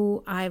people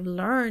who I've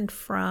learned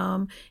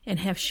from and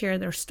have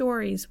shared their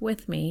stories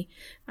with me,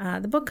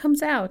 the book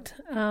comes out.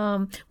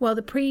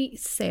 The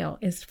pre-sale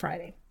is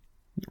Friday.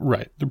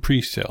 Right, the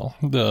pre-sale.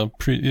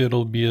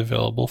 It'll be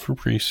available for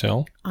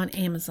pre-sale on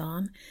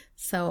Amazon.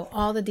 So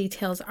all the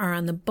details are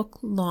on the book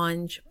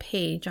launch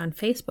page on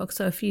Facebook.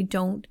 So if you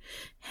don't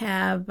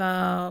have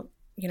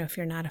if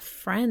you're not a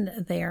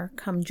friend there,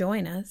 come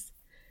join us.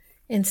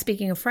 And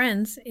speaking of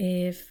friends,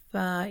 if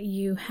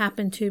you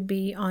happen to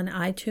be on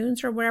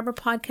iTunes or whatever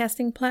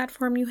podcasting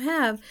platform you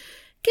have,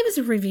 give us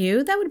a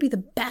review. That would be the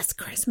best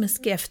Christmas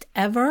gift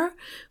ever.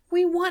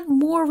 We want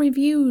more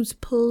reviews,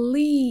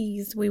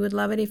 please. We would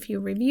love it if you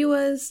review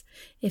us,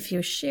 if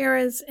you share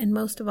us, and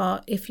most of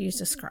all, if you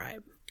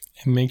subscribe.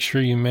 And make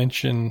sure you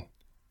mention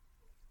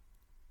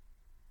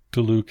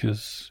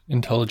DeLuca's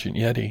Intelligent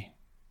Yeti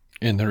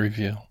in the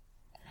review.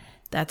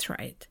 That's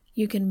right.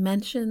 You can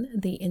mention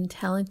the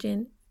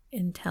intelligent.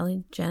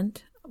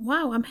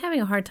 Wow, I'm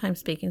having a hard time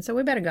speaking, so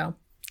we better go.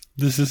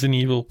 This is an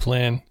evil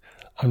plan.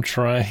 I'm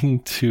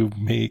trying to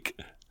make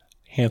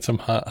handsome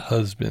hot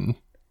husband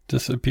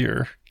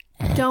disappear.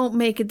 Don't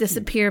make it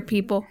disappear,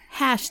 people.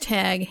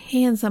 Hashtag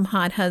handsome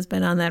hot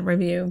husband on that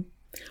review.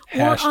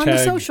 Or on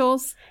the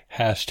socials.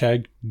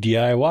 Hashtag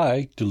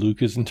DIY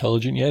DeLuca's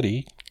Intelligent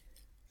Yeti.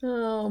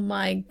 Oh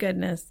my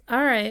goodness.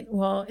 All right.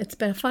 Well, it's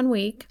been a fun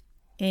week.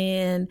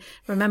 And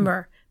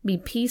remember, be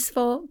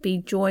peaceful, be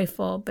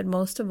joyful, but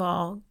most of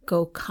all,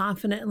 go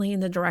confidently in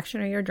the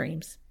direction of your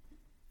dreams.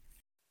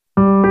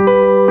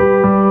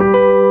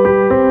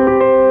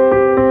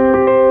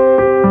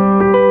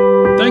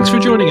 Thanks for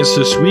joining us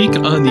this week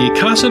on the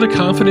Casa de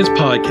Confidence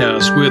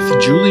podcast with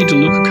Julie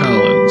DeLuca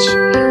Collins.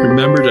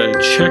 Remember to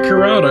check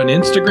her out on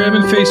Instagram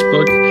and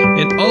Facebook,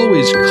 and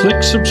always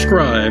click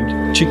subscribe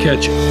to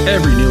catch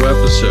every new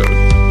episode.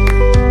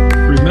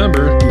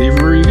 Remember, leave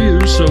a review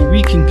so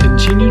we can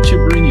continue to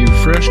bring you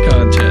fresh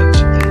content.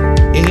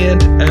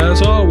 And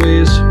as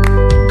always,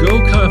 go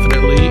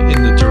confidently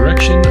in the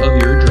direction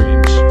of your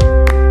dreams.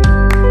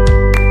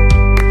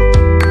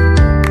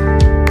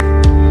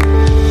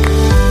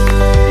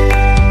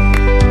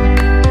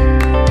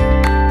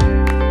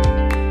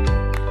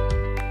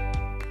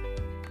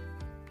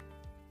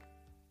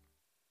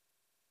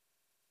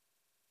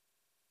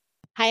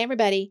 Hi,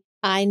 everybody.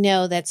 I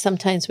know that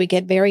sometimes we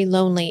get very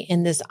lonely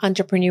in this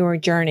entrepreneur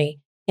journey,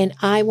 and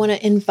I want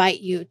to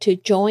invite you to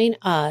join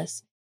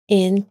us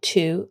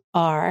into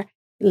our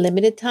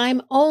limited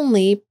time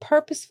only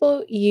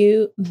Purposeful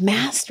You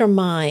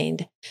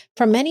Mastermind.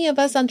 For many of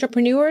us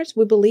entrepreneurs,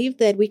 we believe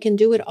that we can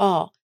do it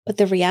all, but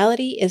the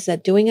reality is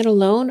that doing it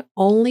alone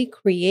only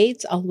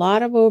creates a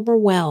lot of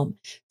overwhelm.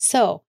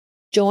 So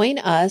join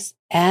us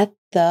at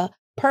the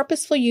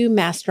Purposeful You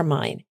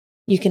Mastermind.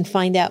 You can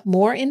find out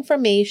more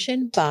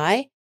information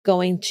by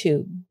going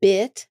to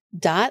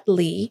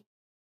bit.ly/Julie's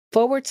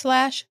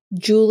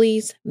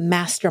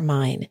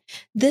Mastermind.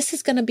 This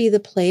is going to be the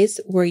place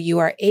where you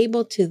are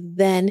able to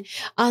then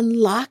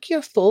unlock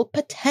your full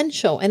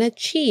potential and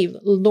achieve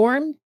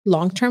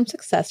long-term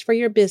success for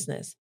your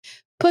business,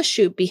 push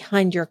you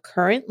behind your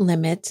current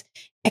limits,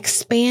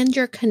 expand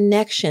your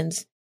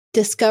connections,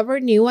 discover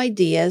new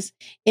ideas,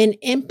 and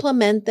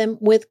implement them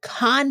with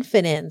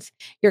confidence.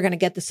 You're going to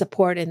get the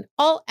support in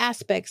all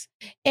aspects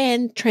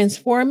and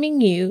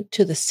transforming you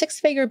to the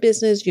six-figure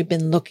business you've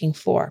been looking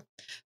for.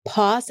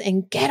 Pause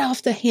and get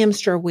off the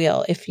hamster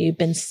wheel if you've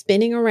been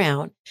spinning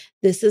around.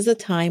 This is a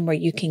time where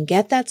you can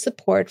get that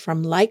support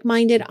from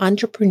like-minded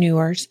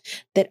entrepreneurs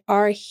that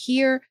are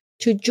here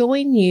to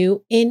join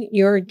you in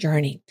your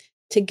journey.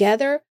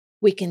 Together,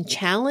 we can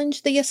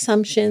challenge the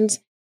assumptions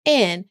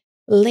and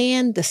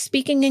land the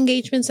speaking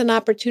engagements and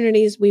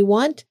opportunities we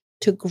want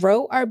to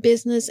grow our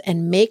business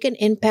and make an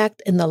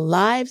impact in the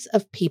lives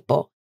of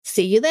people.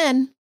 See you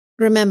then.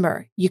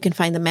 Remember, you can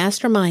find the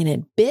mastermind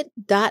at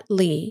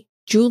bit.ly,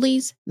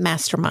 Julie's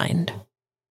Mastermind.